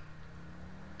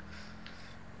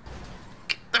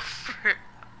 Get the frick.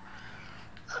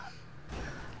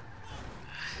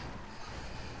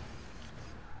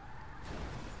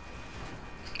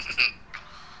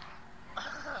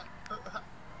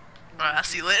 Alright, I'll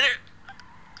see you later.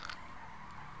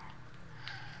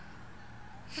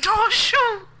 No,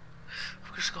 shoot!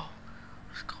 Let's go.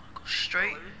 Go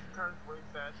straight. Turns way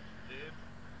fast, dude.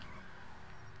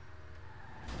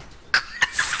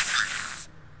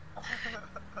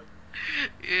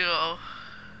 Yo.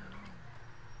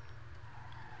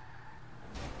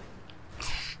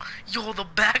 Yo, the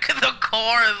back of the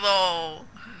car though.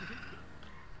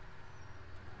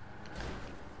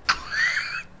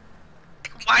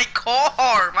 My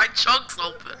car! My trunk's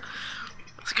open.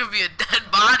 There's gonna be a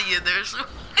dead body in there soon.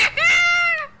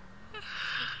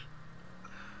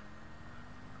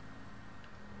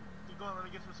 Keep going, let me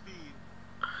get some speed.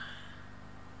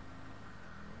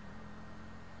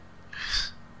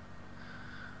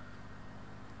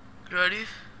 You ready?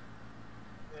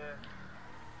 Yeah.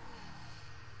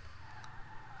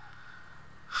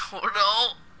 Oh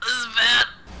no, this is bad.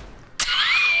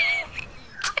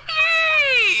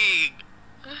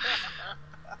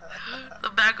 The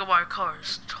back of my car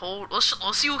is total. Let's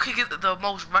see who can get the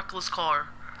most reckless car.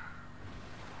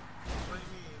 What do you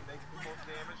mean? They can do most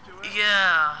damage to it?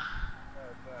 Yeah.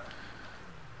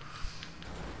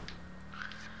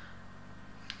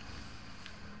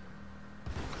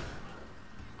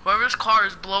 Whoever's car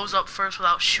blows up first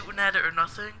without shooting at it or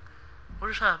nothing. What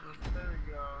just happened? There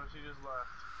we go. She just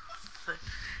left.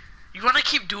 You wanna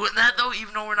keep doing that though,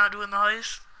 even though we're not doing the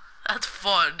heist? That's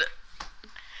fun.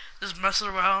 Just messing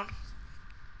around.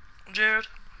 Jared?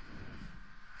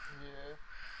 Yeah.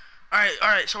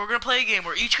 Alright, so we're gonna play a game.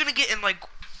 We're each gonna get in like,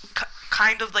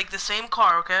 kind of like the same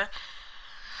car, okay?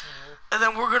 And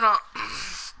then we're gonna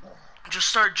just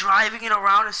start driving it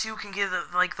around and see who can get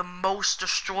the most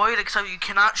destroyed, except you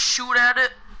cannot shoot at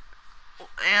it.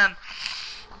 And,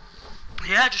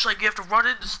 yeah, just like you have to run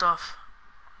into stuff.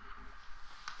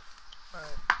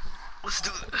 Alright. Let's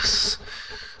do this.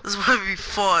 This is gonna be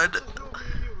fun. Let's do it, me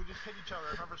and you. We just hit each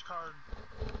other. Whoever's car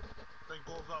like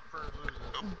blows up first loses.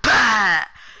 Bah!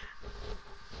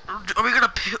 Are we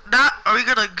gonna Are we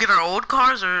gonna get our own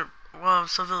cars or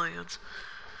civilians?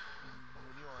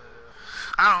 What do you want to do?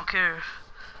 I don't care. I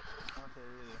don't care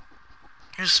either.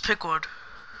 Just pick one.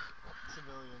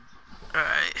 Civilians.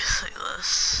 Alright, say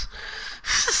this.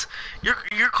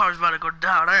 Your car's about to go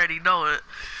down, I already know it.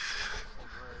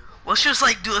 Let's just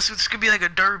like do this, it's gonna be like a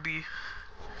derby.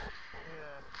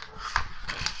 Yeah.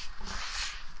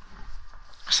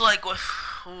 It's like what?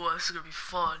 Ooh, this is gonna be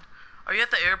fun. Are you at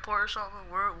the airport or something?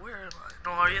 Where am I?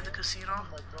 No, are you at the casino?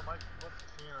 What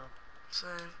casino?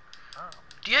 Same. Oh.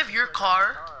 Do you have your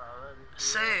car?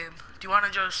 Same. Do you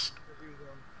wanna just...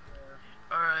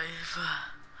 Alright.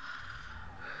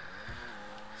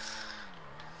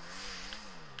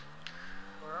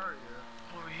 Where are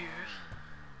you? Over here.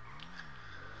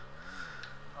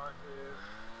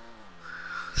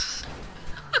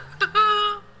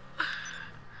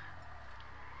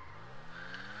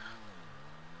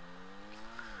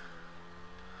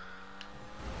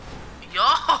 Yo!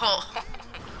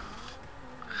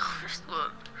 First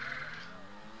one.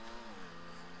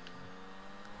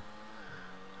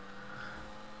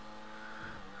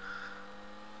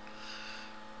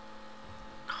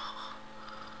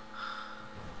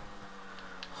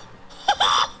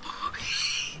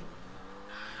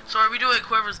 So are we doing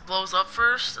whoever blows up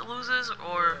first loses,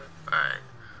 or alright?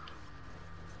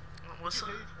 What's up?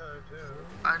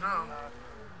 I know.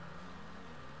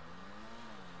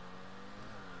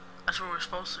 That's what we're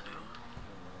supposed to do.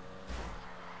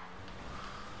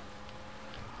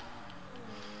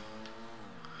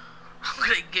 I'm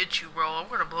gonna get you, bro. I'm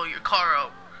gonna blow your car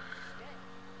up.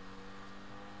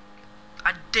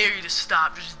 I dare you to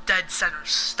stop. Just dead center.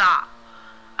 Stop.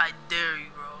 I dare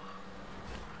you, bro.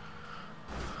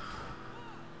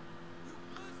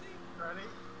 Ready?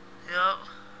 Yep.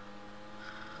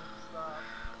 Stop.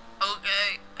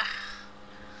 Okay.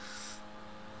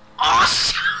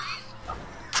 Awesome.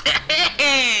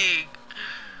 Dang.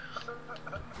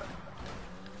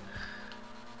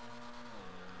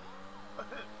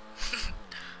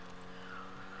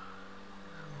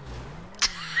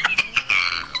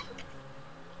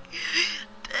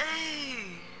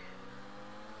 Dang.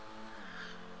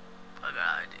 I got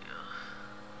an idea.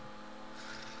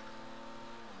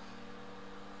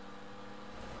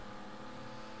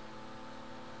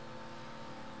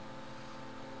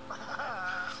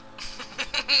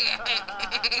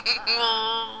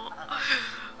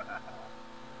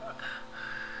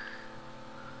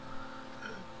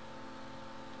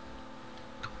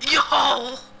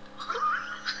 Yo!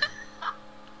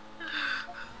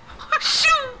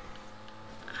 Shoot!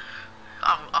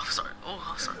 I'm sorry. Oh,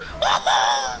 I'm sorry.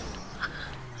 Oh!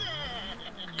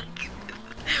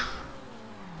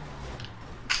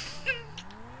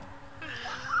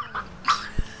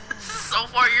 So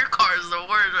far, your car is the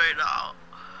worst right now.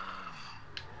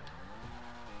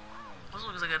 This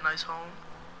looks like a nice home.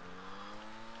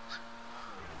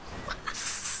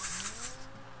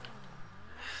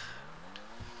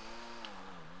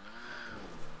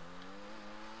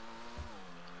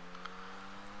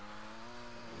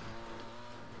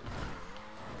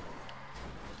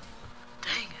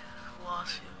 Dang it, I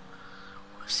lost you.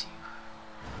 I see you.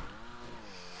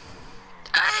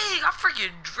 Dang, I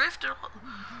freaking drifted.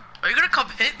 Are you gonna come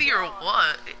hit me or what?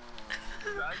 I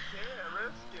can't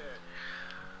risk it.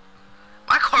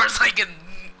 My car's like in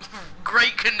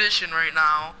great condition right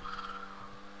now.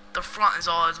 The front is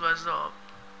all as messed up.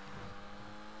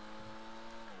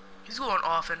 He's going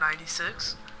off at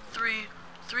 96. Three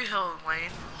hill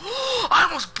lane. I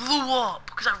almost blew up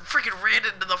because I freaking ran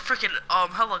into the freaking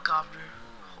helicopter.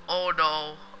 Oh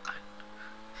no.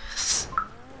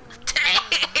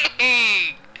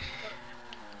 Dang.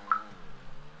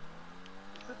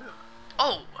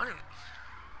 Oh, I didn't.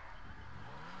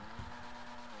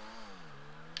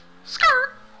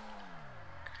 Skirt.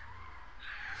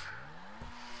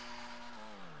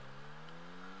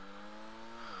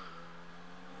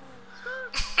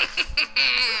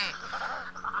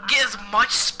 Get as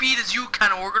much speed as you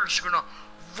can, or we're just gonna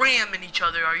ram in each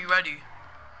other. Are you ready?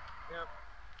 Yep.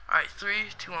 Alright, 3,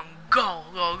 2, 1, go,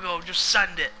 go, go. Just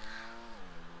send it.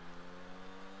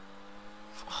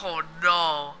 Oh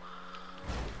no.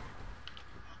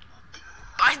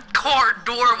 My car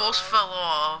door almost fell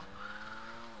off.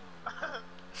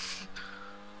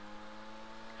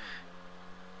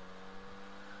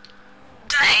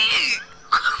 Dang!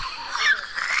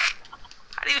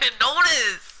 I didn't even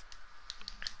notice.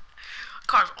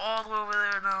 Car's all the way over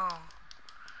there now.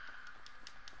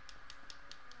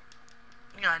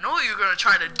 Yeah, I know what you're gonna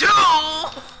try to do.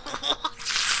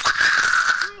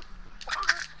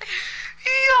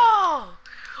 Yo!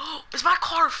 Is my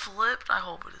car flipped? I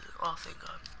hope it is. Oh, thank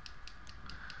God.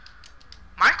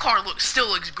 My car still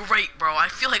looks great, bro. I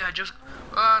feel like I just...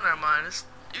 Oh, never mind. It's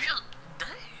just... Dang.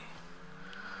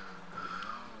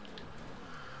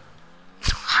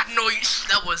 No,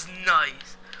 that was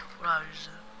nice. What I just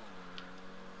said.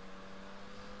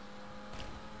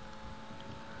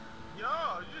 Yo,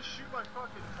 you just shoot my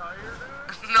fucking tire,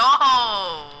 dude?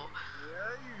 No!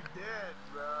 Yeah, you did,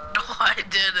 bro. No, I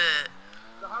didn't.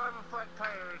 So how do I have a flat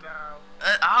tire now?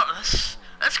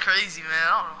 That's crazy, man. I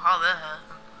don't know how that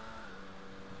happened.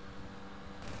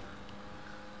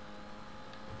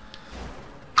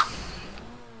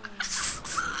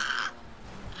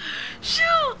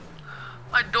 Shoot!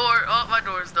 My door. Oh, my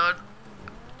door's done.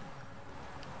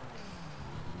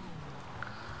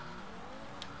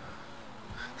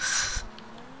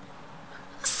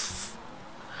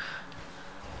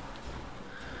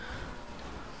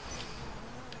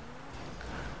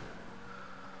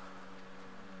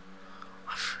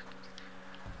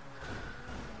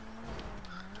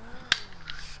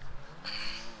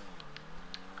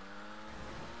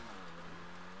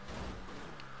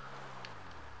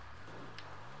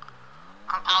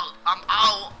 I'm out. I'm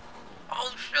out.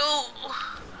 Oh, shoot.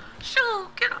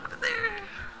 Shoot, get out of there.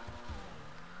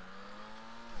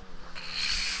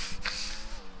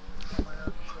 Oh my god,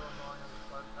 it's so annoying on the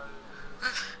flat tire,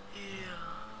 dude. Yeah.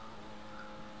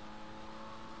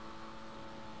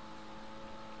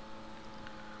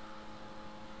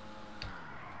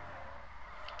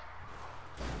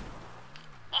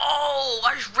 Oh, I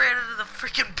just ran into the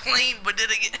freaking plane, but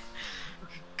did it get...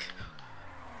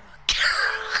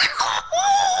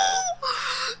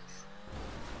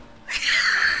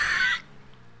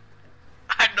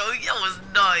 I know, that was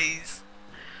nice.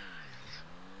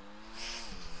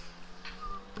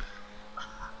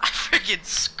 I freaking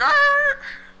skirt.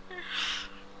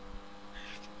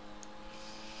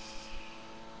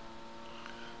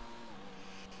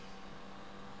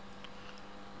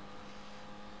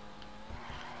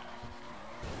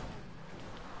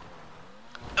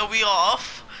 Are we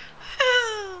off?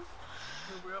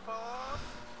 We're off?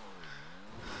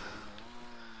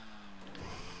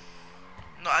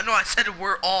 No, I know I said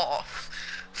we're off.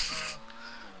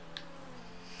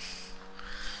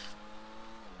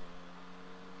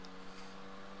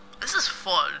 This is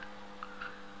fun.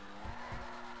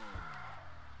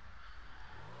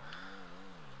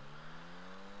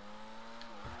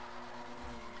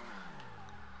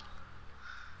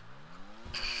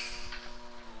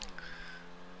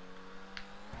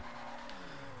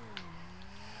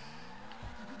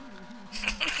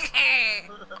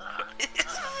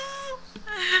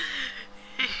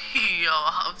 Yo,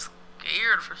 I'm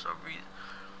scared for some reason.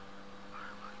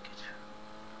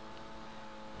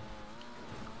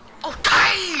 Oh,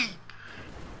 dang!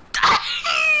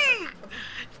 Dang!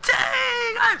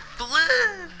 Dang! I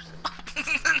flipped!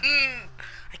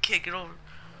 I can't get over.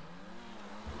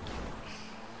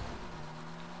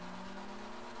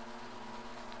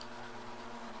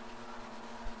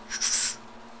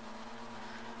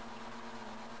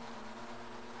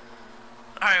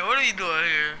 Alright, what are you doing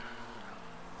here?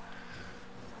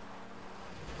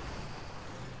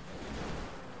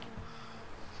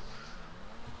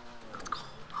 Let's go.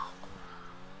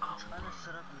 I'm trying to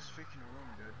set up this freaking room,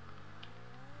 dude.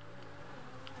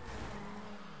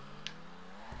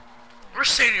 We're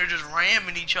sitting here just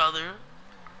ramming each other.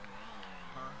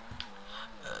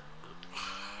 Huh?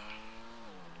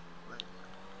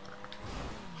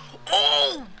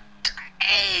 Oh!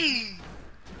 Dang!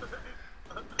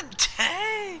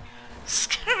 Dang!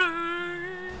 Skirt.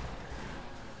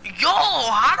 Yo,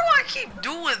 how do I keep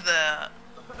doing that?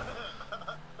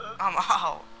 I'm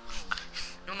out.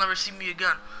 You'll never see me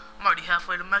again. I'm already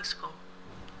halfway to Mexico.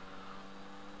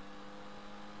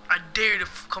 I dare you to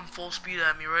come full speed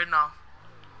at me right now.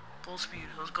 Full speed,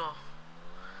 let's go.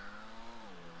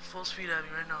 Full speed at me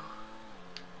right now.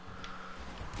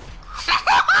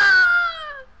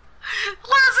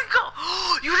 Let's go!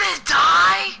 You didn't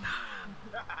die?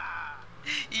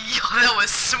 Yo, that was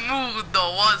smooth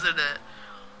though, wasn't it?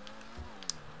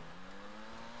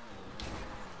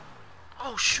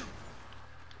 Oh shoot.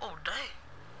 Oh dang.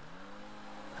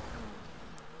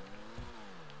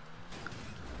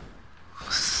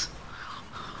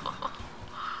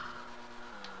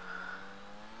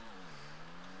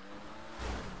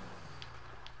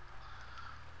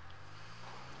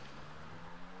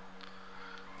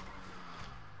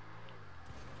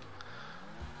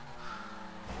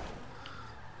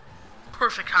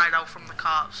 Perfect hideout from the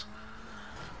cops.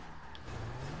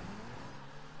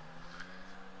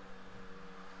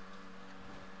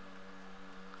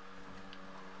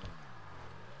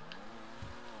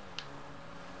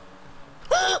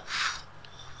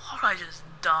 How did I just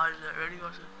dodge that? Ready?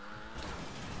 Was it?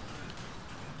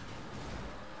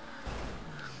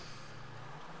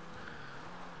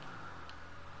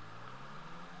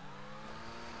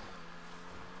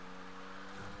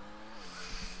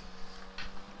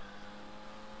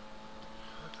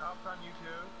 on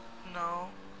YouTube? No.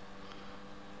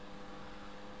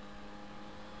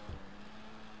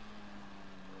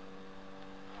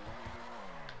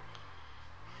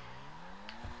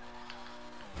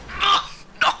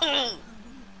 No!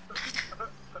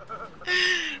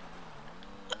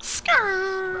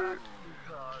 Skirt!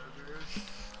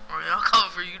 Alright, I'll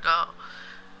come for you now.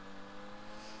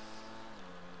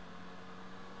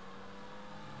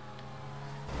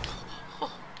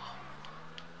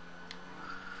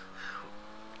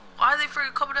 Why are they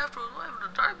freaking coming after us? What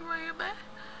happened to Darby right here, man?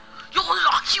 Yo, there's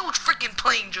a huge freaking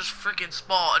plane just freaking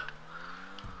spawned.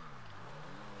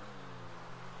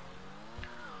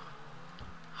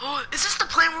 Is this the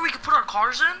plane where we can put our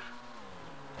cars in?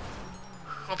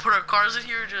 We'll put our cars in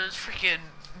here, just freaking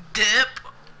dip.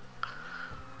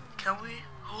 Can we?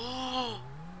 Oh,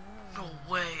 no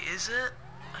way, is it?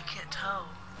 I can't tell.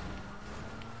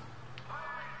 Let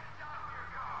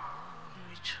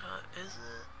me check, is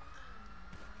it?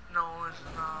 No, it's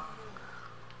not.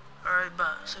 Alright,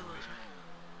 bet. Say what it's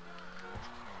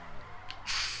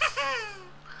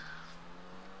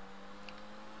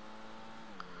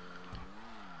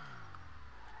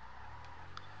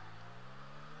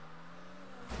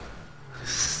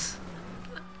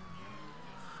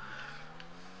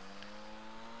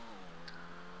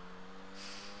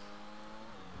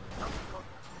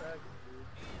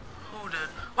Who did?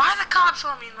 Why are the cops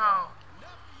on me now?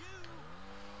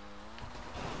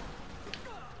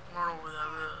 Run over that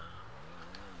bit.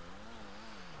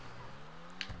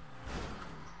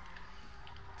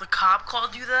 The cop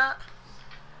called you that?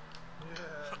 Yeah.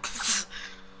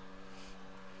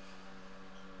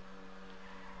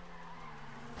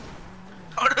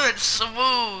 Oh, that's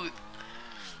smooth.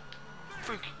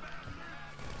 Freak.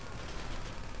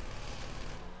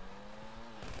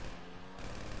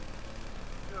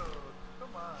 Yo,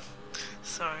 come on, dude.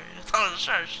 Sorry, I thought it was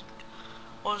church.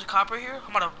 What was the cop right here?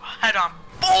 I'm gonna head on.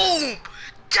 Boom!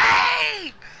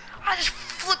 Dang! I just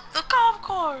flipped the cop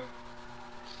car.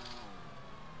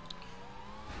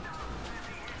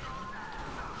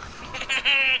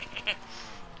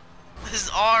 This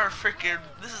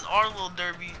is our little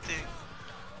derby thing.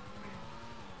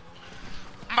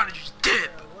 I'm about to just dip. Yeah,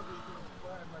 what are you doing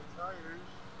flying my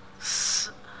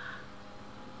tires?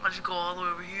 I just go all the way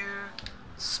over here,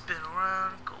 spin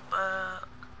around, go back.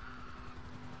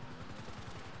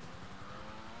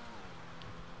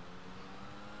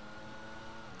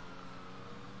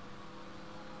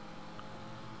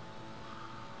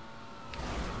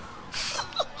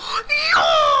 Yo!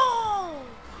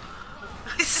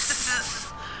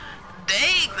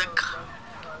 Dang,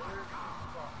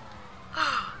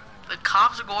 the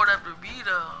cops are going after me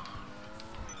though. I'm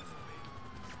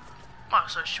about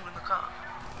to start shooting the cop.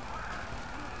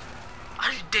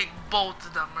 I just dig both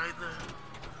of them right there.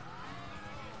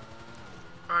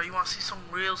 Alright, you wanna see some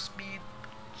real speed?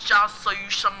 I'll show you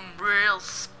some real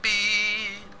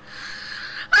speed.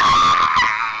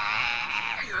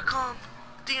 Ah! Here it comes.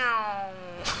 Damn.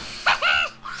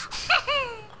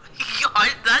 Yo,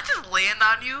 did I just land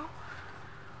on you?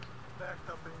 Backed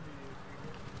up into you.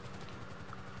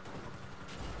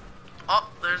 Oh,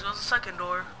 there goes the second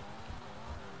door.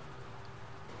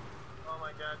 Oh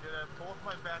my god, dude, both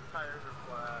my back tires are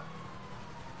flat.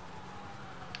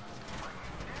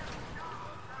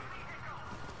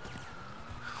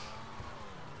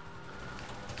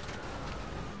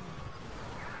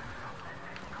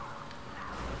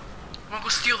 I'm gonna go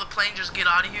steal the plane, just get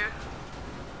out of here.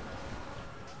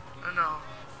 I know.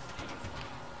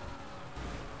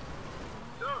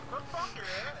 Dude, quit fucking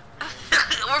it.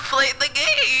 We're playing the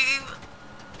game.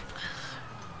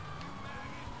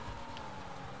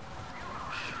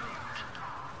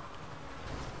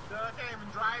 Dude, I can't even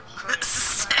drive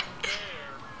straight.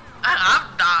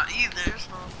 I'm not either,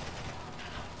 so.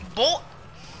 Bolt.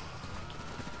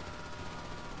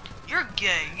 You're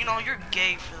gay. You know, you're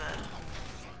gay for that.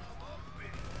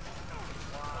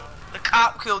 The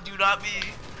cop killed you, not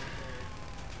me.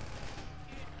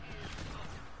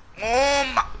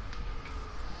 My.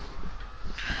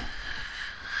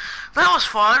 That was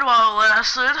fun while it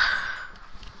lasted.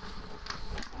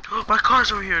 My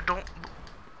car's over here, don't.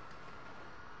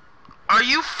 Are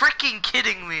you freaking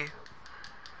kidding me?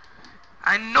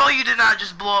 I know you did not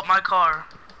just blow up my car.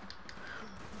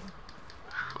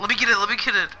 Let me get it, let me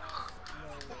get it.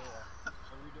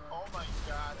 Oh my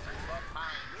god, dude, love mine.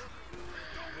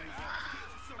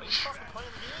 Are you fucking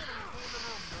playing the game or are you cleaning the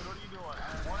room, dude? What are you doing?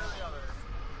 One or the other?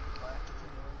 I have to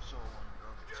clean the room, so I'm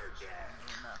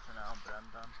doing that for now, but I'm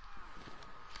done.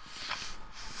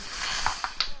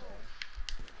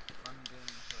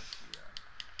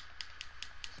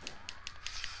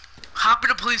 Hop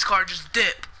in a police car, just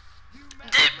dip.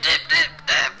 Dip, dip,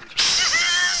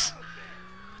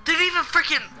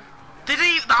 freaking. They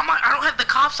didn't even, I don't have the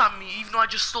cops on me, even though I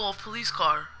just stole a police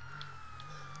car.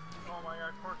 Oh my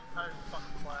god, Corky Tire's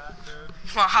fucking flat, dude.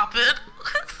 You wanna hop in?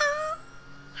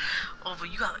 Oh,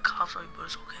 but you got the cops on you, but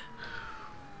it's okay.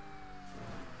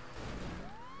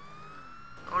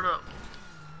 Hold up.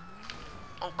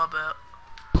 Oh, my bad.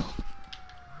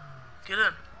 Get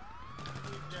in.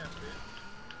 Yeah, bitch.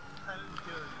 I didn't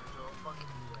kill you, Joe. Fucking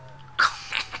do that.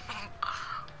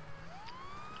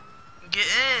 Get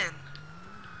in.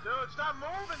 Dude, stop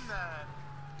moving then!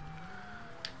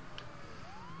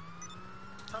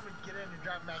 Tell me to get in and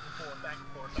drive back and forth, back and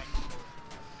forth, back and forth.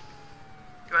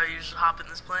 You ready to just hop in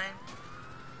this plane?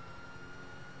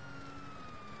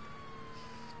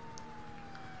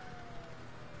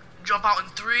 Jump out in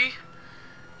 3,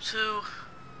 2,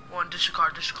 1. Ditch your car,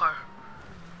 ditch your car.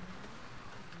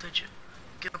 Ditch it.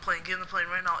 Get in the plane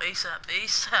right now. ASAP,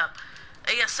 ASAP.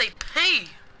 ASAP.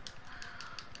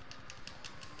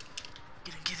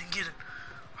 Get in.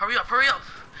 Hurry up.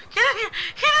 Get in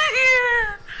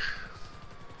here.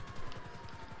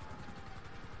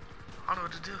 I don't know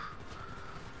what to do.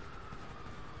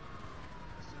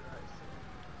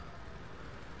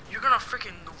 You're gonna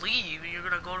freaking leave and you're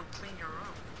gonna go to clean your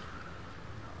room.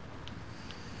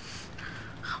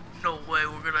 No way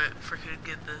we're gonna freaking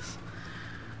get this. So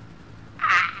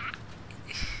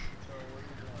what are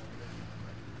you doing?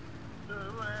 Dude,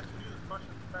 I'm gonna ask you this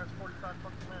question for the past 45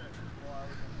 fucking minutes. Well, I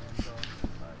was in there, so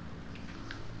like,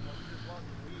 Well, you just want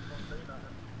to leave, don't say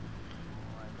nothing.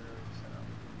 I literally set up.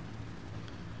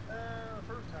 The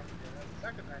first time you did, that's the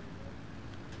second time you did.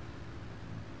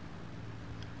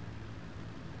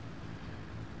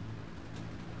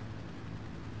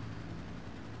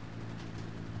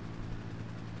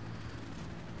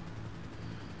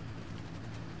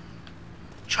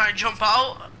 Try and jump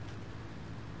out.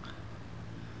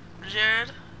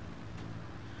 Jared.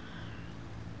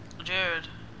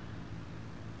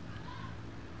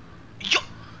 Yo!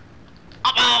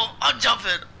 I'm out! I'm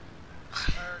jumping! I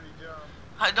already jumped.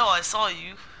 I know, I saw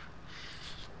you.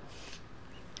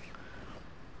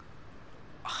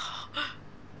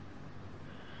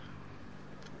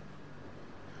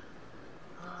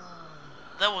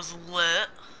 That was lit.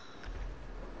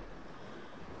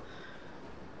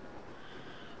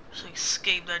 Just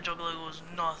escaped that joke like it was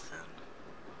nothing.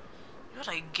 You got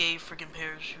a gay freaking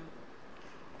parachute.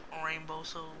 Rainbow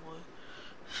silver boy.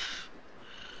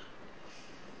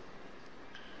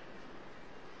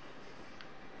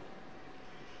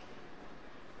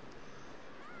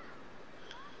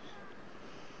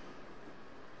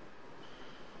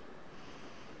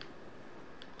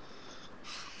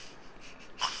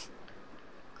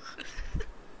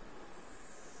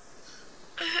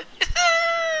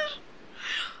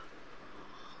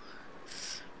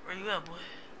 Where you at, boy?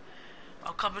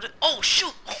 I'll cover it. Oh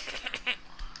shoot!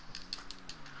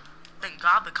 Thank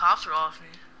God the cops are off me.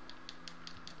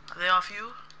 Are they off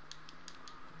you?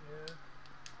 Yeah.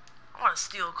 I want to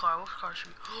steal a car. What car should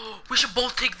we? We should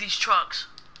both take these trucks.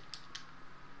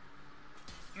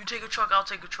 You take a truck, I'll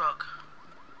take a truck.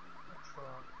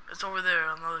 It's over there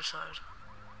on the other side.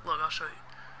 Look, I'll show you.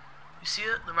 You see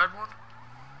it? The red one?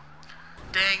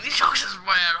 Dang, these trucks is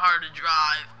mad hard to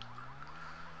drive.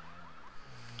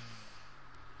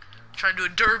 Trying to do a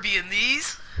derby in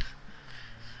these?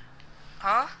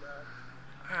 Huh?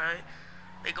 Alright.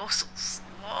 They go so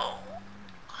slow.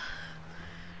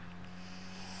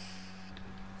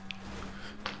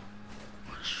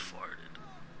 I just farted.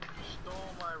 You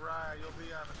stole my ride. You'll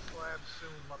be on a slab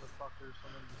soon, motherfuckers.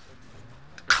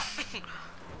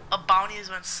 A bounty has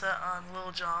been set on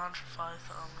Lil John for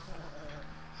 5,000.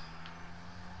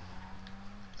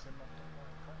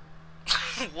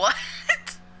 What?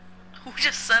 Who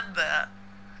just said that?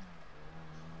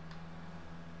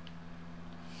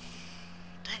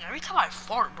 Dang, every time I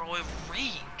fart, bro, it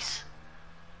reeks.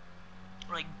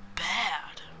 Like,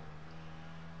 bad.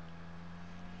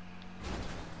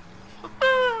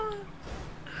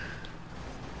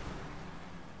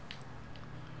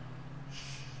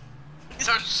 These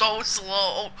are so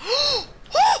slow.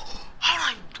 How do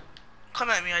I... Come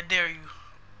at me, I dare you.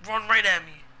 Run right at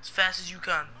me, as fast as you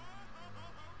can.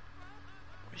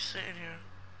 We're sitting here.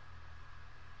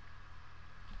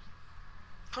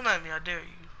 Come at me, I dare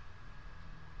you.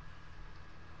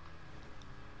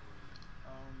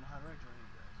 How do I join you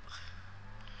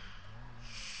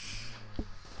guys?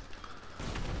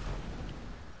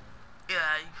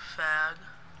 Yeah, you fag.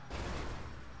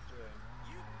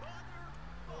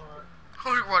 What? Who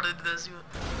wanted this? You...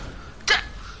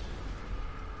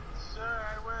 Sir,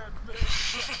 I win, bitch.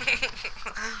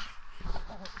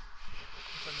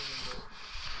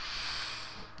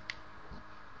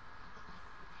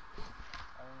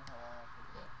 I don't know how long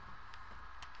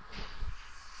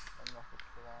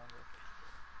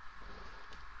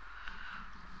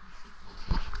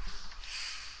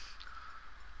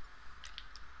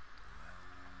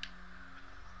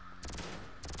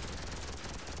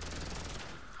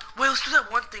let's do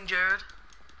that one thing, Jared.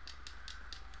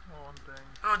 One thing.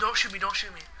 No, don't shoot me, don't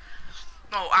shoot me.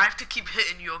 No, I have to keep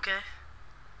hitting you, okay?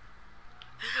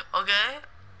 Okay?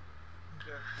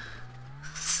 Okay. No,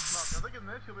 I think in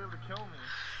this you'll be able to kill me.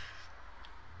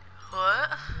 What?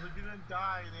 Like you didn't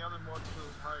die in the other mode because it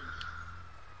was height.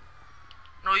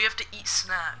 No, you have to eat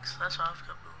snacks. That's what I've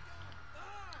kept doing.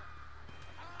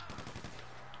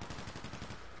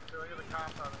 Dude, I get the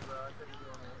cops on me, bro. I think you're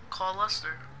doing it. Call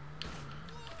Lester.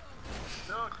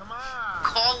 Dude, come on!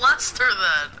 Call Lester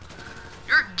then.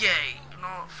 You're gay.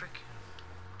 No, frick.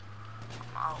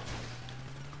 I'm out.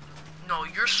 No,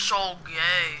 you're so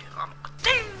gay.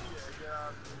 Ding! Yeah, get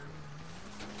out of here.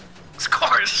 This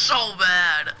car is so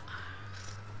bad.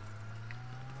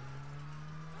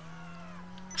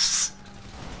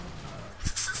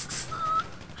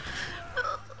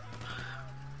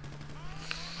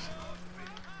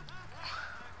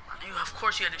 Of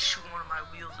course you had to shoot one of my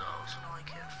wheels out, so now I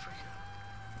can't freaking...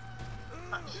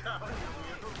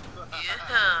 Yeah.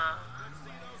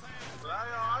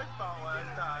 I found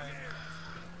last time.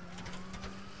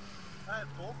 I had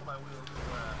both of my wheels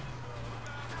flat,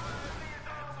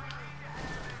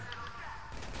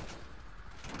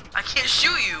 so. I can't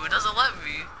shoot you, it doesn't let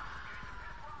me.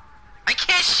 I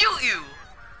can't shoot you!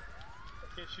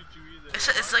 I can't shoot you either.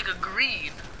 It's like a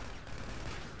green.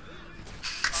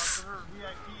 For her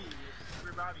VIP,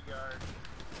 free bodyguard.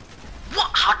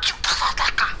 What? How'd you pull out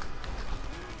that guy?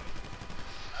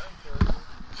 I didn't kill you.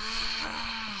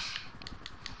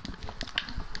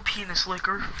 Penis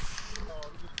licker. Oh,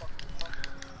 you just fucking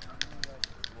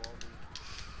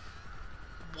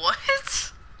What?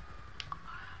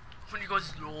 When he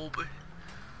goes, lobby.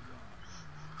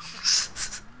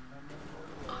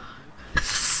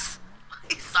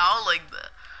 He sound like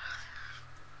that.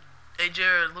 Hey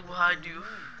Jared, look behind you.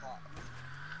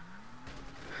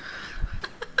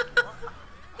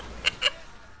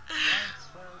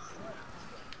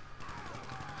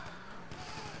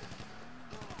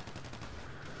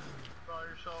 Oh,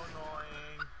 you're so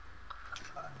annoying.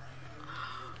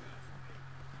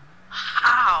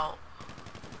 How?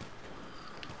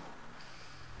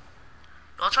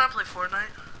 Y'all trying to play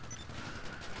Fortnite?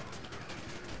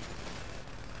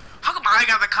 How come I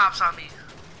got the cops on me?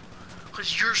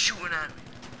 Cause you're shooting at me.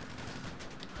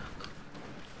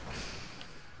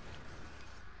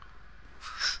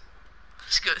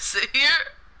 Just gonna sit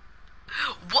here?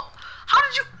 What? How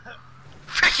did you...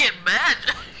 Freaking mad?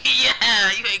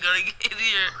 Yeah, you ain't gonna get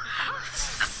here.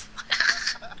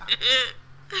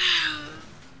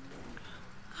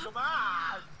 Come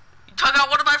on! You took out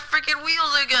one of my freaking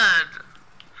wheels again.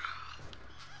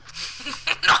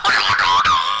 No.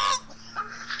 No.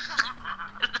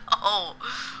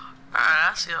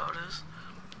 Alright, I see how it is.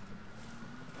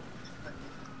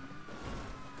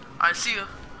 Alright, see ya.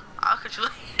 I'll catch you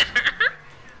later.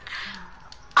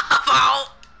 I'm out.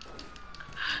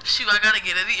 Shoot, I gotta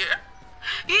get in here.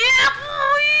 Yeah,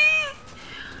 boy.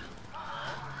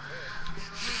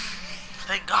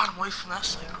 Thank God I'm away from that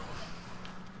cycle.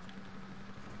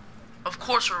 Of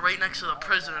course, we're right next to the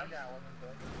prison.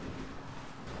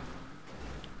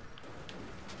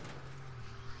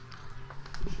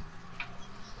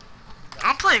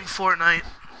 I'm playing Fortnite.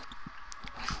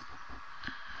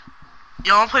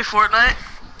 Y'all wanna play Fortnite?